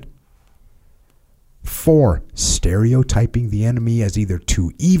decision. 4, stereotyping the enemy as either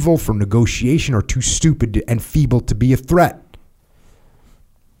too evil for negotiation or too stupid and feeble to be a threat.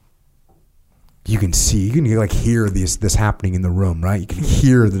 You can hear this happening in the room, right? You can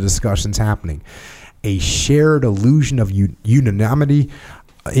hear the discussions happening. A shared illusion of unanimity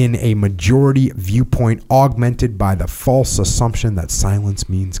in a majority viewpoint augmented by the false assumption that silence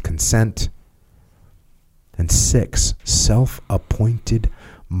means consent. And 6, self-appointed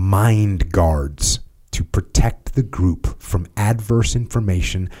mind guards to protect the group from adverse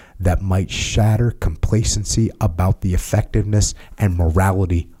information that might shatter complacency about the effectiveness and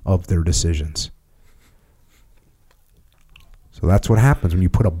morality of their decisions. So that's what happens when you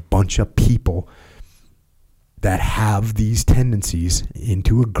put a bunch of people that have these tendencies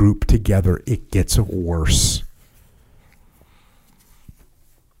into a group together. It gets worse.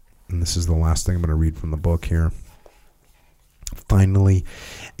 And this is the last thing I'm going to read from the book here. Finally,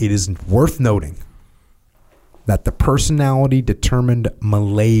 it is worth noting that the personality-determined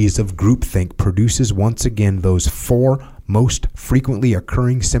malaise of groupthink produces once again those 4 most frequently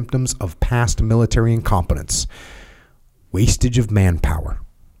occurring symptoms of past military incompetence: wastage of manpower,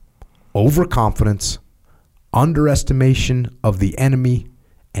 overconfidence, underestimation of the enemy,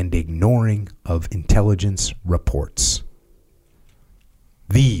 and ignoring of intelligence reports.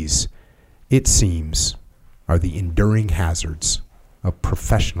 These, it seems, are the enduring hazards of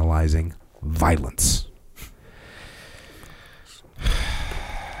professionalizing violence.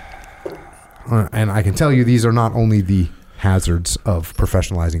 And I can tell you these are not only the hazards of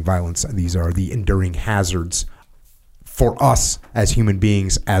professionalizing violence, these are the enduring hazards for us as human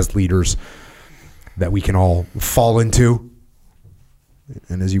beings, as leaders, that we can all fall into.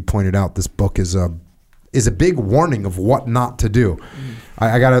 And as you pointed out, this book is a big warning of what not to do.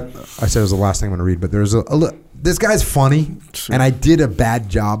 I said it was the last thing I'm going to read, but there's this guy's funny, sure. And I did a bad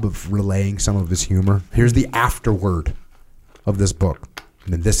job of relaying some of his humor. Here's the afterword of this book.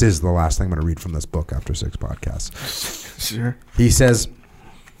 And this is the last thing I'm going to read from this book after 6 podcasts. Sure. He says,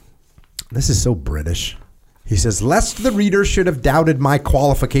 this is so British. He says, lest the reader should have doubted my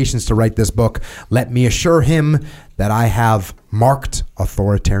qualifications to write this book, let me assure him that I have marked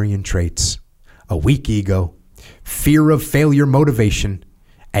authoritarian traits, a weak ego, fear of failure motivation,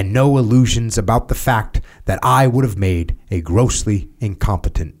 and no illusions about the fact that I would have made a grossly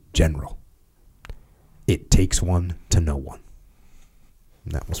incompetent general. It takes one to know one.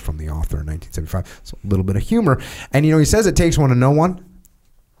 And that was from the author in 1975. So a little bit of humor. And, he says it takes one to know one.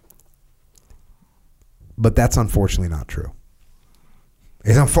 But that's unfortunately not true.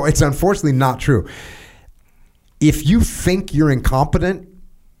 It's unfortunately not true. If you think you're incompetent,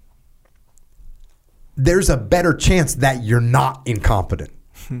 there's a better chance that you're not incompetent.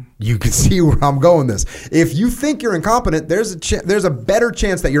 You can see where I'm going with this. If you think you're incompetent, there's a better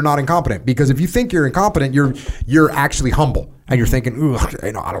chance that you're not incompetent. Because if you think you're incompetent, you're actually humble, and you're thinking, "Ooh,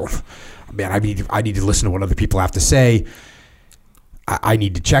 I need to listen to what other people have to say. I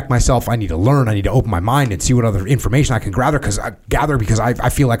need to check myself. I need to learn. I need to open my mind and see what other information I can gather because I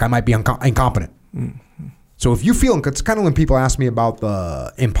feel like I might be incompetent." Mm-hmm. So if you feel, it's kind of when people ask me about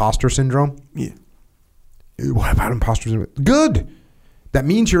the imposter syndrome. Yeah. What about imposter syndrome? Good. That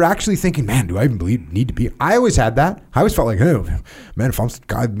means you're actually thinking, man, do I even need to be? I always had that. I always felt like, oh, man, if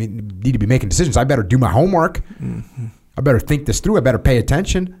I need to be making decisions, I better do my homework. Mm-hmm. I better think this through. I better pay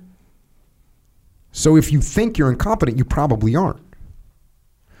attention. So if you think you're incompetent, you probably aren't.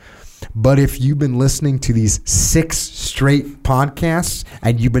 But if you've been listening to these 6 straight podcasts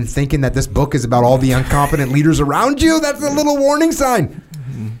and you've been thinking that this book is about all the incompetent leaders around you, that's a little warning sign.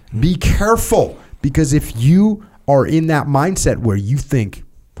 Mm-hmm. Be careful, because if you are in that mindset where you think,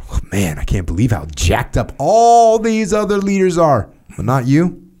 oh, man, I can't believe how jacked up all these other leaders are, but not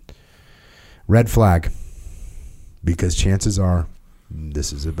you, red flag, because chances are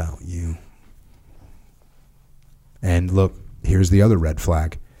this is about you. And look, here's the other red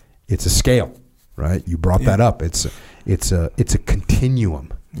flag. It's a scale, right? You brought that up. It's a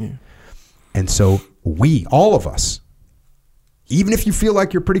continuum. Yeah. And so all of us, even if you feel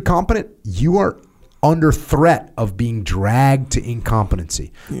like you're pretty competent, you are under threat of being dragged to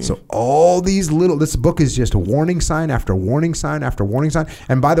incompetency. Yeah. So this book is just a warning sign after warning sign after warning sign.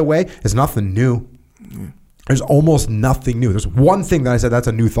 And by the way, it's nothing new. Yeah. There's almost nothing new. There's one thing that I said that's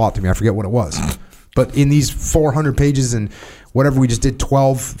a new thought to me. I forget what it was. But in these 400 pages and whatever we just did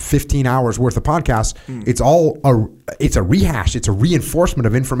 12, 15 hours worth of podcasts, it's a rehash. It's a reinforcement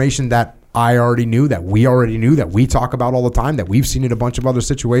of information that I already knew, that we already knew, that we talk about all the time, that we've seen in a bunch of other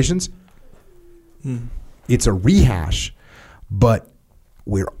situations. It's a rehash, but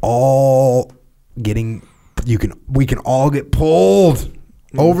we're all getting, we can all get pulled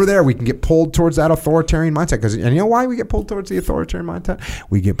over there. We can get pulled towards that authoritarian mindset. And you know why we get pulled towards the authoritarian mindset?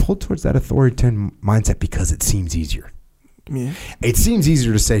 We get pulled towards that authoritarian mindset because it seems easier. Yeah. It seems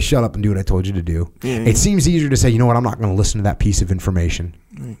easier to say, shut up and do what I told you to do. Yeah. It seems easier to say, you know what, I'm not going to listen to that piece of information.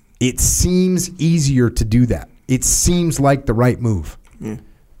 Right. It seems easier to do that. It seems like the right move. Yeah.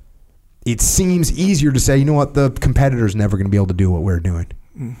 It seems easier to say, you know what, the competitor's never going to be able to do what we're doing.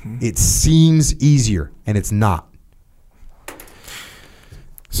 Mm-hmm. It seems easier, and it's not.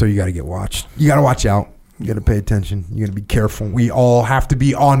 So you got to get watched. You got to watch out. You got to pay attention. You got to be careful. We all have to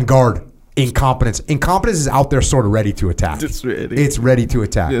be on guard. Incompetence. Incompetence is out there sort of ready to attack. It's ready. It's ready to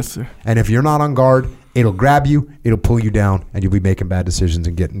attack. Yes, sir. And if you're not on guard, it'll grab you, it'll pull you down, and you'll be making bad decisions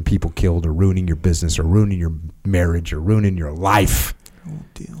and getting people killed or ruining your business or ruining your marriage or ruining your life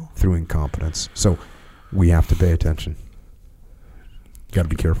through incompetence. So we have to pay attention. You got to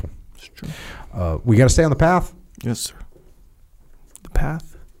be careful. It's true. We got to stay on the path. Yes, sir. The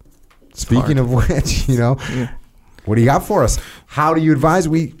path. Speaking of which, what do you got for us? How do you advise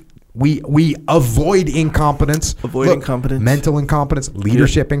we avoid incompetence? Incompetence. Mental incompetence,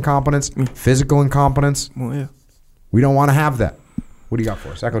 leadership incompetence, physical incompetence. Well, yeah. We don't want to have that. What do you got for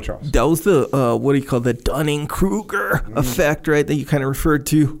us? Echo Charles. That was the, the Dunning-Kruger effect, right, that you kind of referred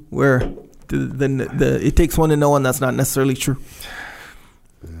to, where the it takes one to know one that's not necessarily true.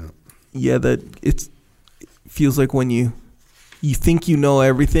 Yeah, that it feels like when you think you know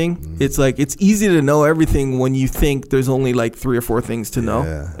everything. It's like it's easy to know everything when you think there's only like 3 or 4 things to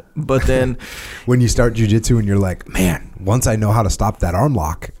know. But then when you start jiu-jitsu and you're like, man, once I know how to stop that arm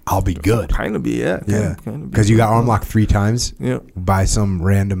lock, I'll be good. Kind of be, yeah. Because you got arm locked 3 times by some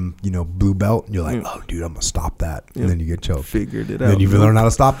random, blue belt, and you're like, oh, dude, I'm gonna stop that, and then you get choked. Figured it out. Then you learn how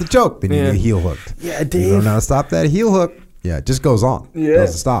to stop the choke. Then you get heel hooked. Yeah, Dave. You learn how to stop that heel hook. Yeah, it just goes on. Yeah, it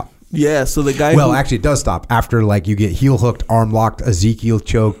doesn't stop. Yeah, so the guy. Well, actually, it does stop after you get heel hooked, arm locked, Ezekiel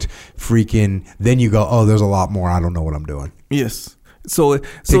choked, freaking. Then you go, oh, there's a lot more. I don't know what I'm doing. Yes. So it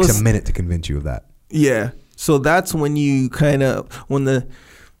takes a minute to convince you of that. Yeah. So that's when you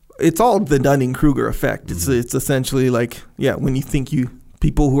it's all the Dunning-Kruger effect. Mm-hmm. It's essentially when you think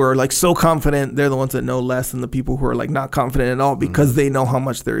people who are so confident, they're the ones that know less than the people who are not confident at all because they know how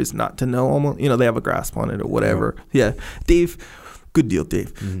much there is not to know. Almost, they have a grasp on it or whatever. Yeah. Dave. Good deal,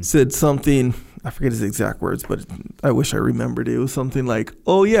 Dave. Said something, I forget his exact words, but I wish I remembered it. It was something like,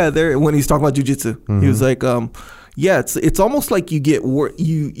 oh yeah, when he's talking about jiu-jitsu, he was like, it's almost like you get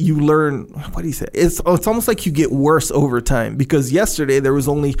you learn, what do you say? It's almost like you get worse over time because yesterday there was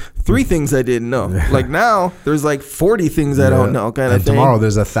only 3 things I didn't know. Like now there's 40 things I don't know kind of thing. Tomorrow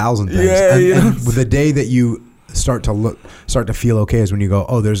there's 1,000 things. And the day that you start to feel okay is when you go,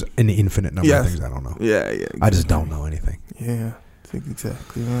 oh, there's an infinite number of things I don't know. Yeah. Exactly. I just don't know anything. Yeah.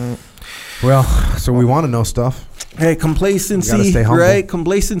 Exactly right. Well, so we want to know stuff. Hey, complacency, right?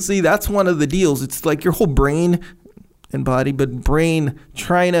 Complacency, that's one of the deals. It's like your whole brain and body, but brain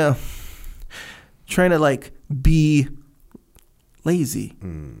trying to be lazy,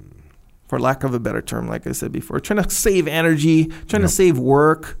 for lack of a better term, like I said before. Trying to save energy, trying to save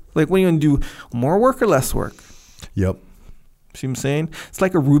work. Like, what are you going to do? More work or less work? Yep. See what I'm saying? It's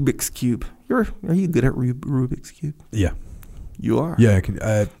like a Rubik's Cube. Are you good at Rubik's Cube? Yeah. You are? Yeah, I can.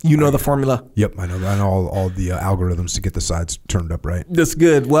 You know the formula? Yep, I know all the algorithms to get the sides turned up right. That's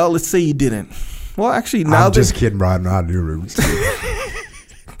good. Well, let's say you didn't. Well, actually, now I'm just kidding, bro. I don't know how to do Rubik's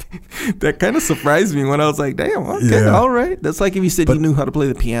Cube. That kind of surprised me when I was like, damn, okay, all right. That's like if you said you knew how to play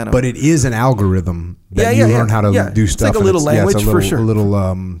the piano. But it is an algorithm that you learn how to do stuff. It's like a little language for sure. A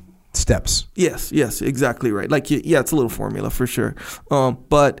little steps. Yes, exactly right. It's a little formula for sure.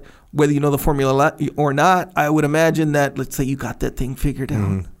 But whether you know the formula or not, I would imagine that, let's say you got that thing figured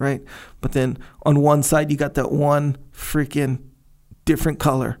out, right? But then on one side, you got that one freaking different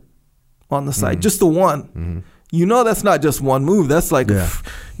color on the side, just the one. You know that's not just one move. That's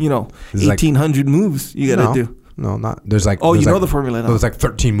 1,800 moves you got to do. No, not. There's you know the formula now. There's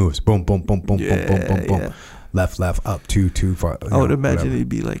 13 moves. Boom, boom, boom, boom, boom, boom, boom, boom. Left, up, 2, 5. I would imagine it'd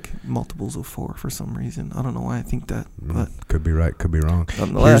be multiples of 4 for some reason. I don't know why I think that, but could be right, could be wrong.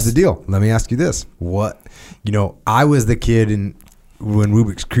 Here's the deal. Let me ask you this: I was the kid in when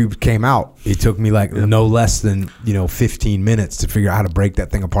Rubik's Cube came out, it took me like no less than 15 minutes to figure out how to break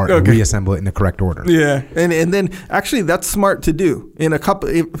that thing apart and reassemble it in the correct order. Yeah, and then actually that's smart to do in a couple.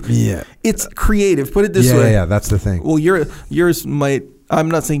 It's creative. Put it this way. Yeah, that's the thing. Well, yours might. I'm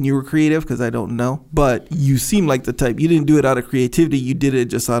not saying you were creative because I don't know, but you seem like the type. You didn't do it out of creativity. You did it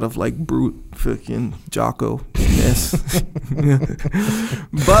just out of like brute fucking Jocko-ness.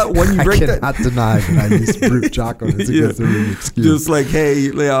 But when you break I cannot deny that I used brute Jocko-ness against the Rubik's Cube. Just like, hey,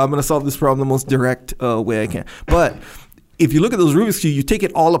 I'm going to solve this problem the most direct way I can. But if you look at those Rubik's Cube, you take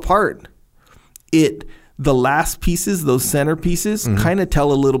it all apart. The last pieces, those center pieces, kind of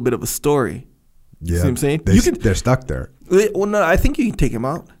tell a little bit of a story. Yeah, see what I'm saying? They're stuck there. Well, no, I think you can take them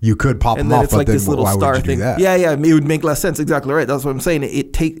out. You could pop them off, it's like this little why star would you thing. do that? Yeah, it would make less sense. Exactly right. That's what I'm saying.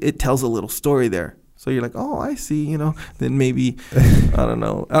 It tells a little story there. So you're like, oh, I see. Then maybe I don't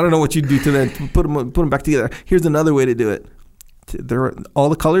know what you do to them. Put them back together. Here's another way to do it. All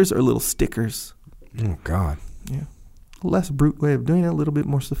the colors are little stickers. Oh God. Yeah. Less brute way of doing it, a little bit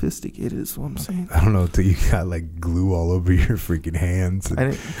more sophisticated is what I'm saying. I don't know until you got like glue all over your freaking hands.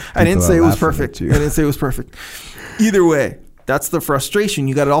 I didn't say it was perfect. I didn't say it was perfect. Either way, that's the frustration.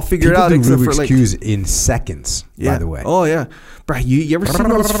 You got it all figured out. People do Rubik's Cubes in seconds, by the way. Oh, yeah. Bro, you ever seen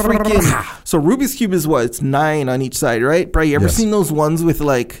those freaking... So Rubik's Cube is what? It's 9 on each side, right? Bro, you ever seen those ones with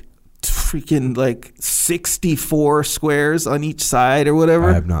like freaking like 64 squares on each side or whatever?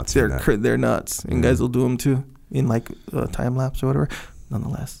 I have not seen that. They're nuts. And guys will do them too. In like time lapse or whatever.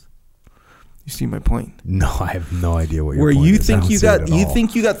 Nonetheless, you see my point. No, I have no idea what your point is. Where you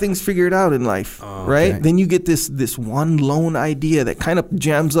think you got things figured out in life, right? Then you get this one lone idea that kind of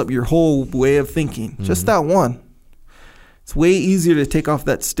jams up your whole way of thinking. Just that one. It's way easier to take off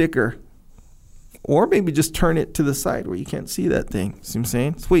that sticker, or maybe just turn it to the side where you can't see that thing. See what I'm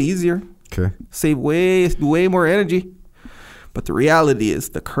saying? It's way easier. Okay. Save way more energy. But the reality is,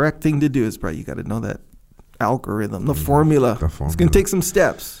 the correct thing to do is, bro, you got to know that algorithm, the formula. It's going to take some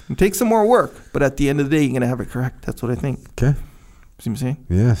steps and take some more work, but at the end of the day, you're going to have it correct. That's what I think. Okay. See what I'm saying?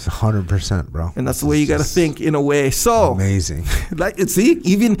 Yes, 100%, bro. And that's the way you got to think in a way. So amazing. Like, see,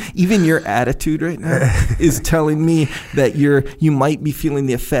 even your attitude right now is telling me that you might be feeling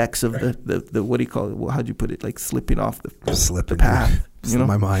the effects of the what do you call it? Well, how'd you put it? Like slipping off the path.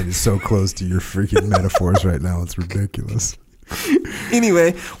 My mind is so close to your freaking metaphors right now. It's ridiculous.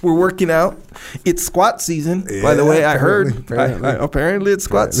 Anyway, we're working out. It's squat season, by the way. I heard. Apparently, it's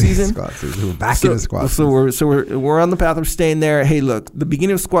squat season. We're back in the squat season. So we're on the path of staying there. Hey, look, the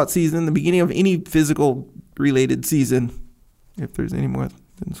beginning of squat season, the beginning of any physical related season, if there's any more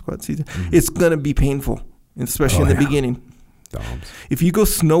than squat season, it's gonna be painful, especially in the beginning. Doms. If you go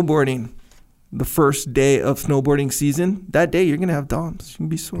snowboarding, the first day of snowboarding season, that day you're going to have DOMs. You can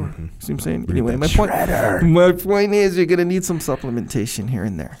be sore. See what I'm saying? Anyway, my point is you're going to need some supplementation here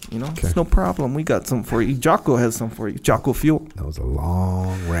and there. It's no problem. We got some for you. Jocko has some for you. Jocko Fuel. That was a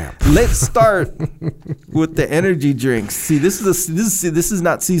long ramp. Let's start with the energy drinks. See, this is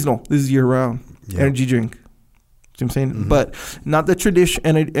not seasonal. This is year round. Yep. Energy drink. See what I'm saying? But not the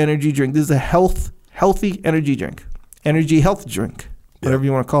traditional energy drink. This is a healthy energy drink. Energy health drink. Whatever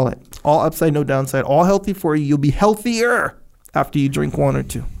you want to call it. All upside, no downside. All healthy for you. You'll be healthier after you drink one or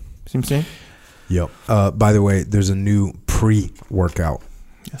two. See what I'm saying? Yep. By the way, there's a new pre-workout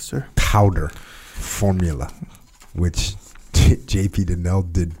powder formula, which JP Donnell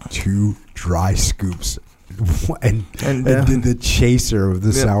did 2 dry scoops and did the chaser of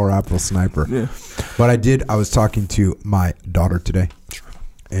the sour apple sniper. Yeah. But I was talking to my daughter today,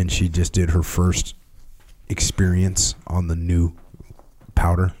 and she just did her first experience on the new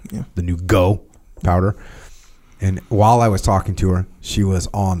powder, the new Go powder. And while I was talking to her, she was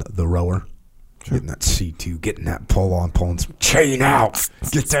on the rower, getting that C2, getting that pulling some chain out.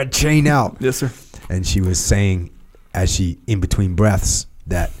 Get that chain out. Yes, sir. And she was saying, as she, in between breaths,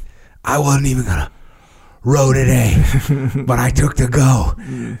 that I wasn't even going to row today, but I took the Go.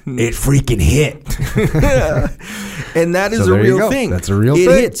 It freaking hit. And that is a real thing. That's a real thing.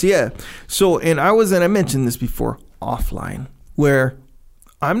 It hits, yeah. So, and I mentioned this before offline, where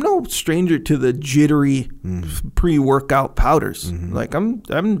I'm no stranger to the jittery pre-workout powders. Like I'm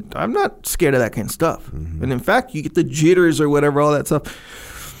not scared of that kind of stuff. And in fact, you get the jitters or whatever, all that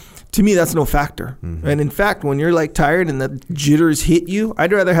stuff. To me, that's no factor. And in fact, when you're like tired and the jitters hit you,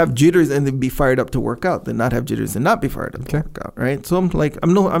 I'd rather have jitters and then be fired up to work out than not have jitters and not be fired up to work out. Right? So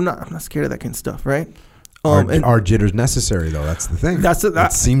I'm not scared of that kind of stuff. Right? Are jitters necessary though? That's the thing.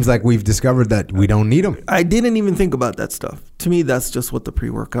 It seems like we've discovered that we don't need them. I didn't even think about that stuff. To me, that's just what the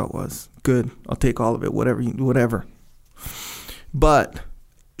pre-workout was. Good. I'll take all of it. Whatever. But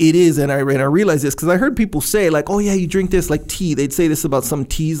It is, and I realize this because I heard people say like, "Oh yeah, you drink this like tea." They'd say this about some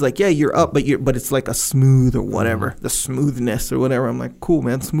teas, like, "Yeah, you're up, but it's like a smooth or whatever, the smoothness or whatever." I'm like, "Cool,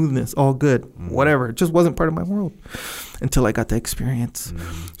 man, smoothness, all good, whatever." It just wasn't part of my world until I got the experience.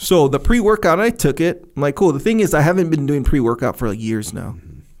 So the pre-workout, I took it. I'm like, cool. The thing is, I haven't been doing pre-workout for like years now.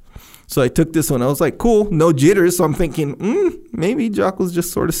 So I took this one. I was like, cool, no jitters. So I'm thinking, maybe Jock was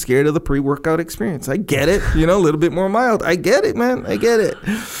just sort of scared of the pre-workout experience. I get it, a little bit more mild. I get it, man. I get it.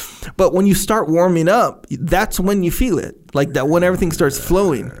 But when you start warming up, that's when you feel it. Like that, when everything starts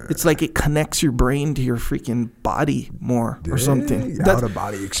flowing, it's like it connects your brain to your freaking body more or something. That's out of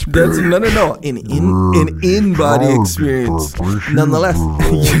body experience. No, an in body experience. Nonetheless,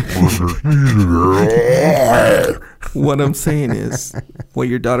 what I'm saying is, what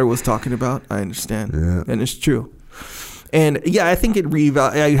your daughter was talking about, I understand, and it's true. And yeah, I think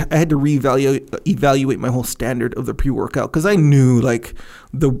I had to evaluate my whole standard of the pre-workout because I knew like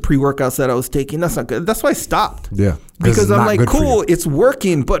the pre-workouts that I was taking, that's not good. That's why I stopped. Yeah. Because I'm like, cool, it's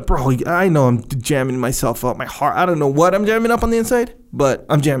working, but bro, I know I'm jamming myself up. My heart, I don't know what I'm jamming up on the inside, but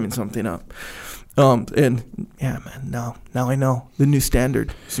I'm jamming something up. And yeah, man, now I know the new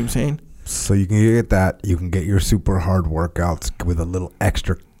standard. See what I'm saying? So you can get that. You can get your super hard workouts with a little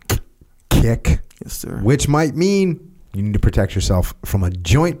extra kick. Yes, sir. Which might mean you need to protect yourself from a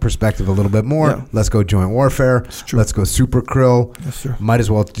joint perspective a little bit more. Yeah. Let's go joint warfare. Let's go super krill. Yes, sir. Might as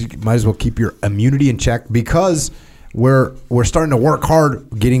well keep your immunity in check because we're starting to work hard,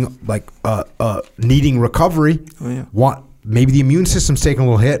 getting like needing recovery. Oh yeah. Maybe the immune system's taking a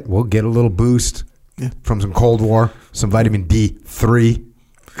little hit. We'll get a little boost from some Cold War, some vitamin D3.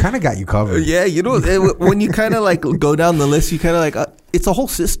 Kind of got you covered. Yeah, when you kind of like go down the list, you kind of like it's a whole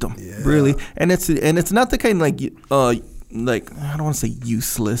system, really, and it's not the kind like I don't want to say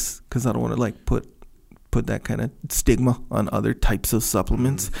useless because I don't want to like put that kind of stigma on other types of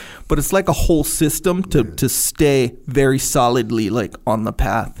supplements, but it's like a whole system to stay very solidly like on the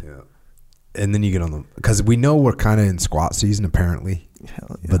path. Yeah, and then you get on the because we know we're kind of in squat season apparently.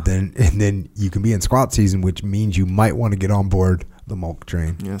 Hell yeah. But then you can be in squat season, which means you might want to get on board the milk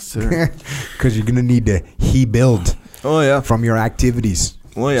train. Yes, sir. Because you're gonna need to build. Oh yeah. From your activities.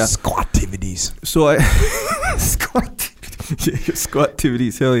 Oh yeah. Squat-tivities. So I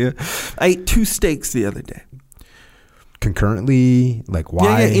squat-tivities. Hell yeah. I ate 2 steaks the other day. Concurrently, like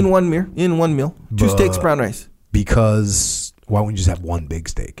why? Yeah, in one meal. 2 steaks, brown rice. Because why wouldn't you just have one big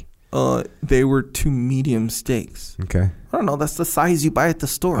steak? They were 2 medium steaks. Okay. I don't know. That's the size you buy at the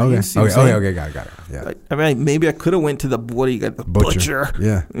store. Okay. You see what I'm Okay. Got it. Yeah. I mean, maybe I could have went to the butcher.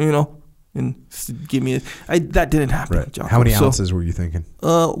 Yeah. And give me that didn't happen. Right. Jocko. How many ounces were you thinking?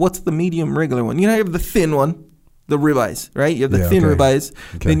 What's the medium regular one? You have the thin one, the ribeyes, right? You have the thin ribeyes.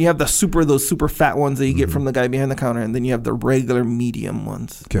 Okay. Then you have those super fat ones that you get from the guy behind the counter, and then you have the regular medium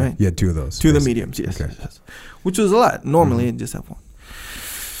ones. Okay. Right? You had 2 of those. 2 of the mediums, yes. Okay. Yes. Which was a lot. Normally, I just have 1.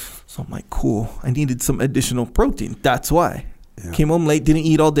 So I'm like, cool. I needed some additional protein. That's why. Yeah. Came home late, didn't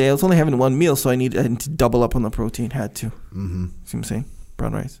eat all day. I was only having 1 meal, so I had to double up on the protein. Had to. Mm-hmm. See what I'm saying?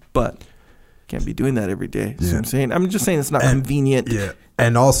 Brown rice. But can't be doing that every day. See what I'm saying? I'm just saying it's not convenient. Yeah.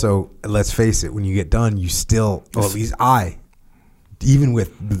 And also, let's face it, when you get done, you still, or at least even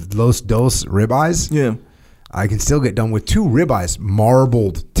with Los Dos ribeyes, I can still get done with 2 ribeyes,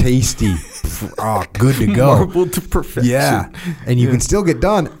 marbled, tasty, good to go. Marbled to perfection. Yeah. And you can still get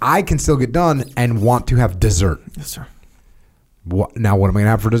done. I can still get done and want to have dessert. Yes, sir. Now, what am I going to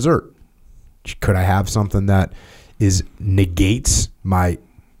have for dessert? Could I have something that negates my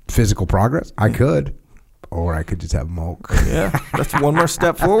physical progress? I could. Or I could just have milk. Yeah, that's one more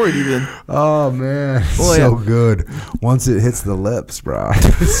step forward even. Oh, man. Good. Once it hits the lips, bro.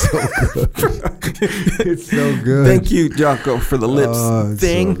 It's so good. It's so good. Thank you, Jocko, for the lips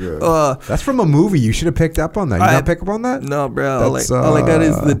thing. So that's from a movie. You should have picked up on that. You not pick up on that? No, bro. All I got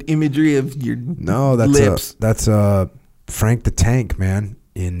is the imagery of your lips. That's Frank the Tank, man.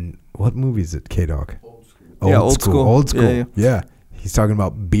 In what movie is it, K-Dog? Old School. Old School. Yeah. He's talking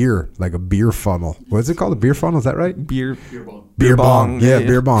about beer, like a beer funnel. What is it called? A beer funnel? Is that right? Beer bong. Yeah,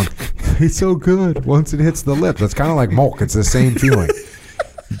 beer bong. It's so good. Once it hits the lips, it's kind of like milk. It's the same feeling.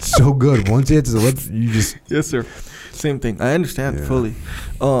 It's so good. Once it hits the lips, you just... Yes, sir. Same thing. I understand fully.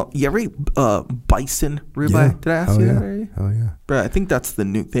 You ever eat bison ribeye? Yeah. Did I ask you that already? Oh, yeah. Bro, I think that's the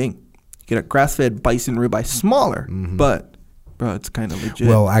new thing. You get a grass-fed bison ribeye, smaller, but... Bro, it's kind of legit.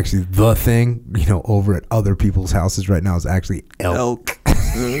 Well, actually, the thing, over at other people's houses right now is actually elk. All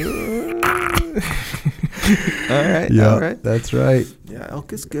right. Yeah, all right. That's right. Yeah,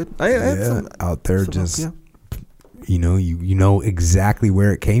 elk is good. I had some out there just, elk, you know exactly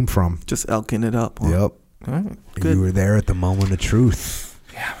where it came from. Just elking it up. Huh? Yep. All right. Good. You were there at the moment of truth.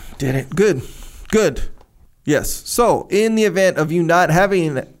 Yeah, Did it. Good. Yes. So in the event of you not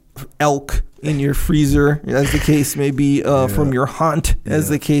having elk in your freezer, as the case may be, from your hunt, as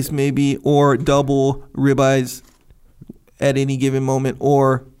the case may be, or double ribeyes at any given moment,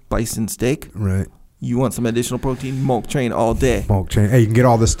 or bison steak. Right. You want some additional protein? Smoke Train all day. Smoke Train. Hey, you can get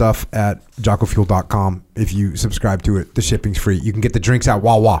all this stuff at jockofuel.com if you subscribe to it. The shipping's free. You can get the drinks at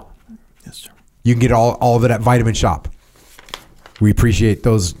Wawa. Yes, sir. You can get all of it at Vitamin Shop. We appreciate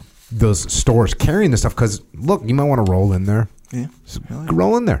those stores carrying this stuff because, look, you might want to roll in there. Yeah.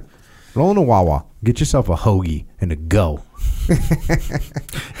 Roll in there. Roll in a Wawa. Get yourself a hoagie and a go.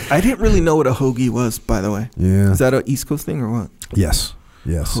 I didn't really know what a hoagie was, by the way. Yeah. Is that an East Coast thing or what? Yes.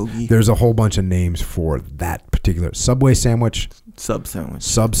 Hoagie. There's a whole bunch of names for that particular Subway sandwich. Sub sandwich.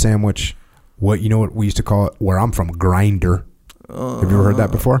 Sub sandwich. What we used to call it where I'm from, grinder. Have you ever heard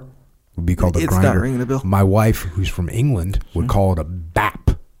that before? Would be called a grinder. It's not ringing a bell. My wife, who's from England, would call it a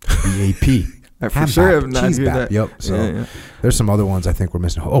BAP. BAP. I for sure have not heard that. Yep. So there's some other ones I think we're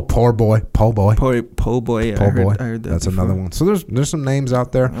missing. Oh, po' boy. Po' boy. Yeah, I heard that. That's before. Another one. So there's some names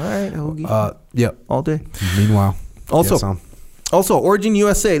out there. All right, hoagie. Yep. All day. Meanwhile, also, Origin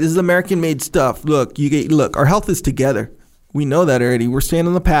USA. This is American-made stuff. Look, our health is together. We know that already. We're staying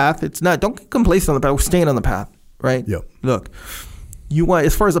on the path. It's not. Don't get complacent on the path. We're staying on the path, right? Yep. Look, you want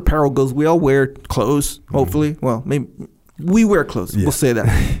as far as apparel goes, we all wear clothes. Hopefully, well, maybe we wear clothes. Yeah. We'll say that.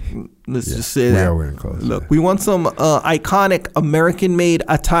 Let's just say that. We are wearing clothes. Look, we want some iconic American-made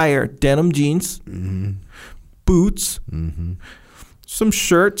attire: denim jeans, boots, some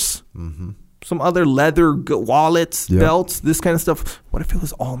shirts. Some other leather wallets, belts, this kind of stuff. What if it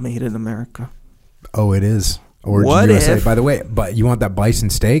was all made in America? Oh, it is. Origin USA. By the way, but you want that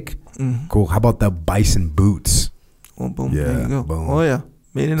bison steak? Cool. How about the bison boots? Well, boom. Yeah, there you go. Boom. Oh, yeah.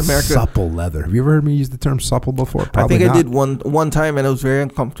 Made in America. Supple leather. Have you ever heard me use the term supple before? Probably I think not. I did one time, and it was very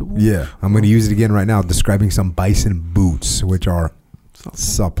uncomfortable. Yeah. I'm going to use it again right now, describing some bison boots, which are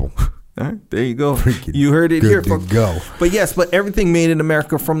supple. All right, there you go. You heard it here, folks. Go. But yes, everything made in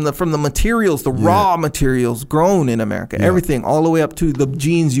America from the materials, the raw materials grown in America, everything all the way up to the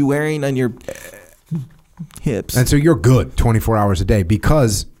jeans you wearing on your hips. And so you're good 24 hours a day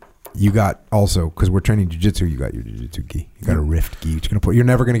because you got because we're training jiu-jitsu, you got your jiu-jitsu gi. You got a rift gi. You're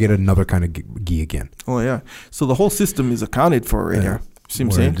never going to get another kind of gi again. Oh, yeah. So the whole system is accounted for right here. See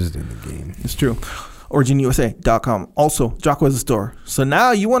what I'm saying? Just in the game. It's true. OriginUSA.com. Also, Jocko has a store. So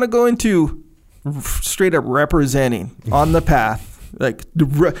now you want to go into straight up representing on the path, like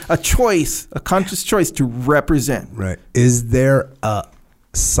a conscious choice to represent. Right. Is there a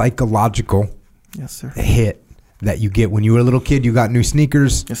psychological hit that you get when you were a little kid? You got new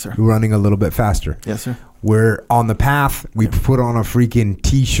sneakers. Yes, sir. You're running a little bit faster. Yes, sir. We're on the path. We put on a freaking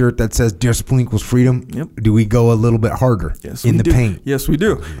T-shirt that says "Discipline equals freedom." Yep. Do we go a little bit harder in the paint? Yes, we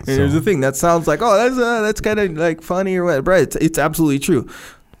do. And here's the thing: that sounds like that's kind of like funny or whatever. Right? It's absolutely true.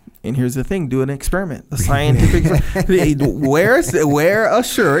 And here's the thing: do an experiment, a scientific. wear a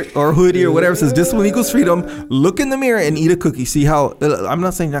shirt or hoodie or whatever says "Discipline equals freedom." Look in the mirror and eat a cookie. See how? I'm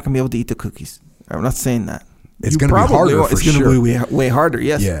not saying you're not gonna be able to eat the cookies. I'm not saying that. It's going to be harder for sure. It's going to be way harder,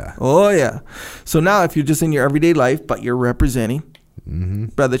 yes. Yeah. Oh, yeah. So now if you're just in your everyday life, but you're representing,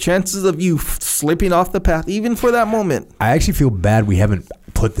 but the chances of you slipping off the path, even for that moment. I actually feel bad we haven't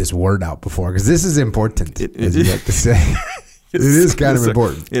put this word out before because this is important, as you like to say. It is kind of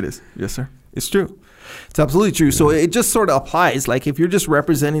important. It is. Yes, sir. It's true. It's absolutely true. So it just sort of applies. Like if you're just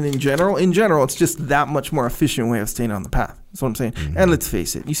representing in general, it's just that much more efficient way of staying on the path. That's what I'm saying. And let's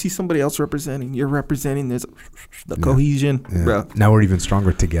face it, you see somebody else representing, you're representing, there's the cohesion. Yeah. Bro. Now we're even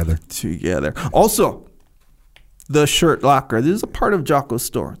stronger together. Also, the shirt locker. This is a part of Jocko's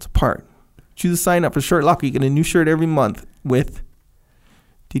store. It's a part. Choose to sign up for Shirt Locker. You get a new shirt every month with,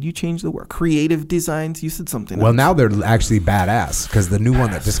 did you change the word? Creative designs? You said something else. Now else. they're actually badass because the new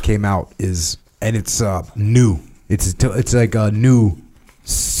one that just came out is... And it's new. It's like a new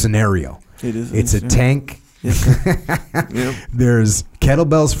scenario. It is. It's a tank. Yep. There's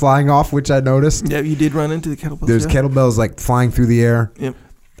kettlebells flying off, which I noticed. Yeah, you did run into the kettlebells. There's kettlebells like flying through the air. Yep.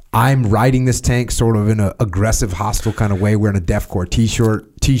 I'm riding this tank sort of in an aggressive, hostile kind of way, wearing a deathcore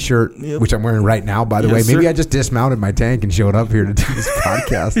t-shirt, which I'm wearing right now, by the way. Maybe I just dismounted my tank and showed up here to do this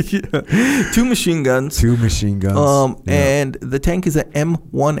podcast. Two machine guns. And the tank is an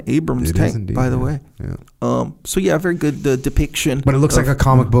M1 Abrams tank, by the way. Yeah. So, very good depiction. But it looks like a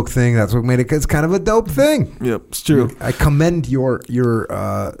comic book thing. That's what made it. It's kind of a dope thing. Yep, it's true. I commend your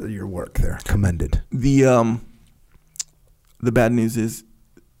work there. Commended. The bad news is,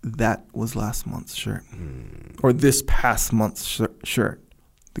 that was last month's shirt or this past month's shirt.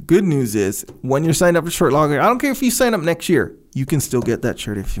 The good news is when you're signed up for Shirt Locker, I don't care if you sign up next year, you can still get that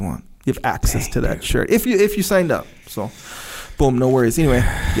shirt if you want. You have access to that shirt if you signed up. So, boom, no worries. Anyway,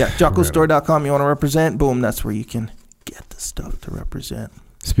 yeah, JockoStore.com. You want to represent? Boom, that's where you can get the stuff to represent.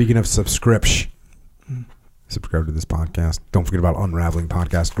 Speaking of subscription, subscribe to this podcast. Don't forget about Unraveling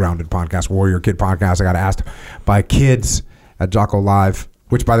Podcast, Grounded Podcast, Warrior Kid Podcast. I got asked by kids at Jocko Live,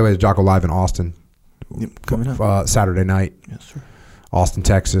 which, by the way, is Jocko Live in Austin. Yep, coming up. Saturday night. Yes, sir. Austin,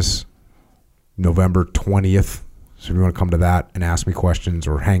 Texas, November 20th. So if you want to come to that and ask me questions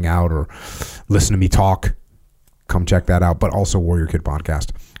or hang out or listen to me talk, come check that out. But also Warrior Kid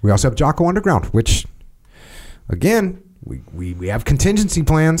Podcast. We also have Jocko Underground, which, again, we have contingency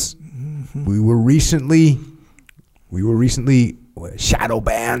plans. Mm-hmm. We were recently shadow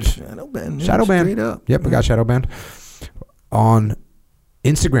banned. Shadow banned. Straight up. Yep, we got shadow banned on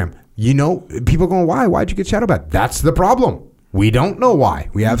Instagram. You know, people going, why'd you get shadow banned? That's the problem. We don't know why.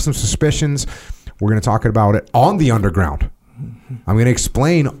 We have some suspicions. We're going to talk about it on the Underground. Mm-hmm. I'm going to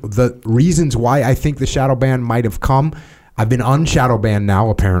explain the reasons why I think the shadow ban might have come. I've been unshadow banned now,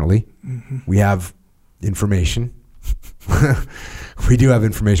 apparently. Mm-hmm. We have information. We do have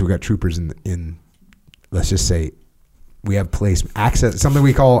information. We got troopers in let's just say, we have placement, access, something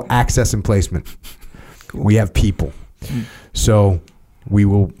we call access and placement. Cool. We have people. Mm-hmm. So we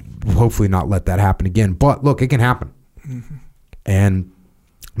will hopefully not let that happen again. But look, it can happen. Mm-hmm. And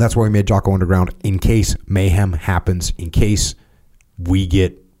that's why we made Jocko Underground, in case mayhem happens, in case we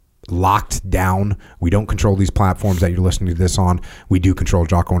get locked down. We don't control these platforms that you're listening to this on. We do control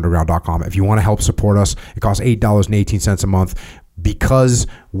JockoUnderground.com. If you want to help support us, it costs $8.18 a month. Because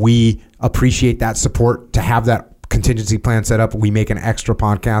we appreciate that support, to have that contingency plan set up, we make an extra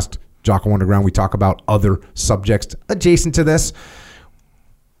podcast, Jocko Underground. We talk about other subjects adjacent to this.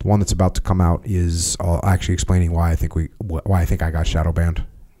 The one that's about to come out is actually explaining why I think I got shadow banned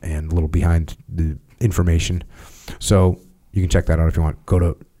and a little behind the information. So you can check that out if you want. Go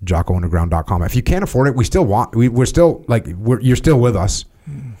to JockoUnderground.com. If you can't afford it, you're still with us.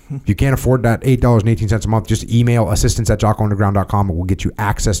 Mm-hmm. If you can't afford that $8.18 a month, just email assistance@JockoUnderground.com and we'll get you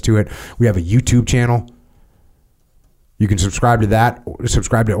access to it. We have a YouTube channel. You can subscribe to that.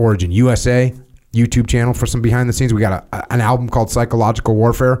 Subscribe to Origin USA YouTube channel for some behind the scenes. We got an album called Psychological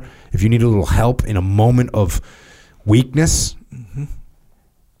Warfare. If you need a little help in a moment of weakness. Mm-hmm.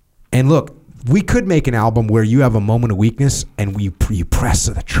 And look, we could make an album where you have a moment of weakness and you press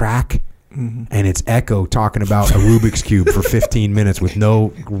the track, mm-hmm. and it's Echo talking about a Rubik's Cube for 15 minutes with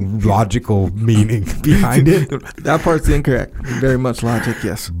no logical meaning behind it. That part's incorrect. Very much logic,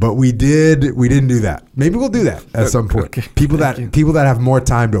 yes. But we didn't do that. Maybe we'll do that at some point. Okay. People that have more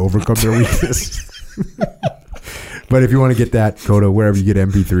time to overcome their weakness. But if you want to get that, go to wherever you get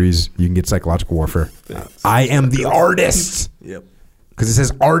MP3s. You can get Psychological Warfare. I am the artist. Yep. Because it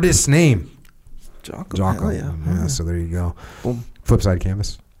says artist's name. Jocko. Yeah, so there you go. Boom. Flipside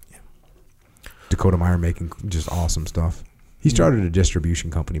Canvas. Yeah. Dakota Meyer making just awesome stuff. He started a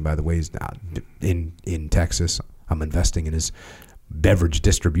distribution company, by the way. He's not in Texas. I'm investing in his beverage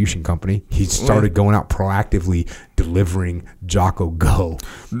distribution company. He started going out proactively delivering Jocko Go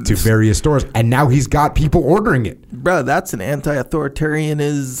to various stores, and now he's got people ordering it. Bro, that's an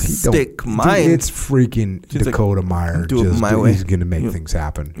anti-authoritarianistic mind. Dude, it's freaking Dakota Meyer. Do it my way. He's going to make things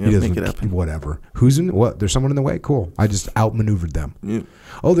happen. Yep, he doesn't make it happen. Whatever. Who's in what? There's someone in the way? Cool. I just outmaneuvered them. Yep.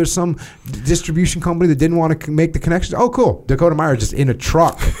 Oh, there's some distribution company that didn't want to make the connections. Oh, cool. Dakota Meyer just in a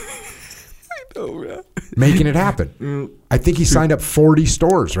truck. Oh, yeah. Making it happen. I think he signed up 40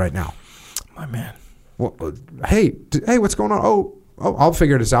 stores right now. My man. Well, hey, what's going on? Oh, I'll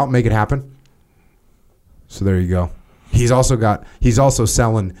figure this out, make it happen. So there you go. He's also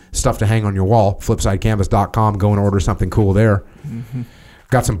selling stuff to hang on your wall. Flipsidecanvas.com. Go and order something cool there. Mm-hmm.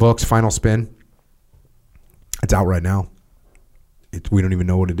 Got some books. Final Spin. It's out right now. We don't even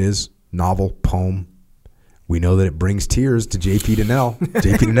know what it is. Novel, poem. We know that it brings tears to JP Donnell.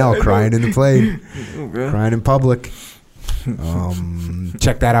 JP Donnell crying in the plane, crying in public.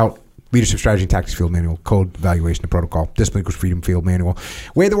 Check that out. Leadership Strategy and Tactics Field Manual, Code, Evaluation, and Protocol, Discipline Equals Freedom Field Manual,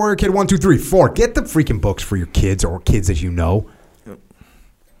 Way of the Warrior Kid 1, 2, 3, 4. Get the freaking books for your kids or kids that you know.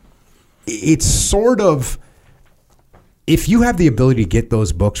 It's sort of, if you have the ability to get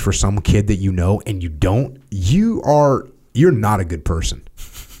those books for some kid that you know and you don't, you're not a good person.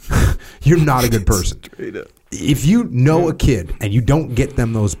 You're not a good person. Straight up. If you know a kid and you don't get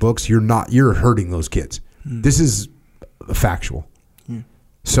them those books, you're hurting those kids. This is factual.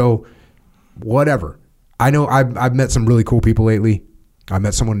 So whatever. I know I've met some really cool people lately. I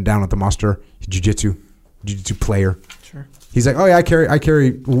met someone down at the muster, jiu-jitsu player. Sure. He's like, oh yeah, I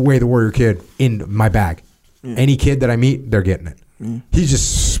carry Way of the Warrior Kid in my bag. Any kid that I meet, they're getting it. He's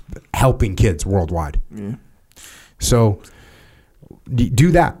just helping kids worldwide. So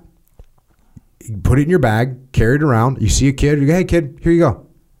do that. Put it in your bag, carry it around. You see a kid, you go, hey kid, here you go.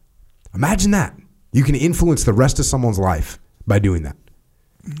 Imagine that. You can influence the rest of someone's life by doing that.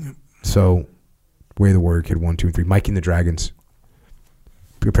 So, Way the Warrior Kid 1, 2, and 3. Mike and the Dragons.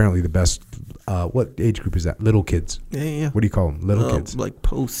 Apparently the best. What age group is that? Little kids. Yeah. What do you call them? Little kids. Like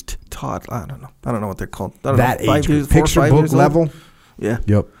post-taught. I don't know what they're called. That age group. Picture book level. Yeah.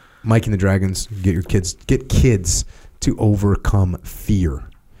 Yep. Mike and the Dragons. Get kids to overcome fear.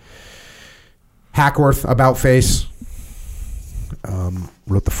 Hackworth, About Face.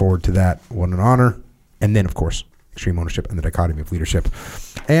 Wrote the foreword to that. What an honor. And then, of course, Extreme Ownership and the Dichotomy of Leadership.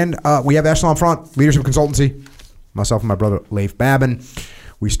 And we have Echelon Front, Leadership Consultancy. Myself and my brother, Leif Babin.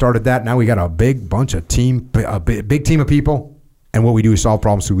 We started that. Now we got a big team of people. And what we do is solve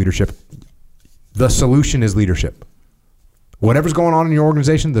problems through leadership. The solution is leadership. Whatever's going on in your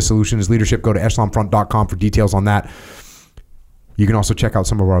organization, the solution is leadership. Go to echelonfront.com for details on that. You can also check out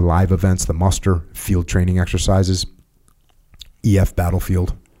some of our live events, the muster, field training exercises, EF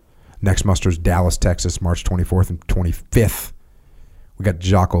Battlefield. Next muster is Dallas, Texas, March 24th and 25th. We got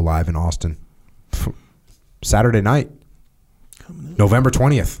Jocko live in Austin. Saturday night, November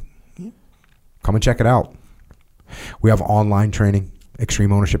 20th. Come and check it out. We have online training,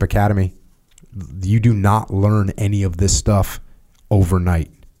 Extreme Ownership Academy. You do not learn any of this stuff overnight.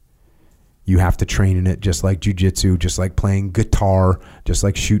 You have to train in it just like jiu-jitsu, just like playing guitar, just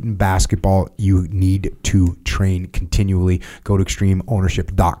like shooting basketball. You need to train continually. Go to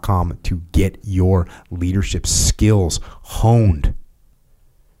extremeownership.com to get your leadership skills honed.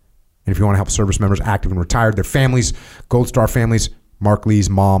 And if you want to help service members, active and retired, their families, Gold Star families, Mark Lee's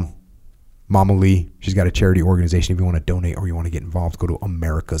mom, Mama Lee, she's got a charity organization. If you want to donate or you want to get involved, go to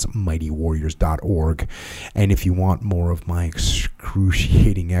americasmightywarriors.org. And if you want more of my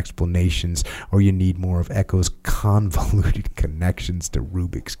excruciating explanations or you need more of Echo's convoluted connections to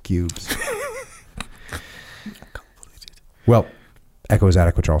Rubik's Cubes. Well, Echo is at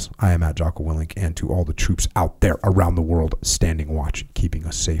Echo Charles. I am at Jocko Willink. And to all the troops out there around the world standing watch, keeping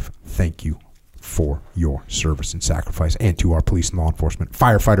us safe, thank you for your service and sacrifice. And to our police and law enforcement,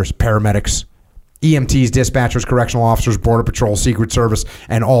 firefighters, paramedics, EMTs, dispatchers, correctional officers, border patrol, Secret Service,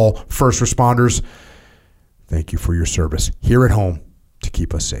 and all first responders, thank you for your service here at home to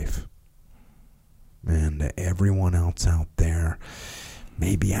keep us safe. And to everyone else out there,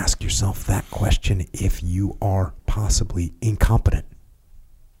 maybe ask yourself that question if you are possibly incompetent.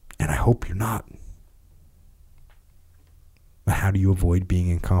 And I hope you're not. But how do you avoid being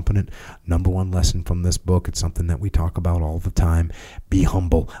incompetent? Number one lesson from this book, it's something that we talk about all the time. Be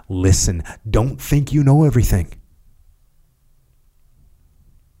humble. Listen. Don't think you know everything.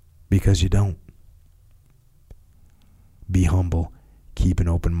 Because you don't. Be humble. Keep an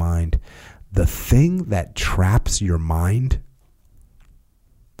open mind. The thing that traps your mind,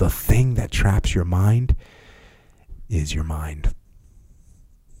 is your mind.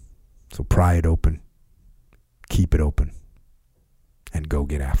 So pry it open. Keep it open. And go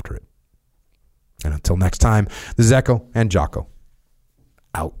get after it. And until next time, this is Echo and Jocko.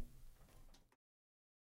 Out.